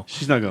millennial.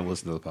 She's not going to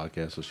listen to the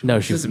podcast. So no,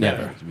 she's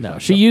never. No,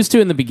 she used to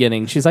in the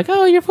beginning. She's like,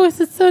 "Oh, your voice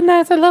is so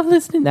nice. I love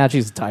listening." Now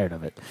she's tired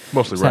of it.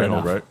 Mostly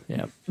Reinhold, right?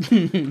 Yeah.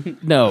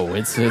 No,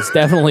 it's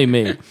definitely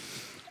me.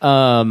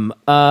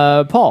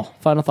 Paul,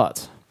 final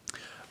thoughts.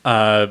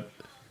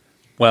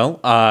 Well,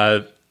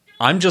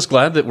 I'm just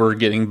glad that we're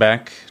getting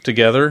back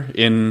together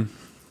in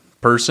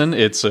person.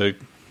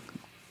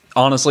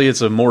 Honestly,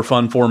 it's a more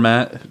fun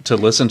format to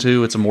listen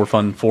to. It's a more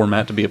fun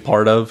format to be a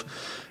part of.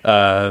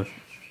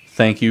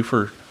 Thank you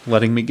for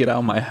letting me get out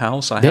of my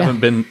house. I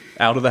haven't been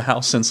out of the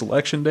house since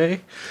Election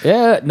Day.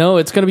 Yeah, no,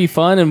 it's going to be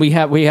fun, and we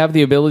have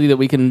the ability that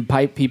we can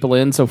pipe people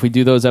in. So if we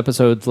do those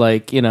episodes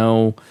like,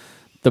 the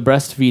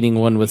breastfeeding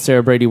one with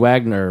Sarah Brady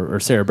Wagner, or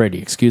Sarah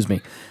Brady, excuse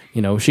me,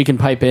 she can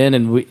pipe in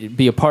and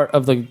be a part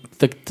of the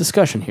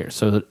discussion here.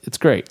 So it's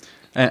great.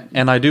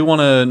 And I do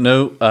want to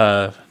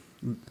note...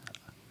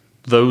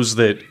 those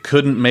that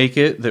couldn't make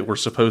it, that were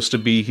supposed to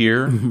be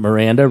here.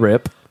 Miranda,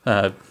 Rip.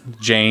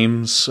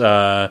 James.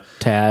 Tad.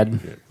 Tad.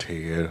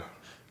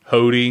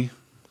 Hody.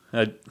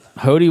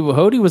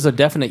 Hody was a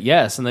definite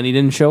yes, and then he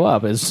didn't show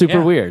up. It's super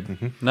weird.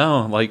 Mm-hmm.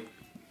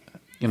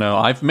 No,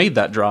 I've made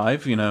that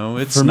drive.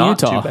 It's from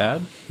not Utah. too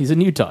bad. He's in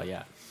Utah,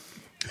 yeah.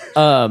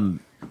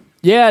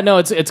 Yeah, no,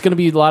 it's going to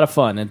be a lot of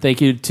fun. And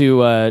thank you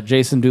to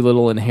Jason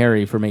Doolittle and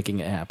Harry for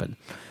making it happen.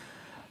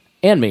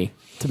 And me.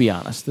 To be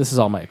honest, this is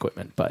all my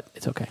equipment, but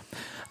it's okay.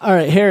 All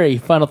right, Harry,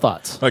 final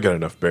thoughts. I got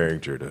enough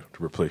Behringer to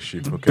replace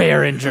you. Okay.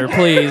 Behringer,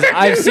 please.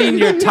 I've seen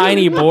your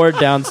tiny board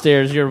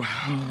downstairs, your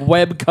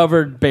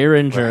web-covered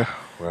Behringer.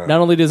 Wow.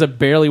 Not only does it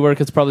barely work,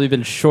 it's probably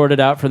been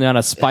shorted out from the amount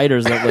of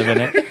spiders that live in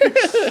it.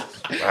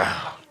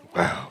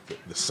 Wow.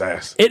 The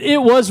sass.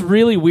 It was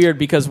really weird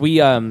because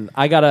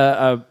I got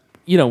a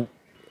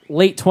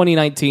late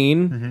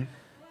 2019. Mm-hmm.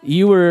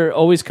 You were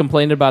always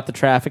complaining about the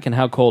traffic and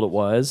how cold it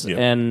was,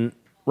 and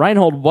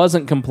Reinhold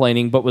wasn't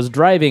complaining, but was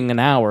driving an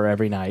hour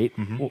every night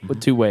with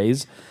two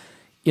ways,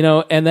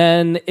 and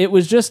then it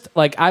was just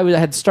like I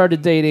had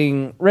started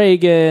dating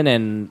Reagan,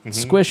 and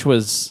Squish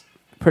was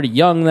pretty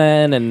young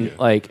then, and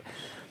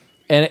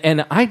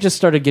and I just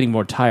started getting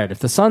more tired. If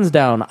the sun's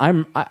down,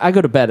 I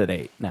go to bed at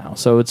 8 now,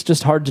 so it's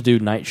just hard to do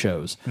night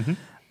shows.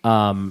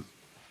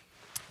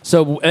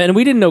 So, and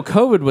we didn't know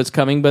COVID was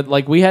coming, but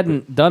we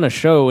hadn't done a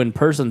show in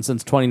person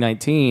since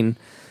 2019.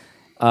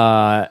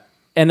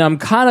 And I'm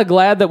kind of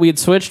glad that we had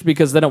switched,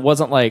 because then it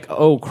wasn't like,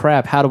 oh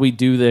crap, how do we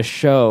do this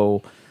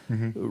show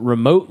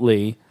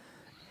remotely?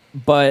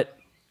 But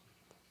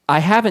I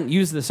haven't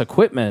used this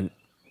equipment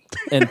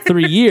in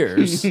 3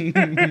 years,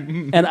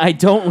 and I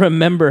don't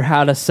remember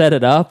how to set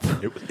it up.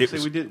 It See,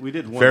 was we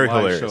did one very live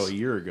hilarious. show a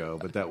year ago,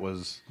 but that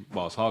was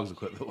Boss Hogg's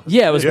equipment.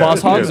 Yeah, it was Yeah,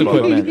 Boss Hogg's yeah, Boss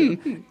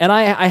equipment, and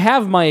I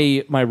have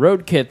my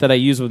road kit that I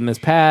use with Miss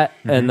Pat,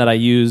 and that I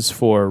use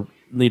for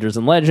Leaders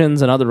and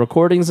Legends and other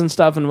recordings and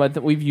stuff, and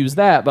we've used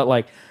that. But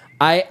like,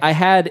 I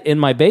had in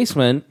my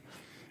basement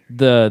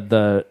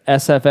the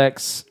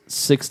SFX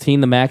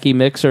 16, the Mackie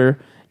mixer.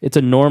 It's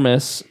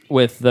enormous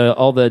with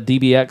all the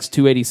DBX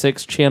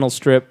 286 channel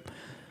strip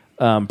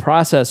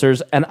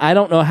processors, and I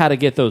don't know how to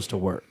get those to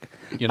work.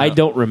 You know. I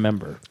don't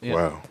remember.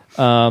 Wow.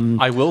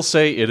 I will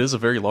say it is a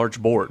very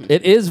large board.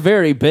 It is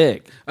very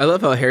big. I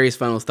love how Harry's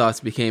final thoughts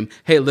became,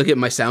 "Hey, look at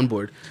my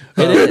soundboard."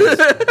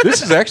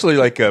 This is actually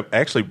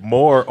actually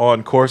more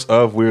on course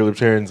of We're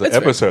Libertarians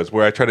episodes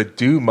where I try to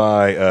do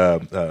my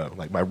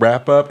my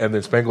wrap up and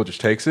then Spangle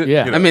just takes it.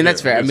 Yeah. You know, I mean,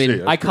 that's fair. I it's- mean,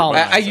 yeah, I it's call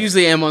pretty it- I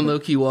usually am on low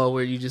key wall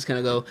where you just kind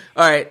of go,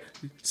 "All right,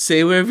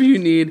 say whatever you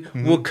need.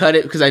 We'll cut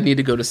it because I need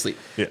to go to sleep."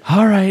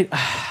 All right,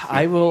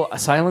 I will.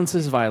 Silence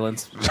is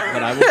violence, but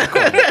I will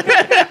record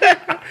it.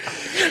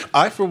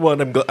 I, for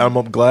one, I'm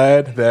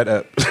glad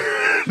that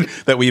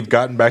that we've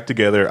gotten back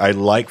together. I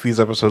like these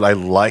episodes. I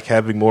like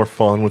having more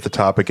fun with the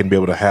topic and be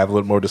able to have a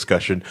little more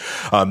discussion.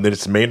 That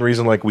it's the main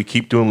reason, like, we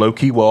keep doing Low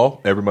Key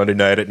Wall every Monday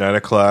night at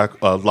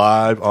 9:00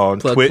 live on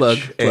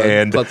Twitch.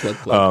 And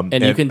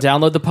And you can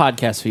download the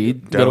podcast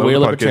feed. Go to Download We Are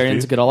the podcast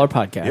Libertarians, feed. get all our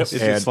podcasts.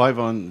 Yep. It's live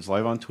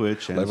on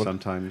Twitch and Live on-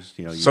 sometimes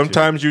YouTube.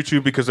 Sometimes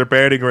YouTube, because they're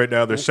banning right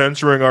now, they're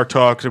censoring our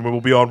talks, and we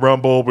will be on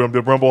Rumble. We'll be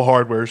on Rumble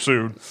hardware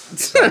soon.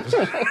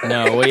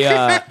 No, we.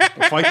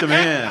 fight the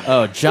man.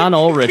 Oh, John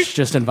Ulrich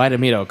just invited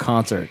me to a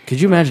concert. Could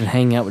you imagine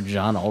hanging out with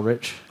John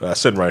Ulrich?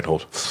 Send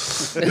Reinhold.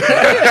 Send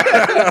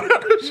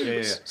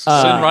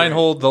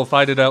Reinhold, they'll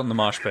fight it out in the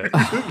mosh pit.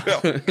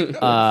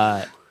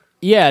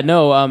 Yeah,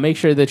 no. Make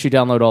sure that you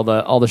download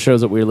all the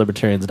shows at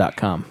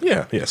WeareLibertarians.com.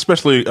 Yeah,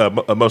 especially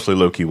mostly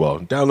Low Key Wall.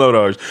 Download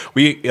ours.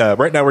 We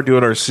right now we're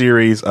doing our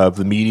series of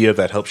the media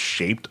that helped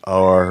shape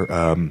our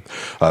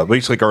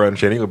basically our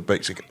understanding of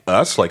basic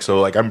us.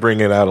 Like I'm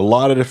bringing out a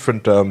lot of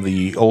different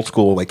the old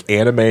school like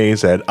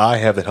animes that I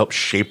have that helped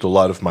shape a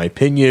lot of my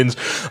opinions.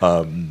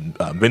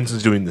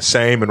 Vincent's doing the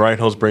same, and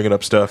Reinhold's bringing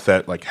up stuff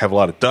that like have a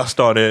lot of dust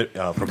on it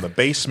from the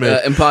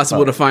basement.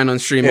 Impossible to find on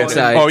streaming And-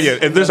 sites. oh yeah,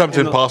 and there's some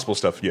impossible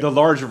stuff. Yeah. The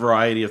large variety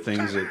of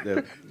things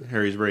that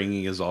Harry's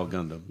bringing is all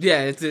Gundam.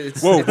 Yeah,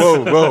 it's Whoa.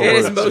 It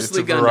is It's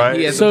mostly a Gundam. variety.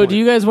 He has a So, point. do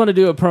you guys want to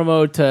do a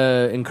promo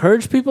to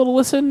encourage people to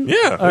listen?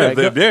 Yeah, All right,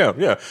 go-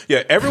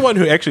 yeah. Everyone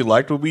who actually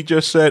liked what we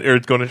just said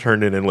is going to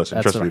turn in and listen.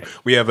 That's Trust me. right.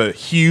 We have a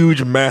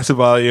huge, massive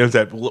audience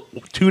that will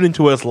tune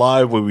into us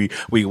live. Where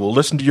we will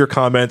listen to your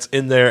comments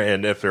in there,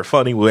 and if they're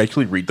funny, we'll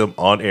actually read them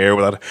on air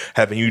without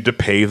having you to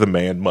pay the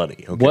man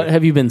money. Okay? What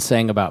have you been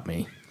saying about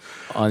me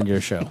on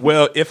your show?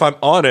 Well, if I'm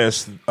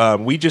honest,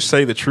 we just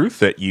say the truth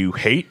that you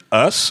hate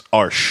us,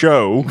 our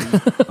show,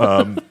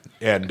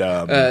 and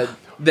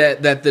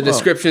that the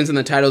descriptions and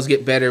the titles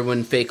get better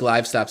when fake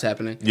live stops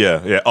happening.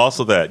 yeah.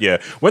 Also that,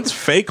 yeah. Once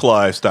fake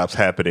live stops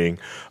happening,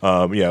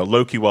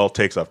 Low Key Wall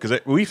takes off because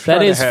we've That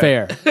tried to is have-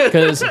 fair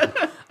because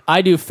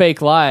I do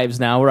fake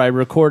lives now where I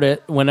record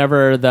it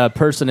whenever the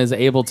person is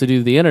able to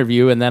do the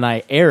interview, and then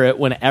I air it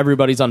when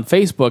everybody's on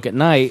Facebook at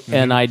night.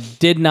 And I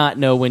did not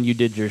know when you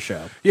did your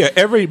show. Yeah,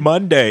 every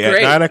Monday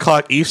Great. at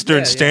 9:00 Eastern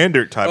Yeah.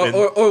 Standard Time.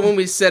 Or when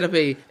we set up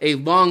a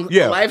long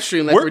Yeah. live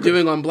stream like We're we're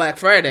doing on Black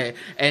Friday,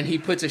 and he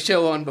puts a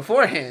show on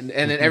beforehand,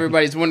 and then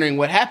everybody's wondering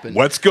what happened.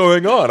 What's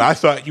going on? I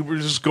thought you were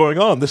just going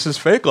on. This is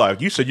fake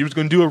live. You said you was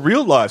going to do a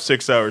real live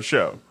 6-hour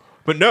show.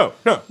 But no.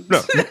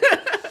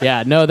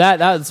 Yeah, no,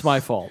 that's my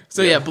fault.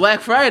 So yeah,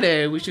 Black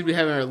Friday we should be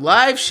having our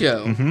live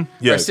show,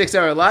 Yeah. our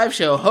 6-hour live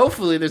show.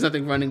 Hopefully, there's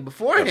nothing running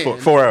beforehand.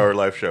 4-hour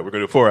live show. We're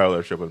going to do a 4-hour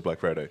live show on Black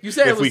Friday. You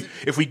said if it was-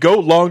 if we go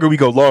longer, we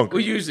go longer.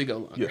 We usually go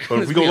longer. Yeah, but if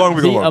Let's we go be longer,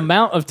 we honest. go The longer.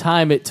 amount of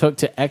time it took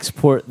to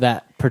export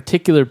that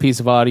particular piece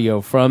of audio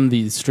from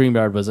the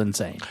StreamYard was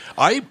insane.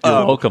 You're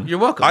welcome. You're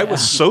welcome. I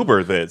was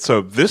sober then,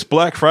 so this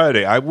Black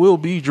Friday I will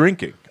be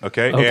drinking.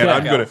 Okay, Okay. and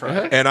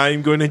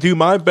I'm going to do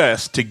my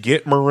best to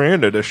get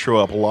Miranda to show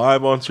up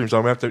live on stream. So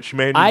I'm going to have to. She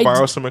may need to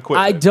borrow some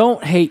equipment. I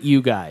don't hate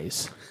you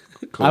guys.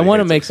 I want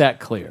to make that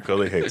clear.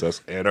 Cody hates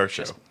us and our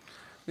show.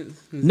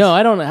 No,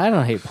 I don't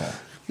hate Paul.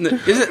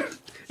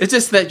 It's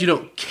just that you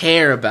don't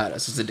care about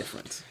us. Is the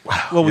difference.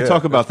 Well, we Yeah,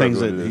 talk about that's things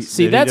probably that what it he, is.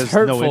 See, that he that's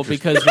has no hurtful interest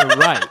because you're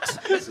right.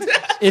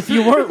 If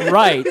you weren't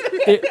right,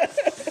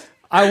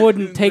 I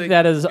wouldn't take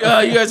that as. Oh,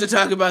 you guys are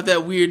talking about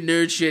that weird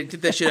nerd shit.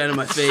 Get that shit out of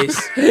my face.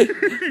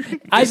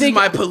 I This is think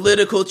my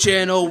political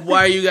channel.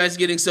 Why are you guys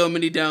getting so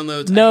many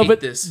downloads? I no, hate but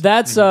this.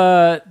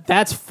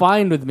 that's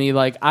fine with me.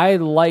 Like I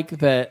like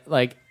that.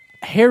 Like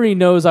Harry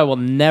knows I will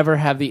never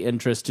have the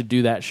interest to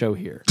do that show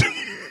here.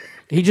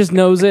 He just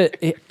knows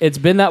it. It's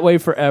been that way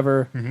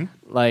forever.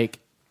 Like.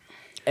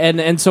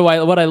 And so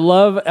what I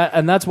love,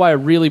 and that's why I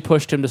really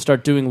pushed him to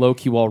start doing Low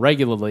Key Wall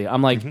regularly.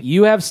 I'm like,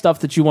 you have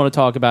stuff that you want to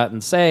talk about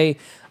and say.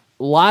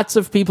 Lots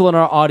of people in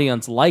our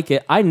audience like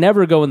it. I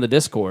never go in the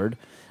Discord.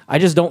 I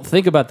just don't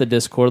think about the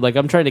Discord. Like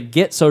I'm trying to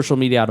get social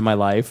media out of my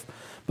life.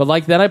 But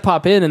like then I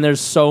pop in and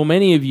there's so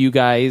many of you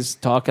guys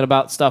talking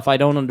about stuff I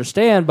don't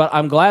understand, but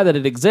I'm glad that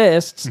it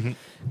exists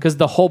because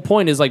the whole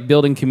point is like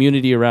building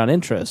community around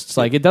interests.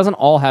 Like it doesn't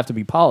all have to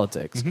be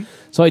politics.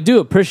 So I do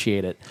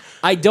appreciate it.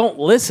 I don't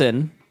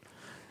listen,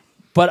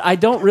 but I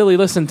don't really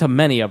listen to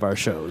many of our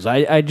shows.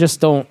 I just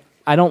don't.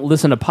 I don't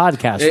listen to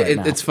podcasts right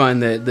now. It's fine.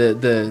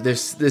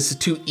 There's a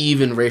too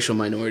even racial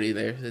minority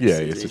there.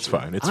 It's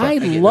fine. It's I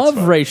fine.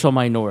 love racial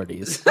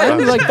minorities.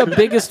 I'm like the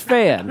biggest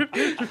fan.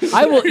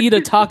 I will eat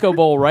a taco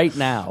bowl right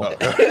now.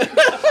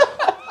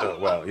 Oh,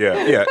 well,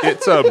 yeah.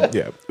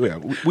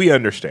 It's we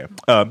understand.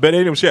 But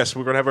anyways, yes,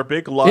 we're gonna have our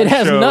big live show. It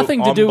has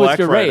nothing to on do with Black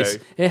your Friday. race.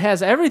 It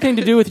has everything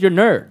to do with your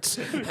nerds.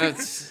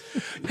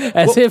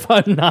 As if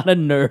I'm not a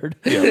nerd.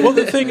 Yeah. Well,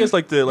 the thing is,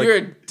 you're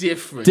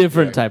a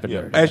different type of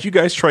nerd. As you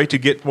guys try to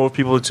get more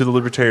people into the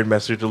libertarian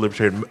message, the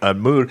libertarian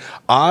mood,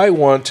 I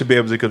want to be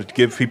able to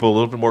give people a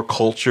little bit more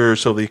culture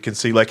so they can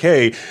see, like,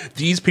 hey,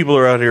 these people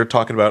are out here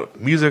talking about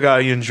music I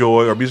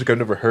enjoy or music I've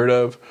never heard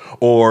of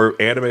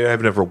or anime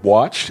I've never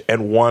watched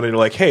and wanted to,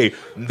 like, hey,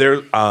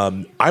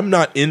 I'm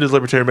not into the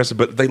libertarian message,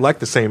 but they like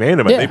the same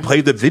anime. Yeah. They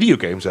play the video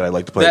games that I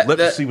like to play. Let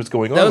me see what's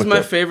going on. That was with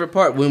my favorite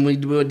part when we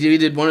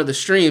did one of the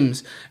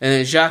streams, and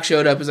then Jacques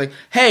showed up. And was like,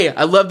 "Hey,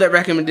 I love that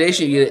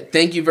recommendation.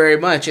 Thank you very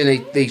much."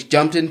 And they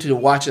jumped in to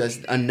watch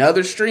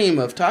another stream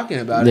of talking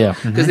about it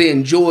because they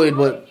enjoyed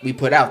what we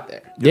put out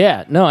there.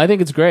 Yeah, no, I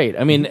think it's great.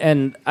 I mean,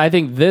 and I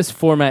think this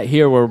format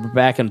here, where we're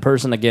back in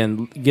person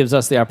again, gives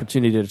us the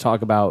opportunity to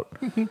talk about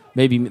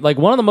maybe like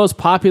one of the most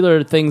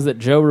popular things that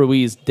Joe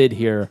Ruiz did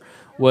here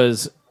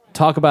was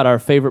talk about our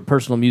favorite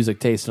personal music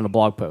taste in a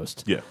blog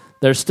post. Yeah,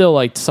 they're still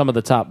like some of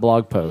the top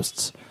blog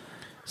posts.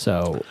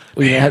 So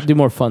we have to do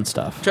more fun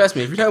stuff. Trust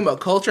me, if you're talking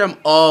about culture, I'm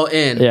all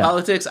in. Yeah.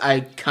 Politics,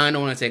 I kind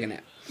of want to take a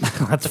nap.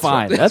 That's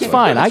fine. That's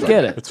fine. I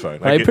get it. It's fine.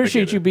 I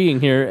appreciate you being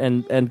here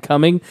and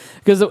coming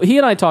because he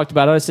and I talked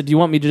about it. I said, "Do you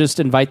want me to just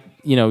invite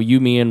you,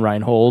 me, and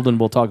Reinhold, and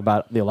we'll talk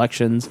about the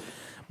elections?"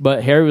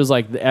 But Harry was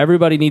like,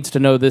 "Everybody needs to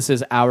know this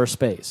is our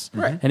space,"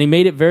 right? And he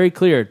made it very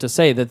clear to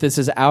say that this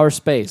is our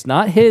space,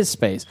 not his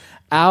space,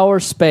 our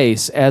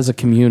space as a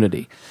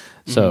community.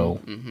 So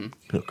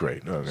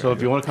great. Okay. So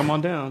if you want to come on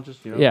down,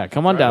 just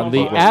come on down.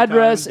 The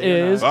address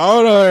is.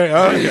 All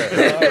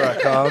right,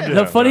 calm down.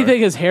 The funny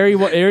thing is,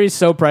 Harry's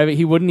so private.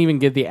 He wouldn't even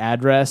give the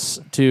address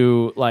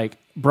to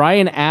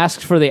Brian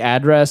asked for the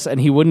address,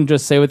 and he wouldn't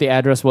just say what the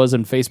address was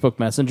in Facebook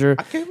Messenger.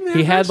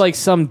 He had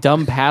some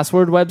dumb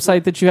password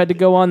website that you had to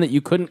go on that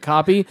you couldn't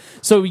copy.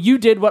 So you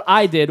did what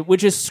I did,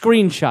 which is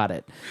screenshot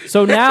it.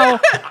 So now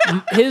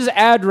his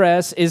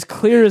address is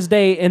clear as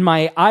day in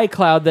my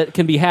iCloud that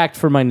can be hacked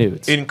for my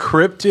nudes.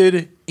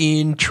 Encrypted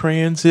in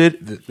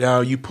transit.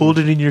 Now you pulled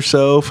it in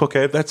yourself.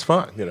 Okay, that's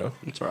fine.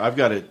 That's right. I've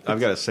got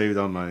it saved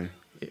on my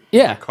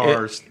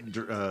car's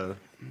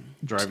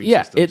driving.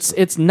 Yeah, system.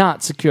 it's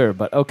not secure,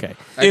 but okay.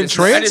 In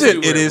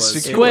transit, it is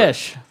secure.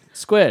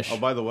 Squish. Oh,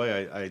 by the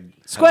way, I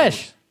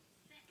Squish.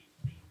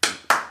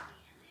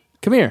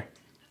 Come here.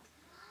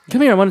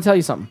 I want to tell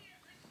you something.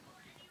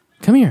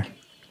 Come here.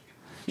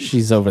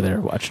 She's over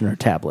there watching her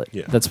tablet.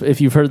 Yeah. That's if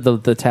you've heard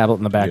the tablet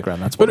in the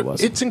background. That's what it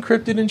was. It's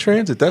encrypted in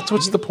transit. That's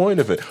what's the point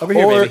of it. Over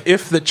here, or baby.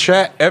 if the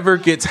chat ever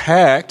gets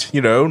hacked,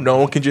 no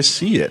one can just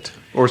see it.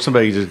 Or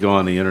somebody can just go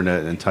on the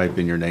internet and type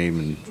in your name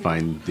and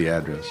find the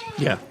address.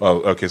 Yeah.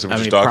 Oh, okay. So we're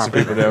just doxing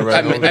people now,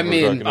 right?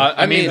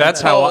 I mean,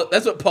 that's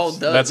what Paul does.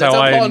 That's how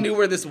Paul knew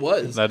where this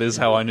was. That is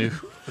how I knew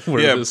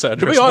where Yeah, this to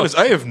address be honest,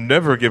 was. I have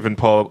never given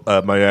Paul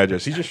my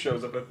address. He just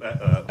shows up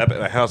at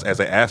my house as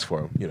I ask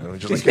for him.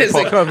 Just like, hey,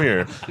 Paul, come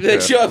here.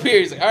 Show up here.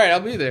 He's like, all right,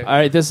 I'll be there. All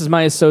right, this is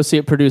my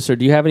associate producer.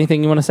 Do you have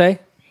anything you want to say?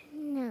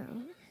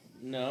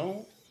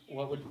 No.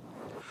 What would?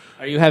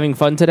 Are you having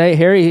fun today?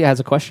 Harry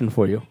has a question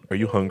for you. Are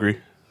you hungry?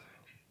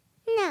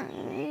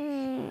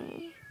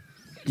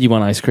 You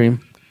want ice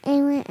cream?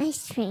 I want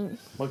ice cream.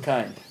 What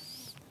kind?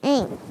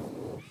 Oh.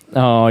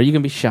 Oh, are you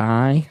gonna be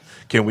shy?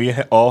 Can we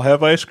all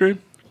have ice cream?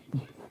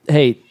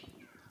 Hey,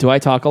 do I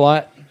talk a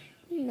lot?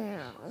 No.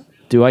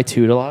 Do I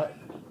toot a lot?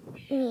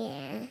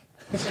 Yeah.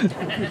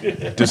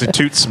 Does it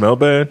toot smell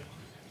bad?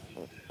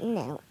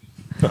 No.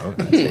 No.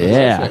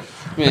 Yeah.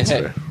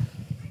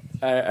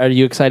 Are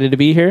you excited to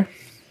be here?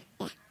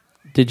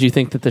 Did you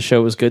think that the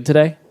show was good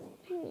today?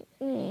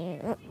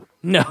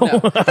 No. All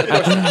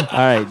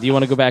right. Do you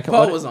want to go back?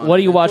 Paul was on What are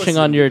it. you Of course watching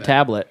he'll on do your that.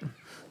 tablet?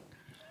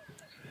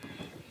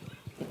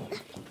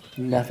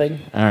 Nothing.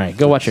 All right.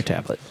 Go watch your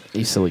tablet.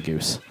 You silly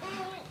goose.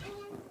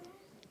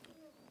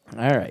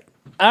 All right.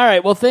 All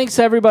right. Well, thanks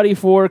everybody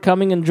for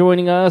coming and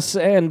joining us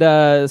and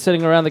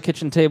sitting around the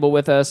kitchen table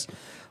with us.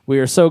 We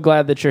are so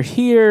glad that you're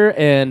here,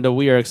 and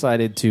we are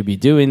excited to be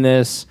doing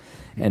this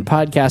and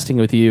podcasting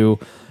with you.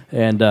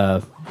 And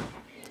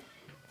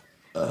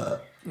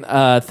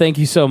thank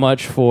you so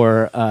much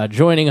for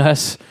joining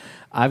us.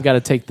 I've got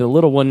to take the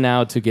little one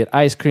now to get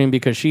ice cream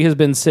because she has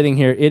been sitting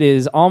here. It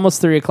is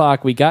almost 3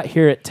 o'clock. We got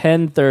here at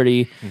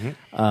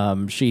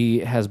 10:30. She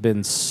has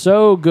been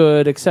so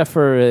good, except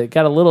for it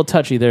got a little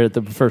touchy there at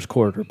the first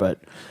quarter, but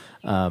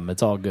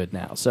it's all good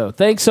now. So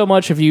thanks so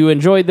much. If you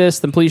enjoyed this,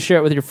 then please share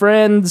it with your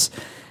friends.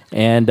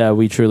 and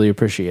we truly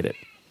appreciate it.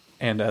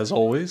 And as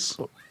always,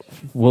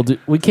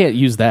 We can't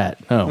use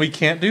that. No, we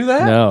can't do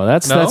that. No,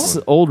 that's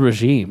old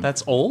regime.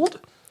 That's old.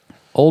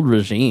 Old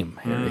regime,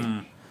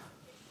 Harry.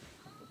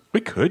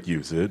 We could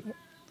use it.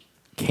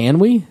 Can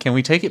we? Can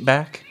we take it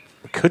back?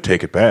 We could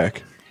take it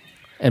back.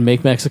 And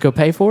make Mexico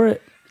pay for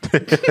it? All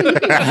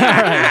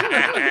right.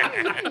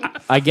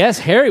 I guess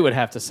Harry would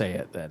have to say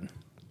it then.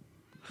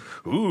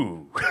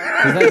 Ooh.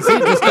 I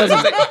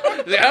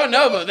don't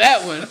know about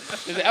that one.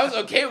 I was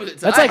okay with it.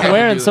 That's like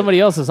wearing somebody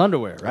else's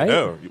underwear, right?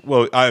 No.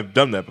 Well, I've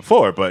done that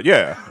before, but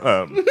yeah.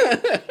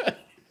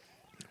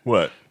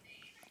 What?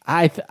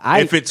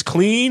 If it's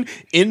clean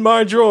in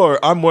my drawer,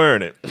 I'm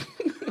wearing it.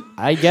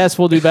 I guess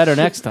we'll do better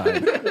next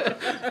time.